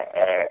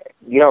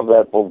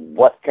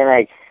can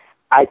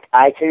I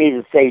can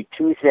either say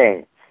two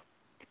things: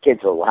 the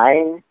kids are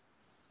lying,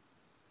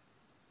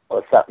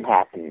 or something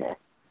happened there.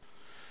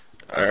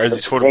 Are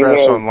these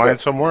photographs online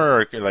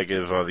somewhere, or like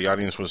if the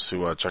audience wants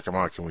to check them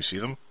out, can we see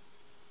them?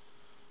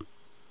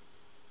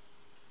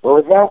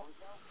 What was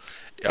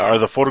that? Are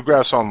the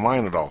photographs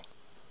online at all?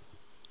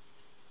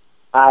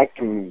 I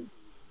can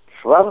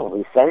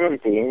probably send them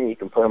to you, and you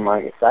can put them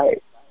on your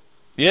site.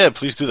 Yeah,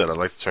 please do that. I'd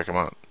like to check them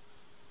out.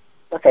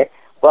 Okay.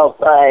 Well,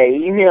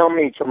 email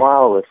me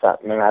tomorrow or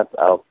something, and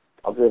I'll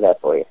do that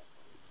for you.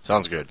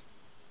 Sounds good.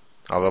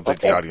 I'll update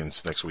the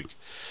audience next week.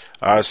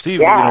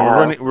 Steve,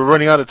 we're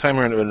running out of time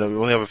here, and we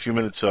only have a few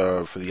minutes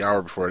for the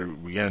hour before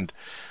we end.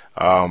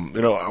 I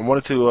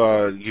wanted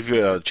to give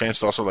you a chance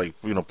to also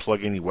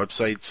plug any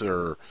websites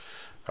or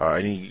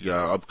any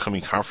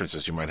upcoming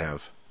conferences you might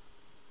have.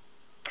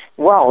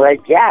 Well, what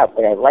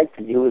I'd like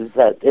to do is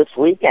this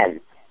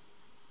weekend,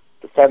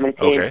 the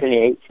 17th and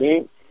the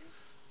 18th,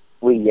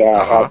 we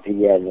have the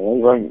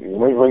New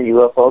England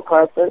UFO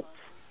Conference.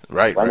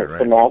 Right.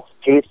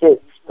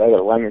 Massachusetts, right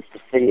at Leominster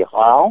City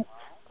Hall.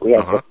 We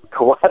have the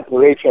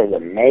cooperation of the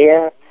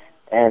mayor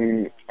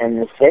and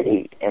the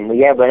city. And we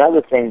have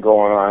another thing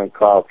going on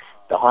called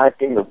the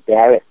Haunting of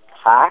Barrett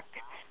Park,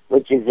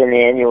 which is an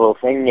annual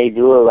thing they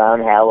do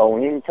around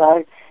Halloween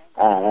time.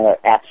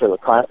 After the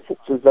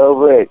conference is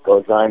over, it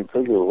goes on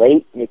pretty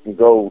late. You can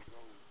go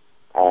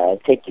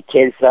take your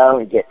kids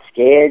out and get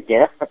scared, you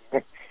know.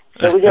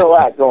 So we got a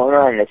lot going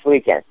on this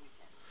weekend.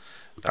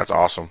 That's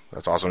awesome.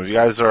 If you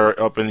guys are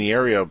up in the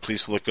area,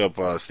 please look up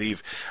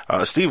Steve.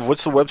 Steve,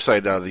 what's the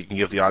website that you can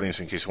give the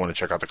audience in case you want to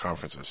check out the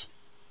conferences?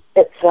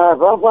 It's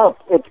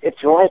if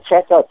you want to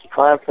check out the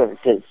conference,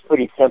 it's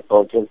pretty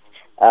simple. Just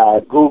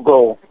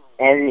Google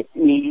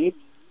NEUFOCON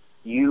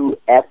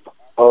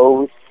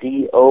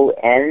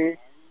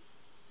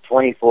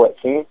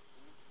 2014.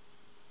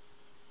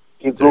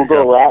 You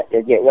Google that,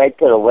 you'll get right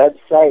to the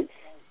website.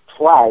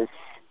 Plus,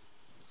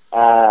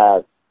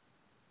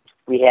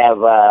 we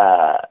have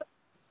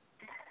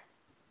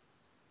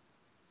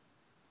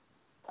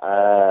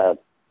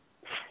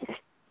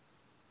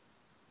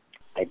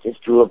I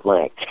just drew a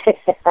blank.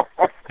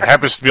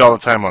 happens to be all the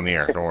time on the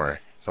air. Don't worry.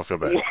 Don't feel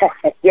bad.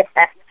 Yeah,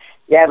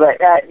 but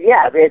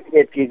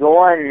if you go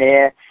on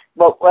there,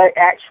 well,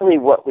 actually,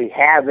 what we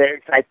have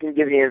is I can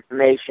give you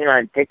information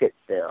on ticket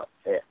sales.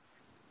 Yeah.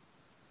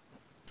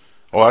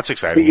 Oh, that's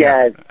exciting.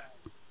 Yeah,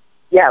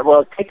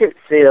 well, ticket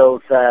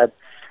sales,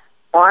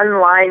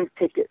 online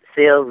ticket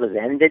sales have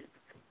ended,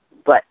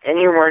 but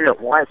anyone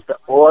that wants to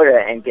order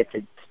and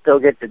still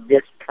get the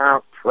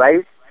discount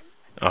price,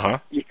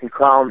 you can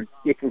call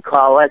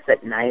us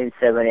at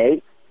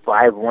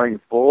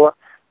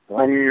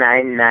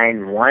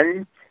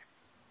 978-514-1991.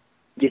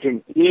 You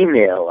can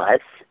email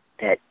us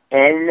at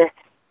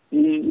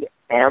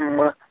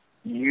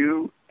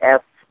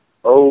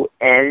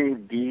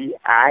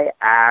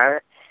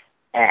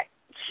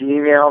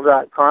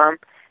nemufondir@gmail.com.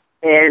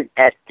 And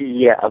at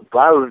the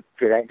above,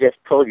 that I just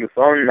told your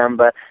phone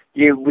number,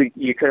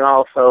 you can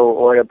also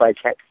order by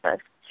text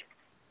message.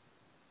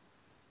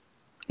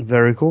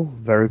 Very cool.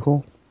 Very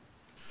cool.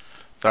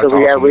 That's so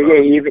awesome.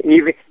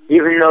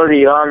 Even though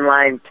the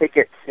online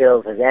ticket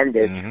sales have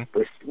ended,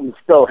 we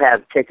still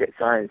have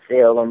tickets on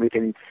sale, and we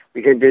can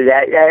do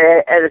that.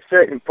 At a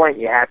certain point,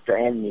 you have to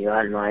end the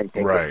online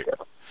ticket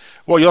sale.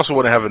 Well, you also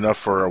want to have enough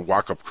for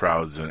walk-up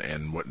crowds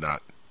and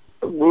whatnot.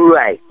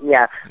 Right.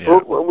 Yeah.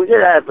 We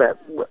could have.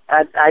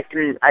 I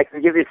can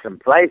give you some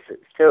prices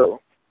too.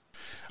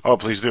 Oh,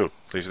 please do.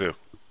 Please do.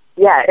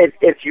 Yeah.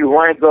 If you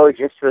want to go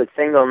just for a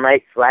single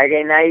night,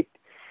 Friday night,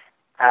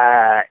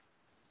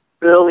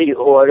 early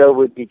order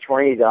would be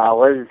 $20,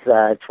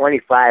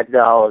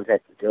 $25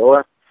 at the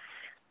door.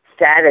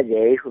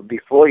 Saturday would be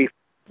 $40,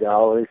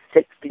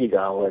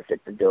 $60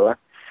 at the door.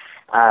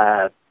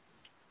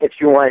 If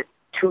you want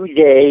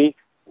 2-day,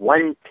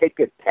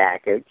 1-ticket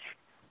package,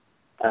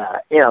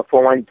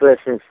 for one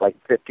person it's like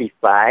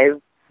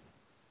 $55.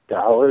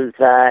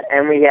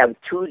 And we have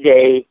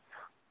 2-day,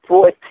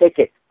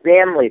 4-ticket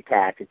family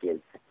packages,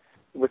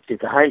 which is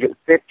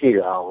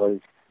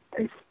 $150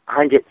 and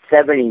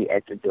 $170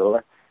 at the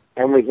door.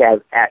 And we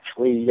have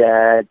actually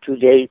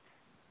 2-day,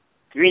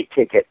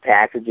 3-ticket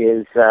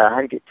packages,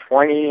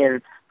 $120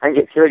 and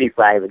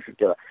 $135 at the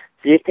door.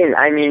 So you can,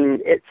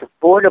 it's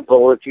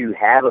affordable if you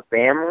have a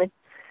family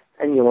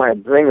and you want to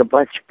bring a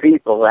bunch of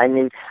people.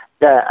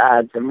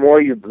 The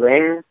more you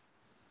bring,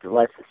 the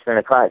less it's going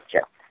to cost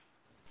you.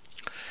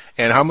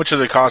 And how much does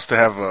it cost to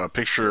have a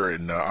picture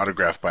and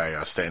autographed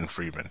by Stanton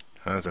Friedman?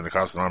 It's going to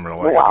cost an arm and a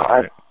leg.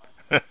 Right?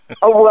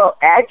 Well,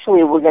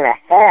 actually, we're going to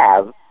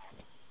have.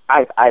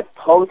 I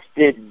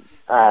posted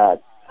our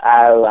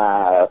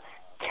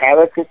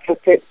caricature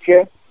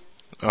picture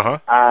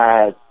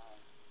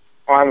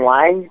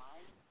online.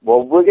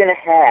 Well, we're going to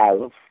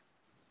have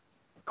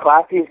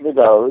copies of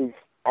those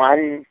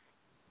on,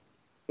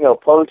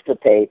 poster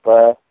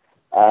paper,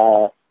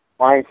 on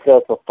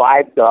sale for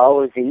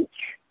 $5 each.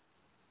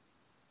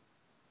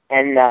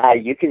 And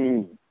you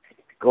can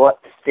go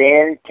up to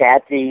Stan,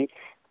 Kathy,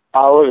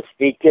 all of the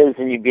speakers,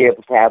 and you'll be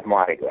able to have them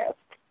autographed.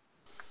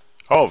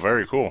 Oh,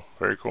 very cool.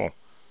 Very cool.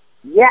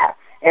 Yeah.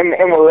 And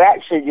we're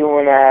actually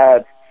doing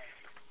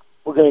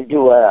we're going to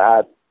do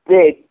a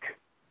big,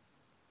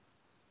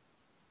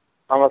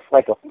 almost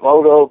like a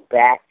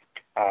photo-backed,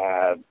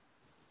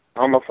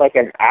 almost like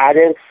an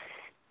artist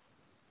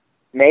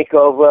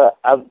makeover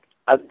of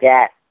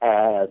that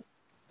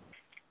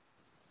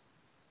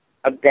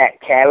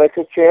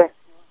caricature.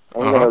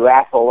 I'm going to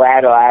raffle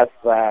that off.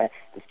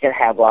 It's going to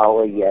have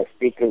all the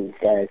speakers'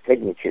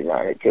 signatures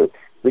on it, too.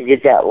 We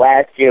did that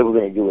last year. We're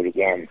going to do it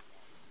again.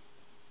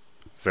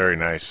 Very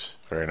nice.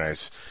 Very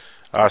nice.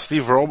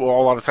 Steve, we're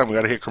all out of time. We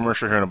got to hit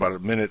commercial here in about a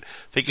minute.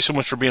 Thank you so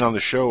much for being on the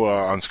show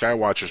on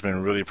Skywatchers, man.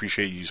 We really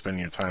appreciate you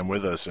spending your time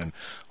with us, and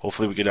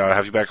hopefully we could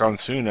have you back on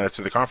soon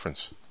to the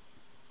conference.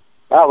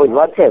 Oh, we'd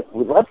love to.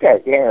 We'd love to.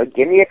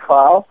 Give me a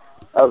call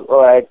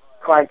or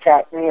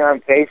contact me on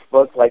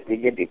Facebook like we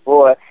did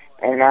before,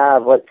 and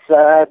let's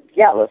talk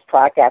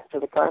after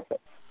the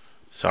conference.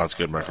 Sounds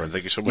good, my friend.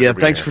 Thank you so much. Yeah,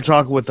 thanks for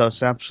talking with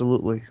us.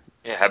 Absolutely.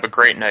 Yeah, have a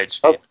great night,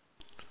 Steve.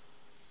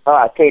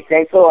 Okay,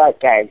 thanks a lot,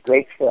 guys.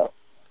 Great show.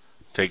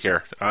 Take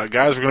care.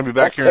 Guys, we're going to be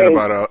back here in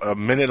about a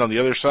minute on the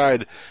other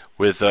side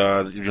with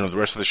the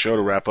rest of the show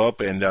to wrap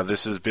up. And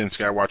this has been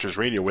Skywatchers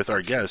Radio with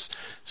our guest,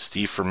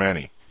 Steve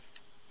Fermani.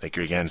 Thank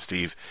you again,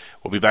 Steve.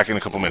 We'll be back in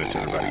a couple minutes,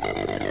 everybody.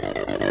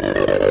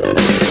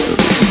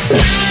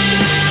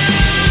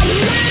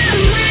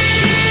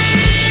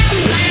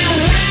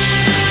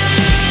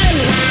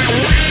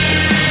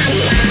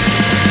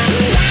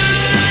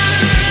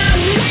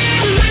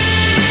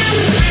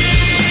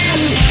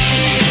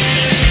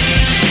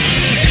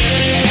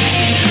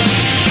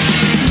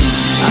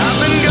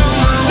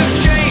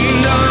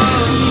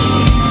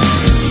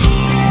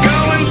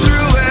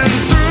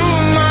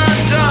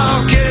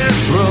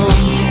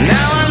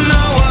 Now I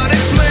know what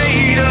it's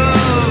made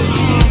of.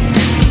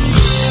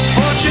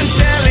 Fortune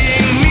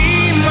telling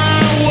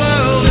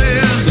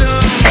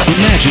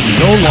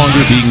No longer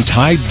being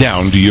tied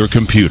down to your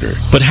computer,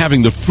 but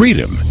having the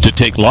freedom to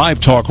take live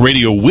talk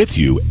radio with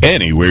you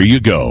anywhere you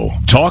go.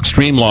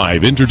 TalkStream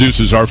Live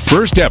introduces our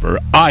first ever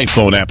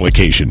iPhone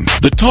application.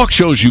 The talk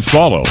shows you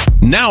follow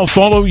now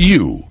follow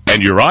you.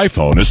 And your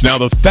iPhone is now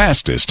the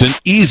fastest and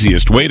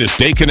easiest way to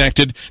stay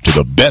connected to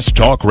the best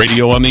talk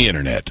radio on the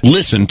internet.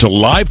 Listen to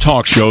live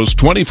talk shows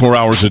 24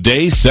 hours a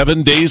day,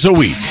 7 days a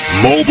week.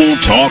 Mobile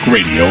talk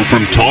radio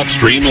from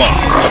TalkStream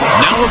Live.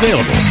 Now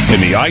available in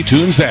the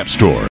iTunes App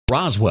Store.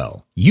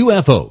 Roswell,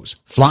 UFOs,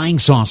 flying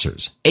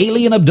saucers,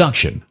 alien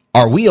abduction.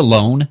 Are we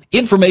alone?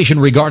 Information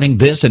regarding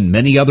this and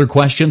many other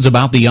questions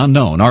about the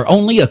unknown are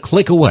only a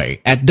click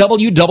away at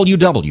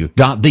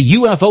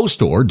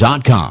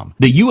www.theufostore.com.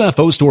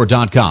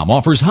 TheUFOstore.com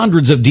offers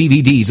hundreds of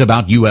DVDs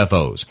about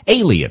UFOs,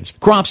 aliens,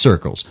 crop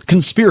circles,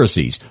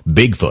 conspiracies,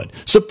 Bigfoot,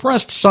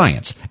 suppressed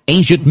science,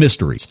 ancient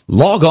mysteries.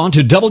 Log on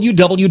to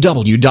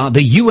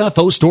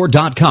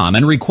www.theufostore.com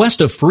and request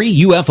a free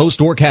UFO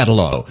Store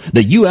catalog.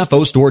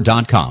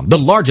 TheUFOstore.com, the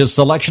largest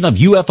selection of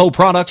UFO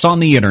products on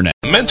the internet.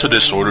 Mental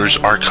disorders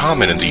are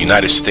common in the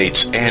United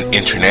States and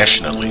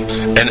internationally.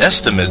 An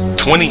estimate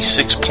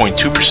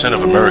 26.2%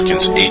 of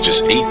Americans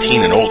ages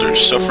 18 and older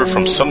suffer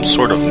from some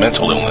sort of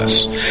mental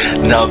illness.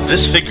 Now,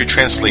 this figure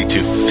translates to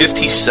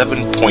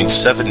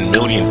 57.7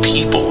 million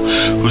people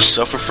who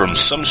suffer from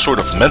some sort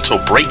of mental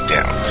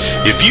breakdown.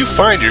 If you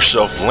find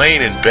yourself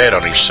laying in bed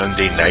on a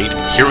Sunday night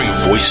hearing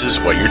voices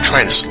while you're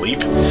trying to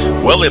sleep,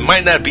 well, it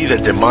might not be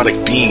that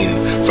demonic being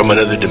from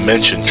another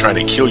dimension trying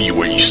to kill you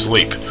where you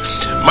sleep.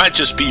 It might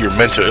just be your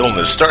mental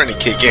illness starting to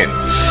kick in.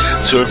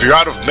 So if you're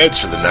out of meds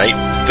for the night,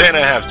 then I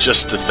have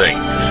just the thing.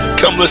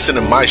 Come listen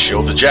to my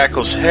show, The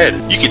Jackal's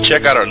Head. You can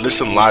check out our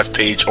Listen Live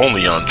page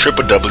only on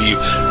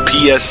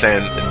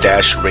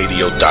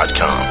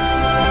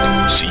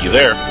www.psn-radio.com. See you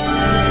there.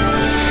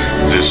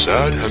 This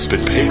ad has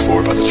been paid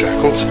for by The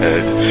Jackal's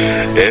Head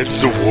and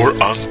the War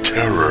on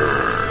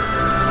Terror.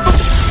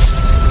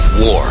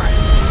 War.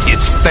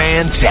 It's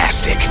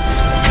fantastic.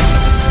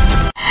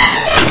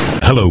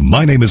 Hello,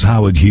 my name is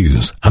Howard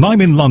Hughes, and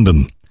I'm in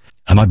London,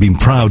 and I've been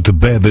proud to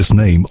bear this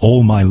name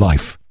all my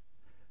life.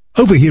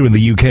 Over here in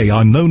the UK,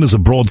 I'm known as a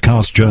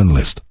broadcast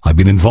journalist. I've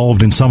been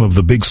involved in some of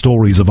the big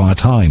stories of our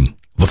time.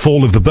 The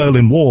fall of the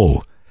Berlin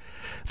Wall.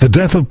 The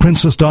death of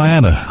Princess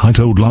Diana. I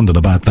told London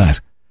about that.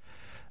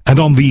 And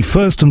on the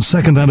first and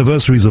second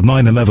anniversaries of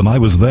 9/11, I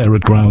was there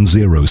at Ground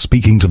Zero,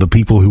 speaking to the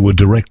people who were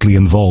directly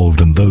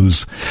involved, and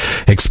those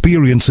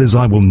experiences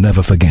I will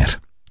never forget.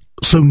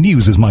 So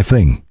news is my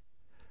thing.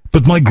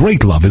 But my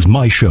great love is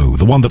my show,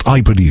 the one that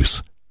I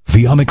produce,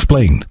 The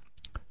Unexplained.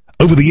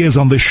 Over the years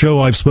on this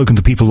show, I've spoken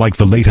to people like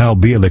the late Al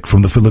Bielek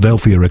from the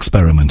Philadelphia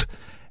Experiment,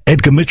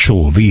 Edgar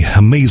Mitchell, the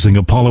amazing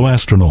Apollo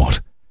astronaut,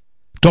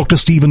 Dr.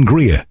 Stephen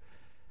Greer,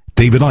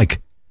 David Icke,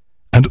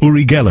 and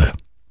Uri Geller.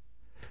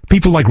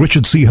 People like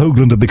Richard C.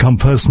 Hoagland have become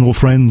personal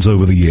friends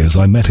over the years.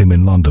 I met him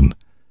in London.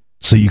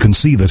 So you can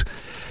see that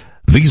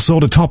these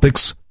sort of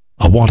topics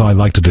are what I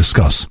like to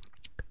discuss.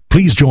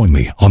 Please join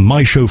me on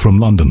my show from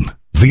London,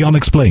 The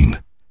Unexplained,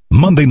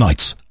 Monday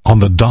nights on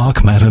the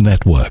Dark Matter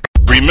Network.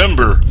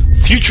 Remember,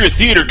 Future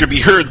Theater could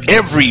be heard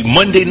every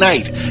Monday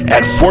night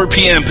at 4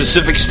 p.m.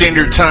 Pacific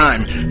Standard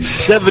Time,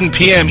 7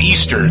 p.m.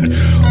 Eastern,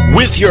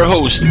 with your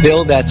host,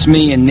 Bill, that's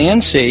me, and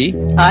Nancy.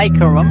 Hi,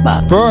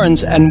 caramba.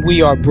 Burns, and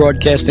we are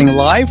broadcasting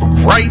live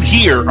right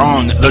here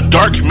on the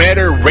Dark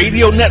Matter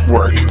Radio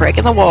Network.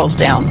 Breaking the walls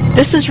down.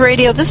 This is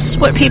radio. This is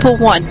what people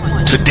want.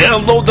 To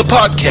download the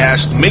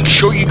podcast, make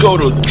sure you go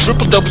to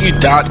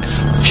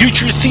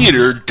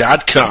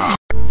www.futuretheater.com.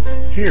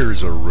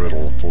 Here's a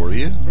riddle for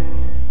you.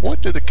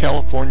 What do the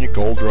California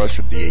gold rush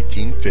of the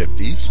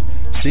 1850s,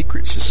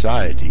 secret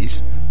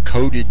societies,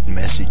 coded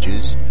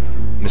messages,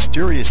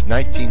 mysterious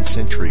 19th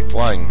century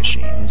flying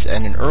machines,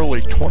 and an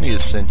early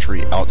 20th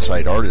century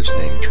outside artist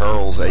named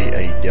Charles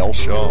A.A.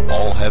 Delshaw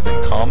all have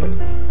in common?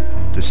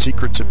 The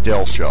Secrets of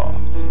Delshaw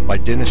by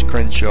Dennis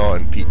Crenshaw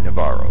and Pete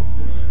Navarro.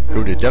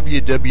 Go to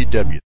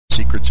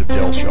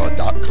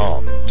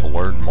www.secretsofdelshaw.com to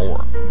learn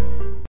more.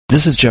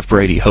 This is Jeff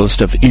Brady,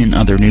 host of In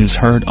Other News,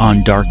 heard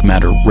on Dark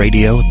Matter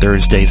Radio,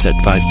 Thursdays at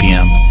 5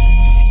 p.m.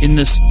 In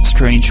this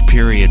strange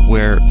period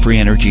where free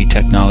energy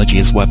technology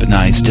is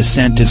weaponized,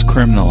 dissent is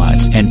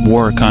criminalized, and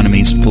war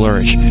economies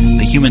flourish,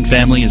 the human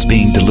family is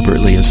being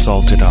deliberately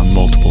assaulted on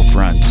multiple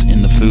fronts,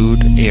 in the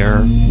food,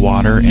 air,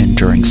 water, and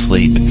during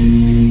sleep.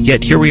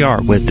 Yet here we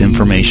are with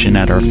information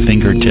at our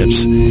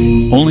fingertips,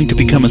 only to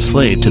become a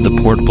slave to the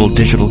portable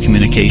digital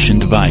communication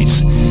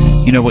device.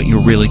 You know what you're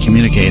really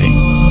communicating.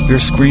 You're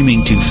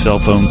screaming to cell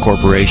phone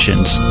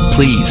corporations,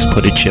 please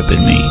put a chip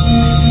in me.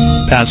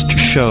 Past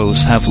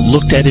shows have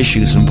looked at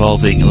issues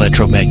involving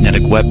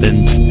electromagnetic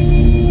weapons,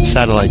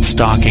 satellite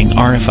stalking,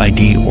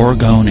 RFID,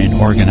 orgone and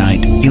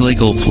orgonite,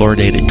 illegal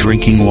fluoridated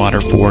drinking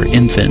water for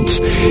infants,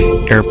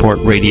 airport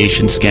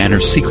radiation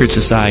scanners, secret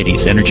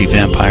societies, energy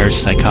vampires,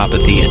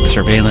 psychopathy and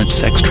surveillance,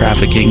 sex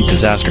trafficking,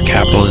 disaster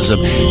capitalism.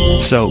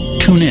 So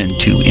tune in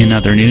to In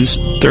Other News,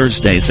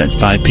 Thursdays at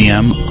 5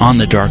 p.m. on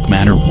the Dark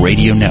Matter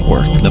Radio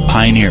Network, the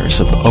pioneers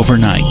of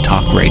overnight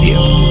talk radio.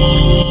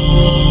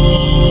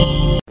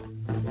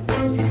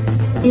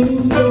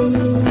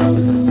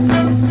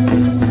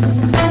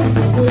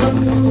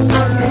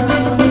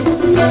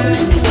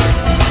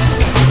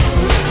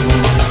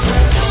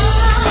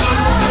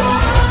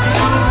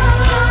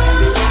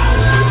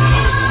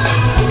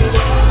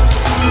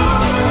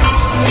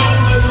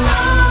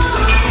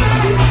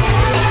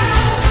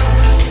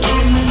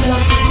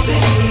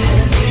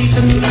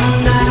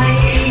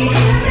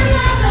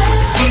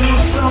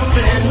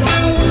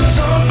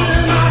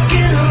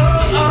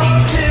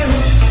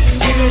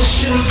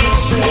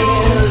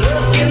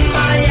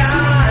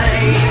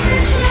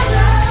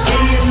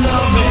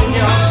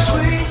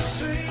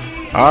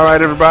 All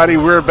right, everybody,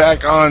 we're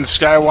back on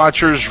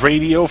Skywatchers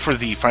Radio for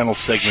the final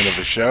segment of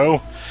the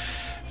show.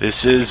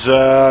 This is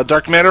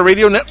Dark Matter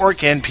Radio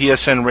Network and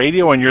PSN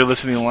Radio, and you're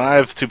listening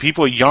live to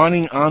people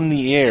yawning on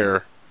the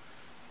air.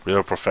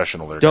 Real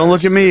professional there. Don't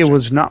look at me. It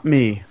was not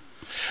me.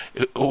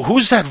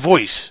 Who's that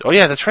voice? Oh,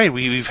 yeah, that's right.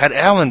 We've had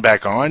Alan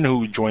back on,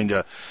 who joined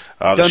the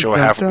show.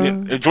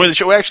 Joined the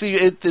show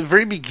actually at the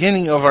very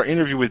beginning of our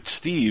interview with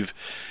Steve.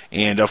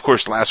 And, of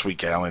course, last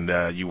week,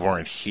 Alan, you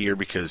weren't here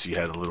because you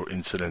had a little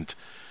incident.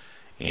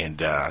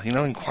 And,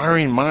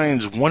 inquiring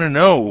minds want to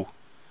know.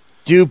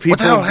 Do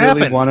people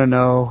really want to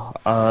know?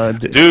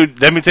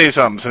 Dude, let me tell you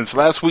something. Since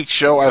last week's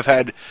show, I've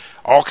had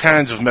all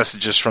kinds of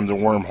messages from the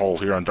wormhole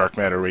here on Dark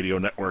Matter Radio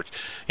Network.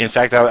 In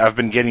fact, I've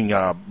been getting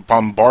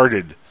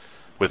bombarded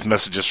with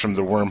messages from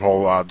the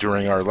wormhole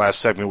during our last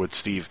segment with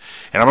Steve.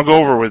 And I'm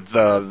gonna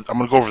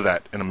go over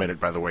that in a minute,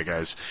 by the way,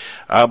 guys.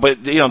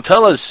 But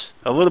tell us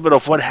a little bit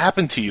of what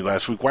happened to you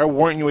last week. Why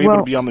weren't you able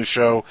to be on the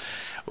show?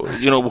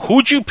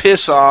 Who'd you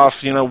piss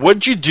off?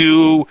 What'd you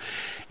do?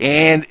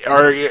 And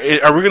are we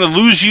going to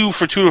lose you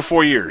for 2 to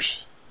 4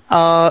 years?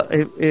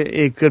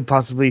 It could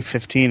possibly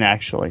 15,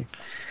 actually.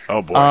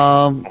 Oh boy.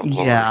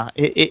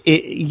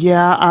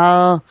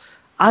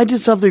 I did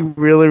something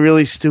really,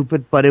 really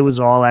stupid, but it was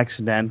all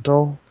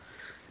accidental.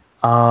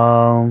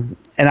 And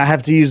I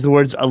have to use the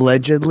words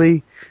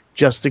allegedly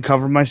just to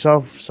cover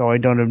myself, so I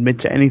don't admit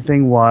to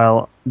anything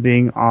while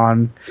being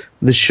on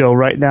the show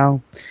right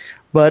now.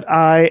 But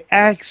I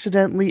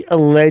accidentally,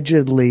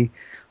 allegedly,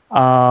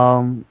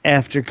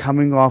 after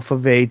coming off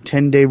of a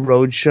 10-day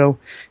road show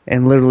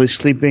and literally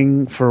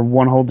sleeping for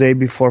one whole day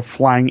before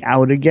flying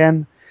out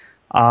again,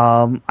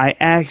 I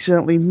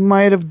accidentally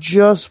might have,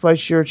 just by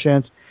sheer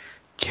chance,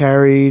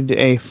 carried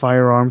a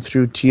firearm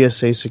through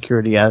TSA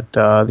security at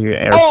the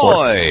airport.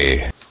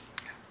 Boy!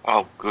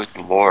 Oh, good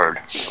Lord.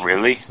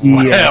 Really?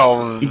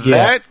 Well,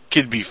 that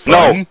could be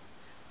fun.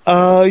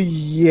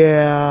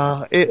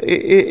 No.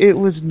 It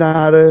was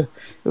not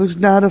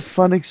a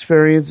fun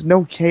experience.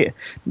 No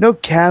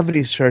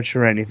cavity search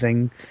or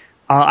anything.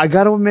 I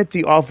got to admit,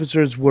 the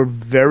officers were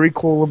very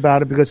cool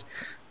about it because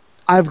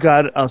I've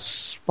got a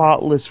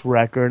spotless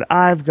record.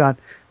 I've got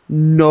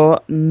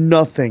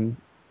nothing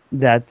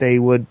that they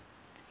would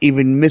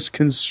even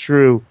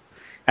misconstrue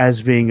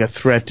as being a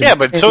threat to me. Yeah,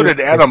 but so did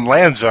Adam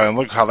Lanza, and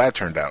look how that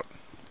turned out.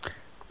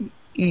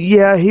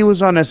 Yeah, he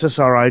was on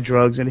SSRI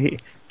drugs, and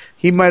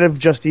he might have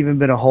just even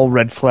been a whole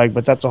red flag,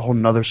 but that's a whole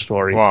nother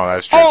story. Wow,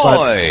 that's true.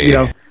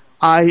 But,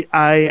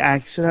 I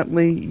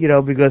accidentally,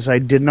 because I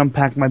didn't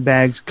unpack my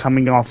bags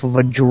coming off of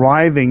a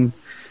driving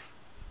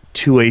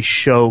to a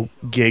show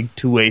gig,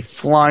 to a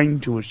flying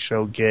to a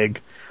show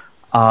gig.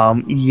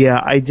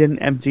 I didn't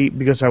empty,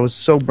 because I was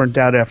so burnt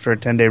out after a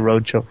 10-day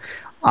road show.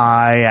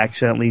 I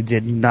accidentally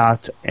did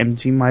not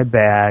empty my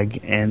bag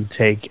and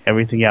take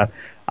everything out.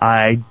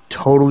 I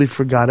totally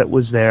forgot it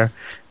was there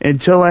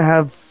until I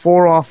have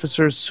 4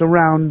 officers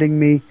surrounding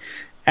me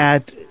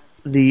at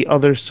the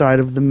other side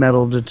of the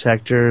metal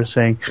detector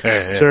saying,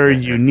 "Sir,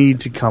 you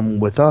need to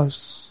come with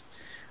us."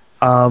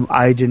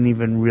 I didn't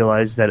even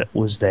realize that it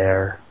was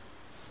there.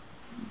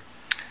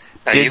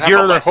 Did you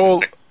have a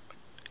whole?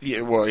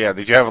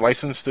 Did you have a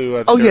license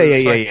to?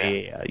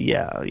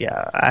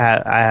 Yeah.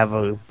 I have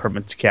a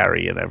permit to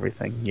carry and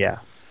everything. Yeah.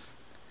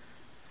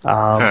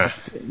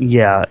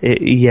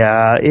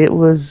 It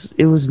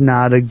was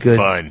not a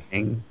good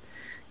thing.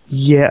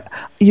 Yeah,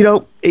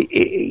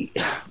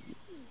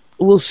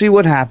 we'll see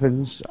what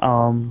happens.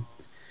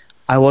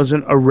 I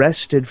wasn't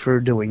arrested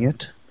for doing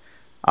it,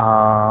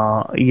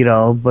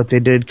 but they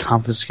did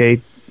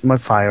confiscate my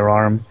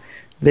firearm.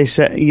 They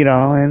said,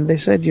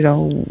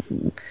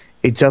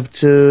 it's up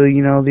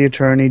to, the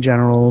Attorney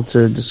General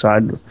to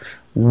decide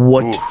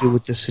what to do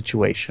with this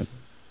situation.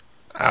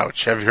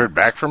 Ouch. Have you heard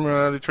back from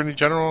the Attorney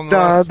General?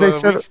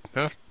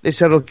 They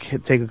said it'll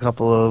take a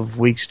couple of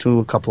weeks to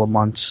a couple of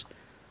months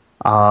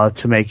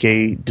to make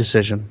a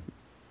decision.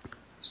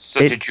 So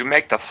did you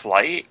make the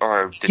flight,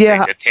 or did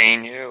they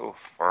detain you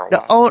for a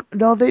while?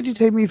 No, they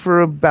detained me for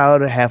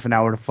about a half an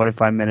hour to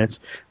 45 minutes,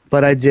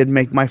 but I did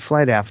make my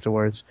flight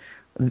afterwards.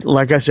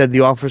 Like I said, the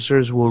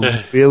officers were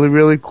really,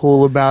 really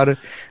cool about it.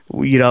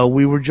 We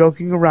were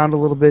joking around a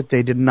little bit.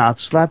 They did not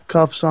slap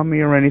cuffs on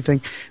me or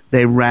anything.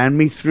 They ran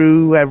me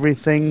through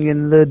everything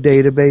in the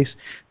database,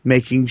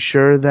 making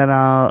sure that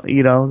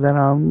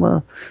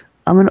that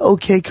I'm an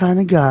okay kind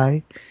of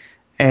guy.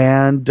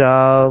 And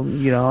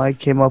I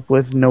came up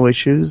with no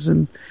issues,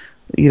 and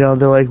they're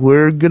like,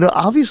 we're going to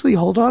obviously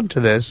hold on to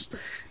this,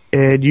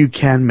 and you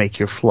can make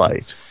your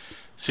flight.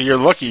 So you're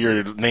lucky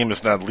your name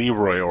is not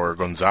Leroy or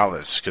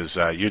Gonzalez, because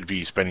you'd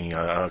be spending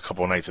a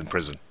couple of nights in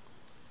prison.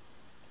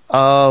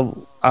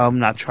 I'm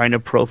not trying to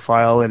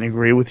profile and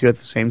agree with you at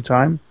the same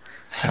time,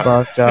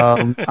 but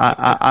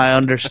I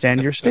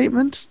understand your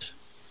statement.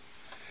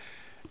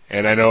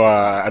 And I know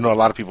a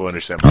lot of people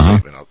understand my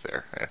statement out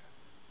there.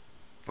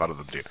 A lot of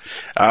them do.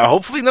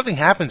 Hopefully nothing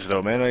happens,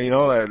 though, man. I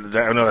know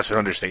that's an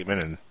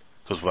understatement and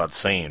goes without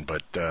saying,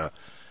 but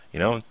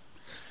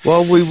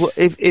Well, we will,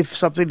 if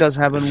something does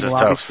happen,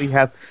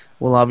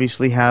 we'll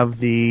obviously have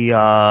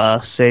the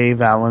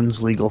Save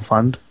Alan's Legal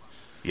Fund.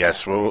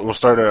 Yes, we'll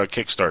start a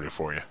Kickstarter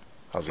for you.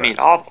 How's that? I mean,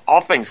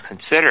 all things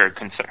considered,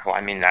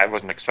 I mean, I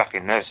wasn't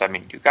expecting this. I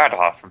mean, you got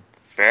off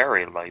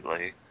very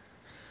lightly.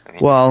 I mean,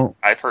 well,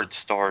 I've heard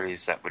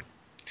stories that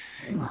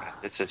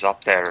this is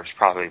up there. It's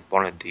probably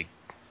one of the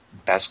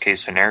best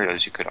case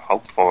scenarios you could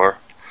hope for.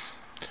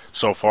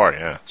 So far,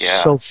 yeah.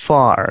 So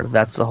far,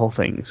 that's the whole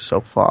thing. So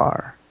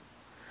far,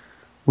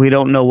 we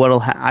don't know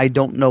what'll. I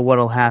don't know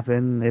what'll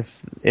happen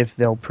if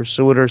they'll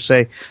pursue it or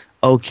say,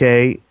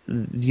 okay,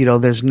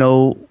 there's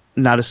not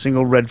a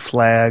single red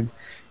flag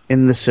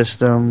in the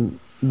system.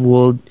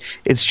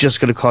 It's just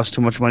going to cost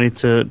too much money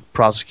to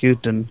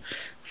prosecute, and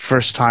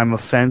first time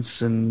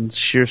offense and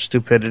sheer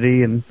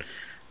stupidity, and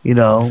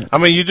I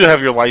mean, you do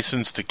have your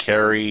license to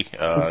carry,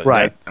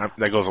 right?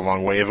 That goes a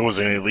long way. If it was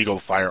an illegal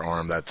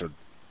firearm, that's a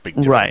big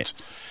difference.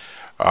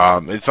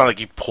 Right. It's not like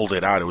you pulled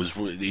it out; it was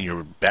in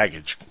your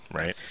baggage,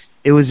 right?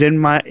 It was in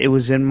my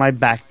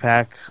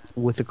backpack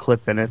with a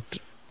clip in it.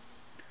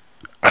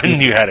 I knew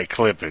you had a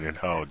clip in it.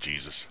 Oh,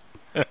 Jesus.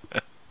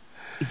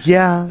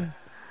 Yeah.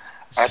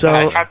 I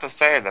have to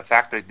say, the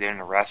fact that they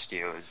didn't arrest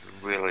you is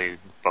really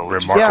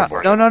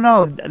remarkable. Yeah,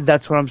 no.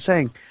 That's what I'm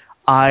saying.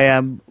 I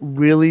am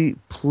really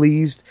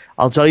pleased.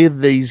 I'll tell you,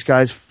 these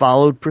guys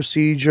followed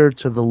procedure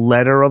to the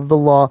letter of the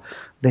law.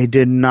 They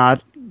did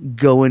not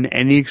go in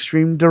any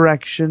extreme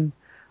direction.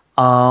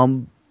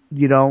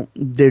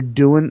 They're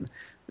doing...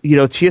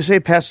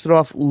 TSA passed it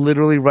off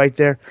literally right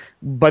there.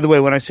 By the way,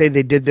 when I say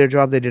they did their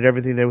job, they did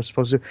everything they were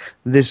supposed to.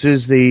 This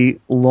is the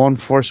law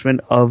enforcement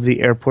of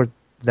the airport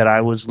that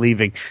I was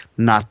leaving,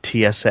 not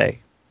TSA.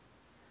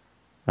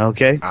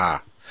 Okay?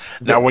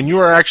 Now, when you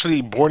were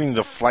actually boarding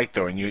the flight,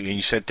 though, and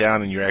you sat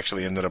down and you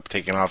actually ended up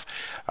taking off,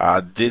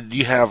 did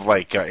you have,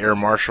 air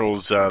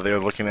marshals there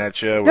looking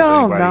at you?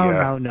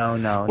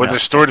 No. Was there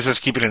stewardesses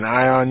keeping an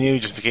eye on you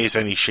just in case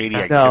any shady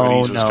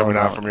activities was coming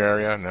out from your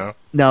area? No?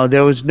 No,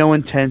 there was no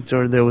intent,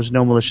 or there was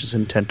no malicious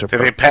intent or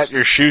purpose. Did they pat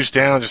your shoes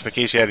down just in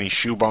case you had any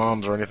shoe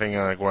bombs or anything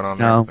going on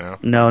there?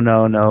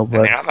 No.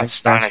 But I'm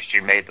astonished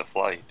you made the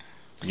flight.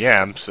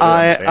 Yeah,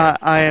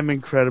 I am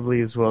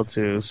incredibly as well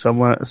too.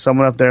 Someone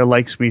up there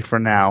likes me for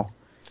now.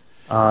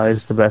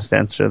 Is the best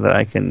answer that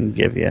I can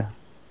give you.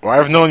 Well,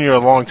 I've known you a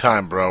long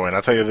time, bro, and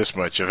I'll tell you this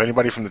much: if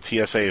anybody from the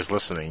TSA is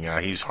listening,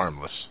 he's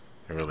harmless.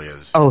 He really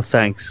is. Oh,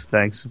 thanks,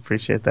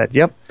 appreciate that.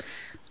 Yep.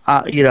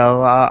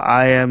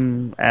 I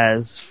am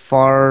as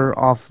far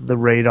off the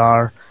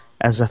radar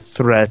as a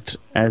threat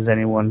as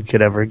anyone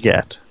could ever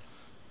get.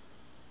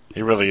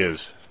 He really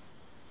is.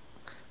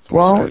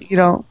 Well,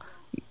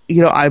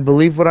 I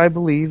believe what I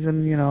believe,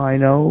 and I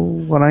know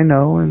what I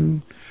know,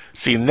 and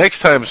see, next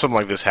time something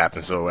like this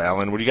happens, though,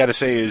 Alan, what you got to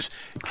say is,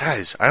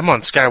 guys, I'm on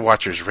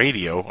Skywatchers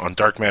Radio on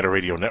Dark Matter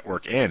Radio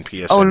Network and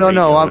PSN. Oh no,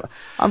 Radio.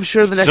 I'm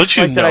sure the next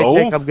flight that I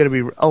take, I'm going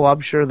to be. Oh, I'm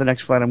sure the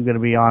next flight I'm going to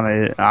be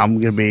on, I'm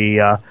going to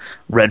be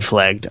red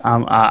flagged.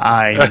 I'm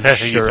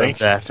sure of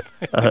that.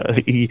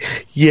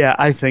 Yeah,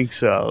 I think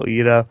so.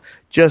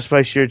 Just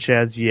by sheer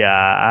chance. Yeah,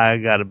 I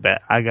got a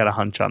bet. I got a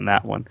hunch on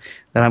that one.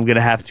 That I'm going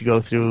to have to go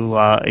through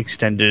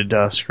extended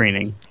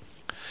screening.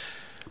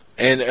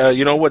 And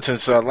you know what?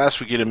 Since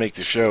last week you didn't make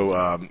the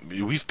show,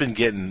 we've been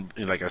getting,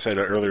 like I said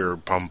earlier,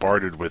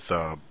 bombarded with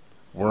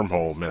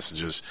wormhole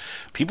messages.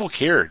 People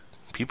cared.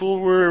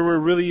 People were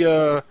really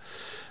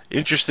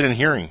interested in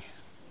hearing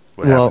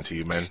what happened to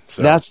you, man.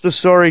 So. That's the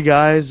story,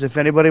 guys. If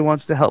anybody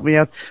wants to help me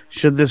out,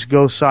 should this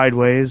go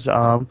sideways,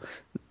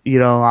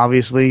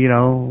 obviously,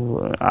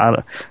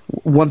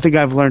 one thing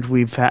I've learned,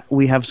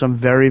 we have some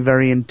very,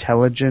 very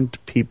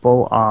intelligent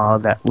people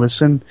that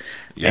listen.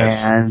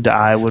 Yes. And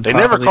I would. They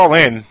never call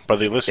in, but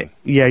they listen.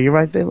 Yeah, you're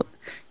right. They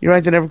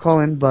never call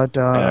in, but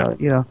I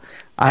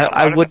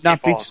would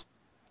not be.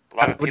 A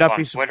lot of people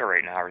on Twitter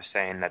right now are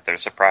saying that they're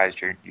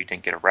surprised you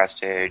didn't get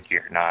arrested.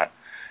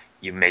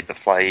 You made the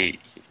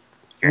flight.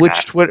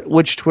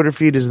 Which Twitter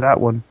feed is that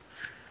one?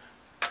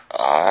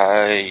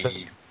 I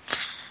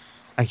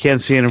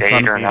can't see it in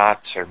front of me.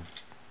 Or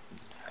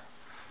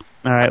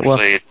all right.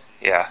 Well,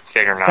 yeah,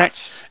 Fade or Not.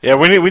 Yeah,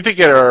 we need to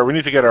get our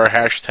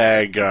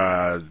hashtag.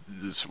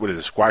 What is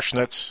it? Squash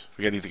Nuts.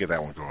 We need to get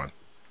that one going.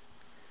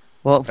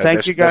 Well,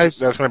 thank you guys.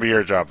 That's going to be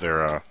your job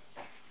there,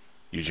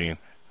 Eugene.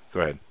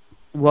 Go ahead.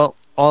 Well,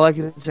 all I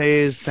can say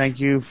is thank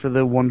you for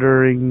the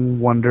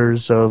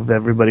wonders of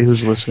everybody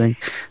who's listening.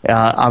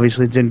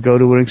 Obviously, it didn't go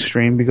to an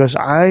extreme because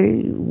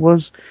I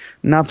was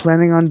not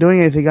planning on doing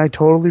anything. I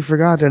totally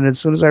forgot, and as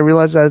soon as I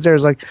realized that it's there, I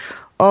was like,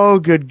 "Oh,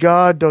 good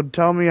God! Don't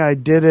tell me I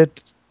did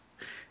it."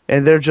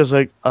 And they're just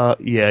like,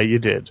 "Yeah, you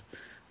did."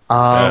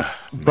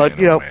 But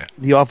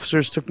the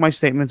officers took my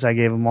statements. I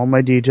gave them all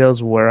my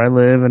details, where I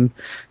live, and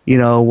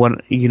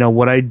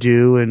what I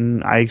do,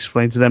 and I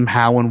explained to them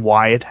how and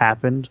why it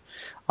happened.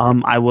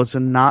 I was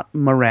not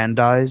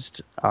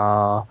Mirandized,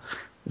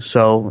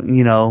 so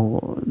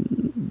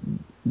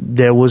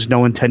there was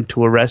no intent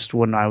to arrest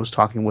when I was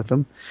talking with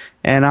them,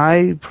 and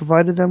I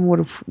provided them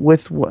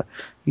with what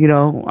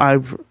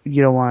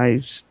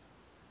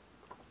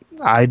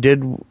I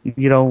did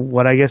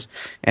what I guess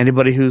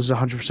anybody who's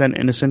 100%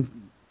 innocent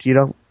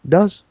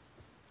does,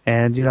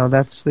 and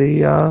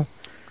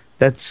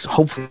that's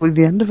hopefully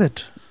the end of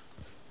it,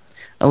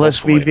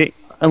 unless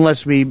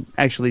me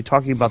actually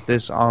talking about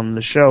this on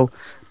the show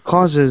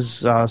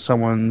causes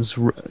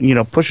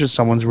pushes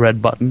someone's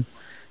red button,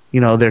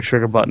 their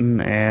trigger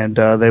button, and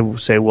they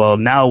say, well,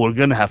 now we're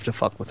gonna have to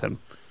fuck with him.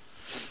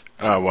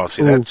 Well,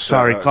 see, that's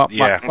sorry, caught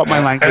my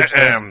language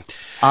there.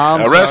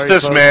 Arrest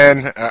this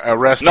man.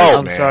 Arrest this man.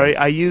 I'm sorry.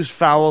 I use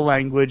foul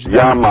language.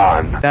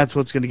 That's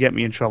what's going to get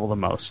me in trouble the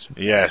most.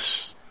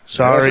 Yes.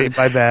 Sorry,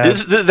 my bad.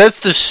 That's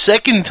the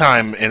second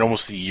time in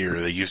almost a year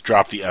that you've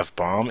dropped the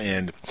F-bomb,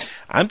 and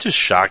I'm just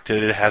shocked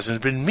that it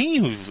hasn't been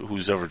me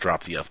who's ever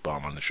dropped the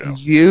F-bomb on the show.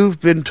 You've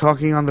been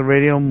talking on the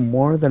radio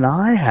more than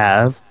I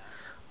have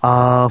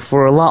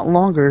for a lot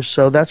longer,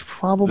 so that's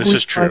probably... This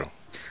is true.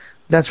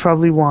 That's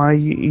probably why,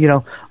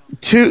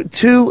 two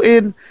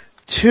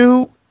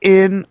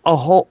in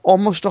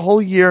almost a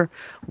whole year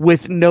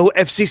with no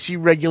FCC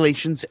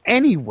regulations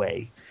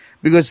anyway,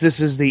 because this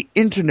is the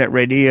internet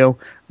radio,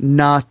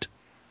 not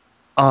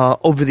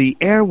over the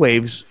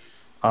airwaves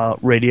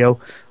radio.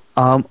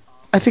 I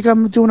think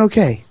I'm doing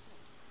okay.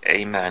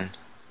 Amen.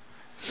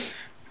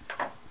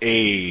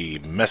 A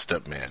messed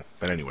up man.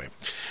 But anyway,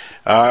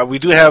 we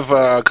do have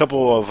a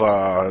couple of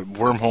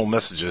wormhole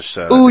messages.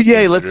 Oh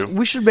yay!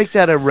 We should make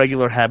that a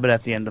regular habit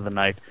at the end of the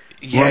night.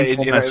 Yeah,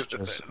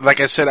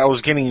 like I said, I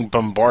was getting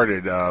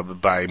bombarded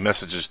by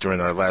messages during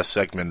our last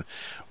segment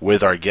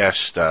with our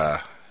guest,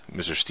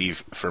 Mr.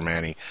 Steve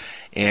Fermani.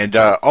 And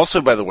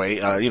also, by the way,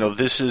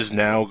 this is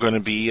now going to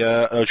be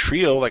a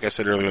trio, like I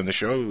said earlier in the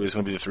show. It's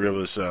going to be the three of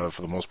us,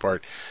 for the most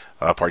part,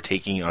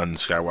 partaking on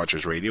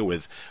Skywatchers Radio,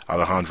 with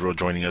Alejandro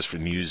joining us for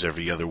news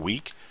every other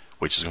week,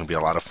 which is going to be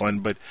a lot of fun.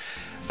 But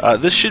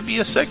this should be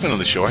a segment on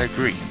the show, I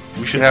agree.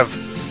 We should have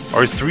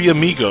our Three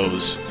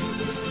Amigos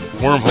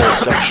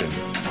wormhole section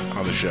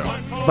on the show.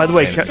 By the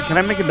way, can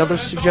I make another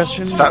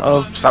suggestion?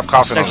 Stop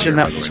coughing.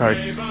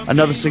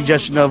 Another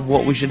suggestion of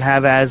what we should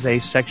have as a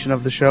section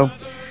of the show.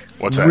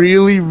 What's that?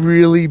 Really,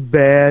 really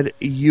bad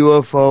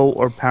UFO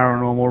or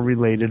paranormal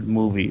related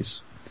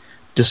movies.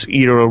 Just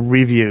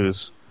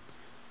reviews.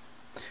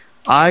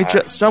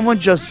 Someone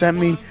just sent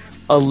me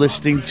a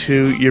listing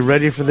to. You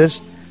ready for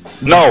this?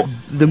 No.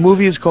 The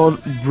movie is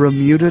called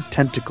Bermuda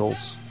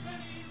Tentacles.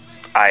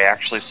 I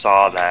actually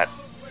saw that.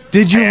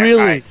 Did you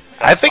really?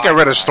 I think I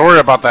read a story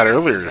about that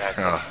earlier. It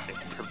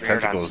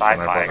premiered on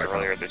Sci-Fi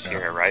earlier this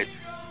year, right?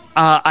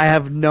 I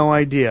have no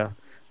idea,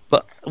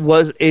 but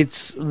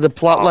the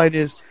plot line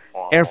is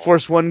Air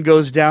Force One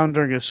goes down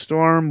during a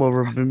storm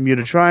over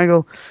Bermuda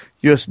Triangle.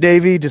 U.S.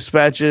 Navy is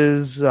dispatched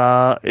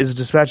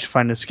to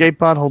find an escape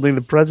pod holding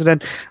the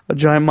president. A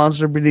giant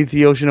monster beneath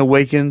the ocean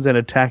awakens and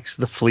attacks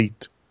the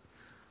fleet.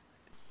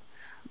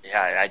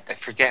 Yeah, I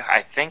forget.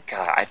 I think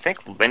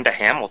Linda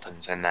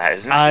Hamilton's in that,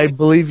 isn't she? I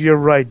believe you're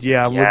right.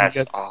 Yeah. Yes.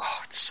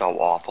 It's so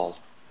awful.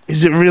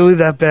 Is it really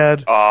that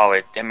bad? Oh,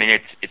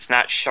 it's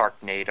not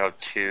Sharknado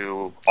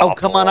 2. Oh,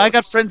 come on. I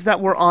got friends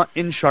that were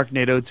in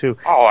Sharknado 2.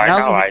 Oh, I know.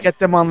 I'll get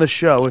them on the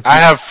show. I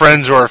have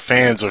friends who are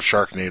fans of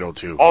Sharknado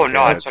 2. Oh,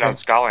 no, that's what I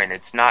was going.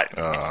 It's not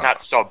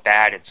so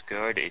bad it's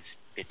good. It's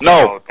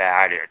so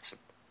bad it's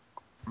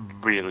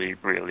really,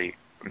 really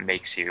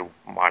makes you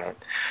want to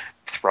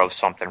throw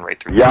something right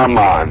through the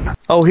man.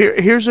 Oh,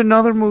 here's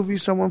another movie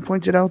someone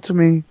pointed out to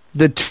me.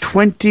 The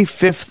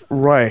 25th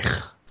Reich.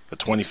 The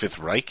 25th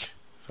Reich?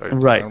 Sorry,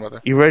 right.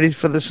 You ready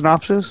for the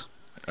synopsis?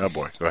 Oh,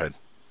 boy. Go ahead.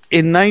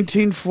 In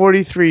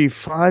 1943,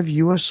 5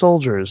 U.S.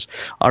 soldiers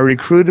are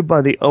recruited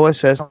by the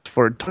OSS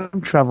for a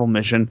time travel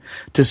mission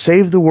to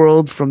save the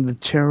world from the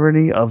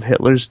tyranny of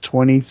Hitler's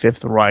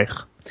 25th Reich.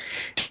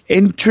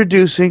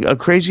 Introducing a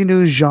crazy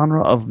new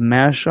genre of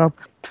mashup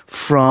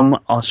from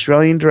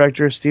Australian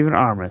director Stephen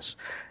Armis,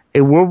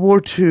 a World War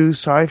II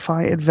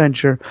sci-fi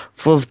adventure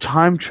full of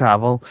time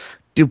travel,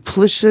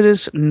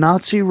 duplicitous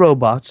Nazi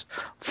robots,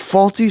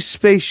 faulty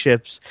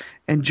spaceships,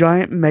 and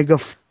giant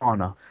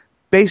megafauna,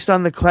 based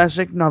on the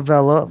classic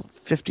novella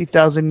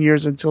 50,000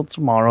 Years Until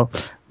Tomorrow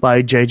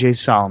by J.J.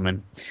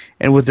 Solomon,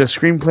 and with a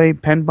screenplay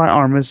penned by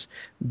Armis,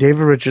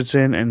 David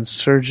Richardson, and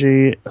Serge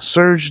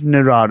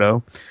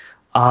Nirato.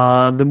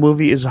 The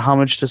movie is a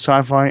homage to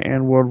sci-fi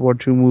and World War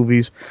II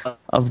movies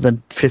of the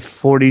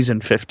 40s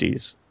and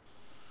 50s.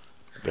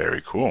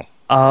 Very cool.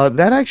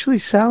 That actually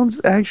sounds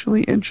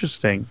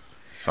interesting.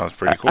 Sounds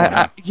pretty cool.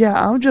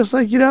 I'm just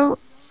like,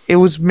 it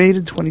was made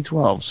in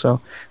 2012, so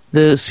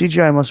the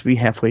CGI must be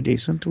halfway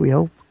decent, we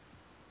hope.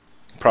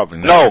 Probably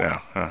not. No.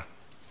 Huh?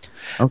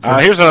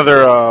 Okay. Here's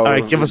another all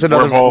right, give us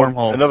another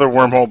wormhole. Another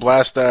wormhole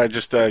blast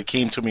just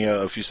came to me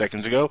a few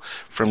seconds ago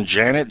from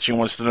Janet. She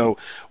wants to know,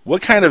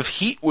 what kind of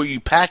heat were you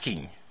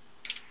packing?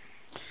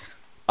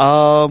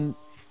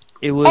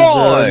 It was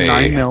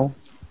 9mm.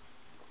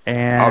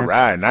 And, all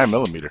right,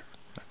 9mm.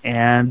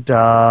 And,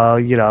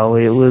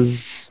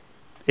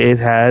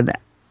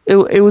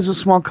 it was a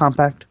small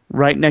compact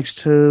right next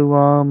to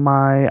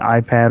my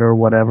iPad or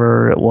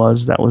whatever it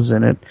was that was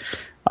in it.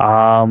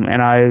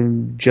 And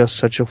I'm just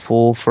such a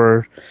fool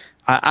for...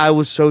 I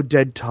was so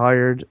dead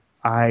tired,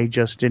 I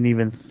just didn't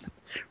even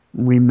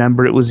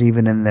remember it was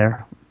even in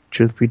there,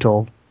 truth be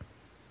told.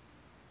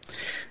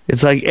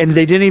 It's like, and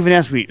they didn't even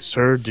ask me,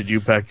 sir, did you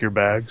pack your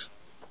bags?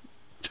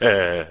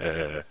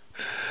 That's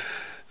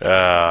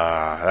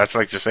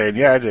like just saying,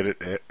 yeah, I did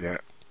it. Yeah,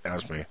 that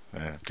was me.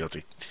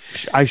 Guilty.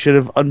 I should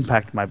have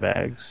unpacked my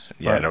bags.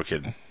 Yeah, no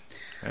kidding.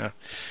 Yeah.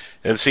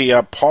 And see,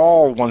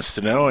 Paul wants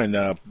to know,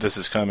 and this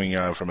is coming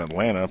from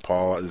Atlanta.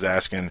 Paul is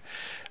asking,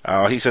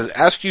 he says,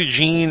 ask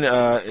Eugene,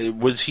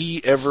 was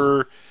he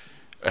ever,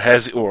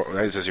 ask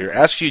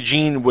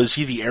Eugene, was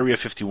he the Area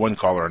 51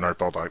 caller on Art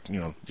Bell,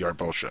 the Art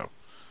Bell show?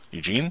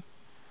 Eugene?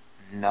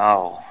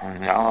 No.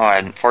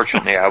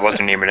 Unfortunately, I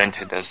wasn't even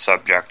into this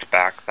subject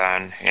back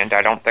then, and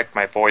I don't think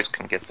my voice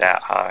can get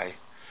that high.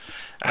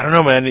 I don't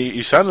know, man.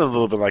 You sounded a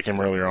little bit like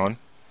him earlier on.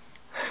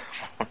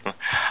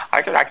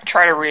 I can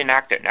try to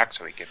reenact it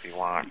next week if you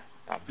want.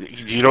 Do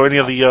you know any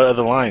of the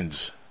other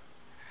lines?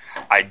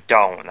 I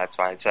don't. That's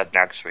why I said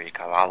next week.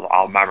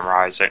 I'll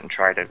memorize it and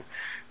try to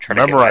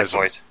get my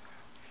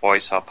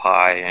voice up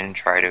high and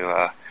try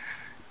to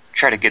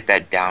get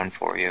that down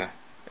for you.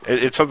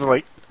 It's something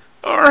like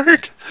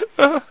Art.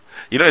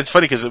 It's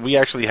funny because we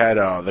actually had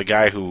the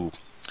guy who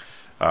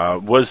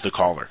was the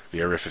caller,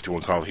 the Area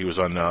 51 caller. He was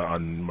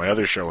on my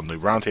other show, on the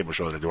Roundtable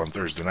show that I do on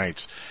Thursday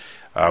nights.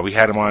 We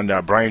had him on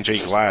Brian J.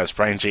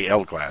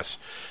 L. Glass.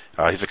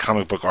 He's a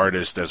comic book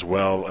artist as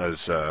well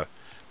as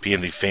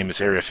being the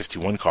famous Area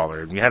 51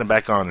 caller. And we had him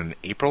back on in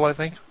April, I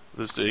think.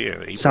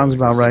 April, sounds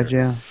about right,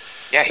 yeah.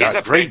 Yeah, he's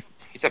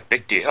a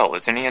big deal,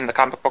 isn't he, in the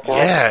comic book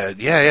world?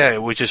 Yeah.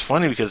 Which is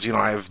funny because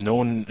I've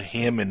known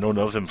him and known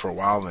of him for a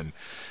while, and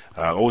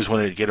always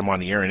wanted to get him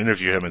on the air and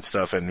interview him and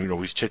stuff. And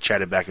we've chit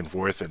chatted back and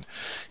forth, and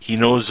he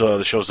knows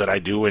the shows that I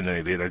do, and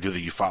I do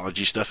the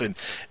ufology stuff. And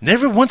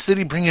never once did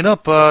he bring it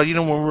up. When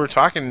we were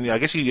talking, I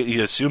guess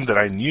he assumed that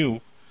I knew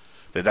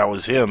that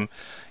was him.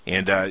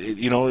 And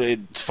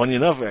it's funny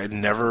enough, it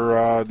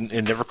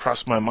never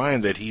crossed my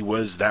mind that he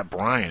was that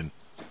Brian.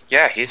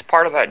 Yeah, he's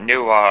part of that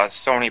new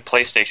Sony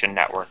PlayStation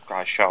Network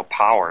show,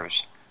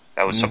 Powers,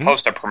 that was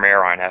supposed to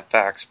premiere on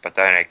FX, but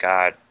then it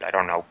got, I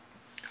don't know,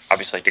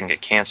 obviously it didn't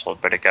get canceled,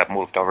 but it got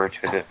moved over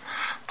to the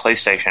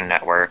PlayStation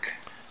Network.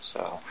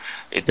 So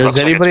does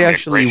anybody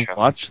actually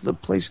watch the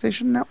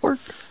PlayStation Network?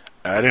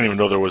 I didn't even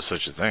know there was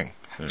such a thing.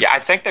 Yeah, I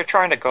think they're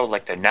trying to go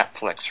like the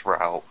Netflix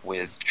route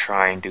with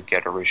trying to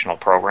get original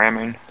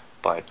programming,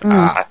 but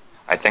I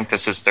think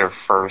this is their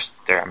first.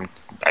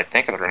 I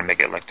think they're going to make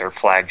it like their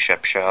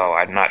flagship show.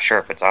 I'm not sure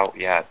if it's out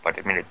yet, but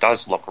I mean, it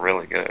does look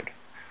really good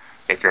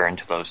if you're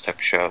into those type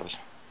of shows.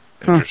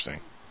 Interesting.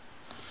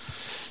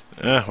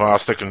 Well, I'll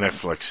stick with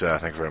Netflix.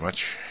 Thank you very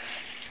much.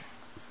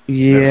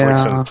 Yeah.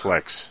 Netflix and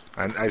Plex.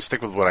 I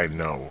stick with what I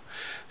know.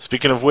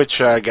 Speaking of which,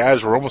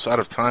 guys, we're almost out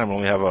of time. We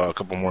only have a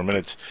couple more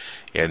minutes.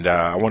 And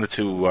I wanted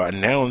to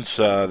announce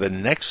that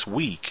next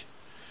week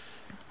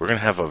we're going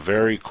to have a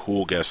very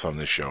cool guest on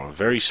this show, a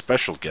very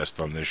special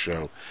guest on this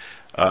show,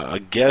 a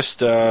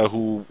guest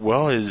who,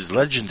 is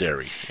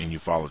legendary in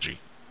ufology.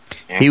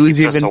 He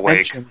was even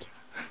mentioned.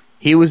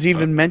 He was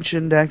even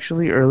mentioned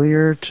actually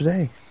earlier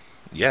today.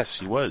 Yes,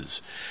 he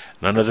was.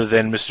 None other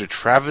than Mr.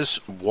 Travis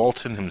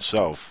Walton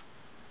himself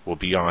will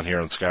be on here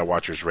on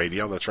Skywatchers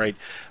Radio. That's right.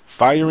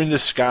 Fire in the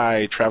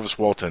Sky, Travis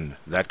Walton,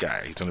 that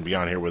guy. He's going to be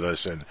on here with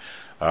us, and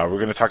we're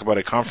going to talk about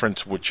a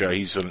conference which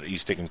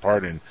he's taking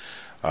part in,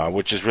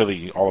 which is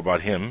really all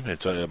about him.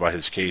 It's about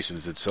his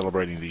cases. It's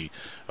celebrating the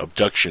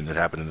abduction that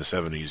happened in the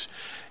 70s.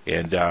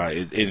 And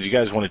if you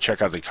guys want to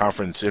check out the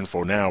conference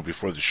info now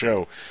before the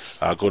show,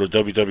 go to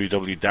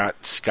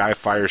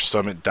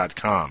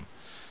www.skyfiresummit.com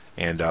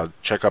and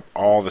check up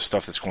all the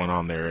stuff that's going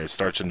on there. It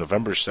starts on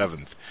November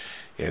 7th.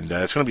 And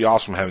it's going to be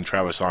awesome having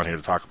Travis on here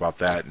to talk about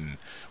that and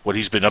what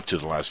he's been up to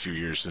the last few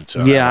years since.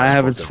 I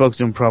haven't spoken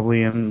to him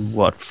probably in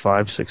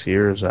 5-6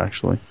 years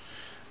actually.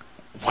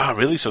 Wow,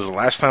 really? So the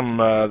last time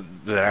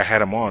that I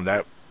had him on,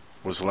 that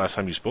was the last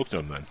time you spoke to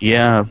him then?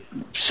 Yeah,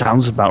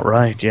 sounds about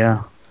right.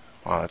 Yeah.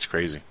 Wow, that's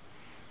crazy.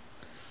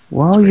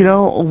 Well,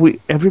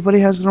 everybody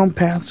has their own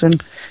paths,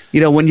 and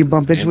when you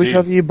bump into each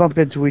other, you bump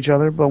into each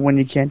other. But when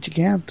you can't, you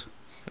can't.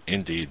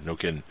 Indeed, no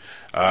kidding.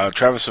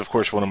 Travis, of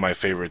course, one of my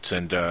favorites,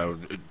 and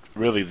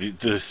really,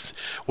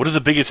 one of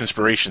the biggest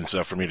inspirations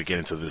for me to get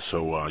into this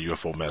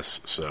UFO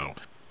mess. So,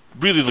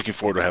 really looking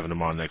forward to having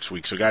him on next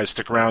week. So, guys,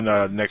 stick around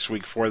next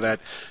week for that.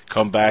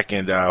 Come back,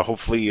 and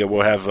hopefully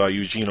we'll have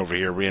Eugene over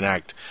here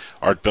reenact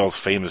Art Bell's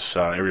famous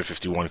Area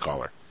 51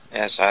 caller.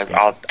 Yes,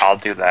 I'll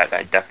do that.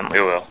 I definitely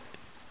will.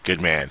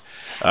 Good man.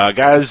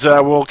 Guys,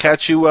 we'll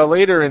catch you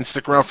later, and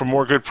stick around for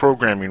more good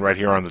programming right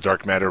here on the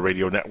Dark Matter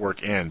Radio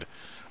Network and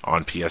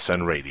on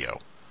PSN Radio.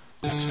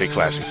 Stay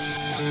classy.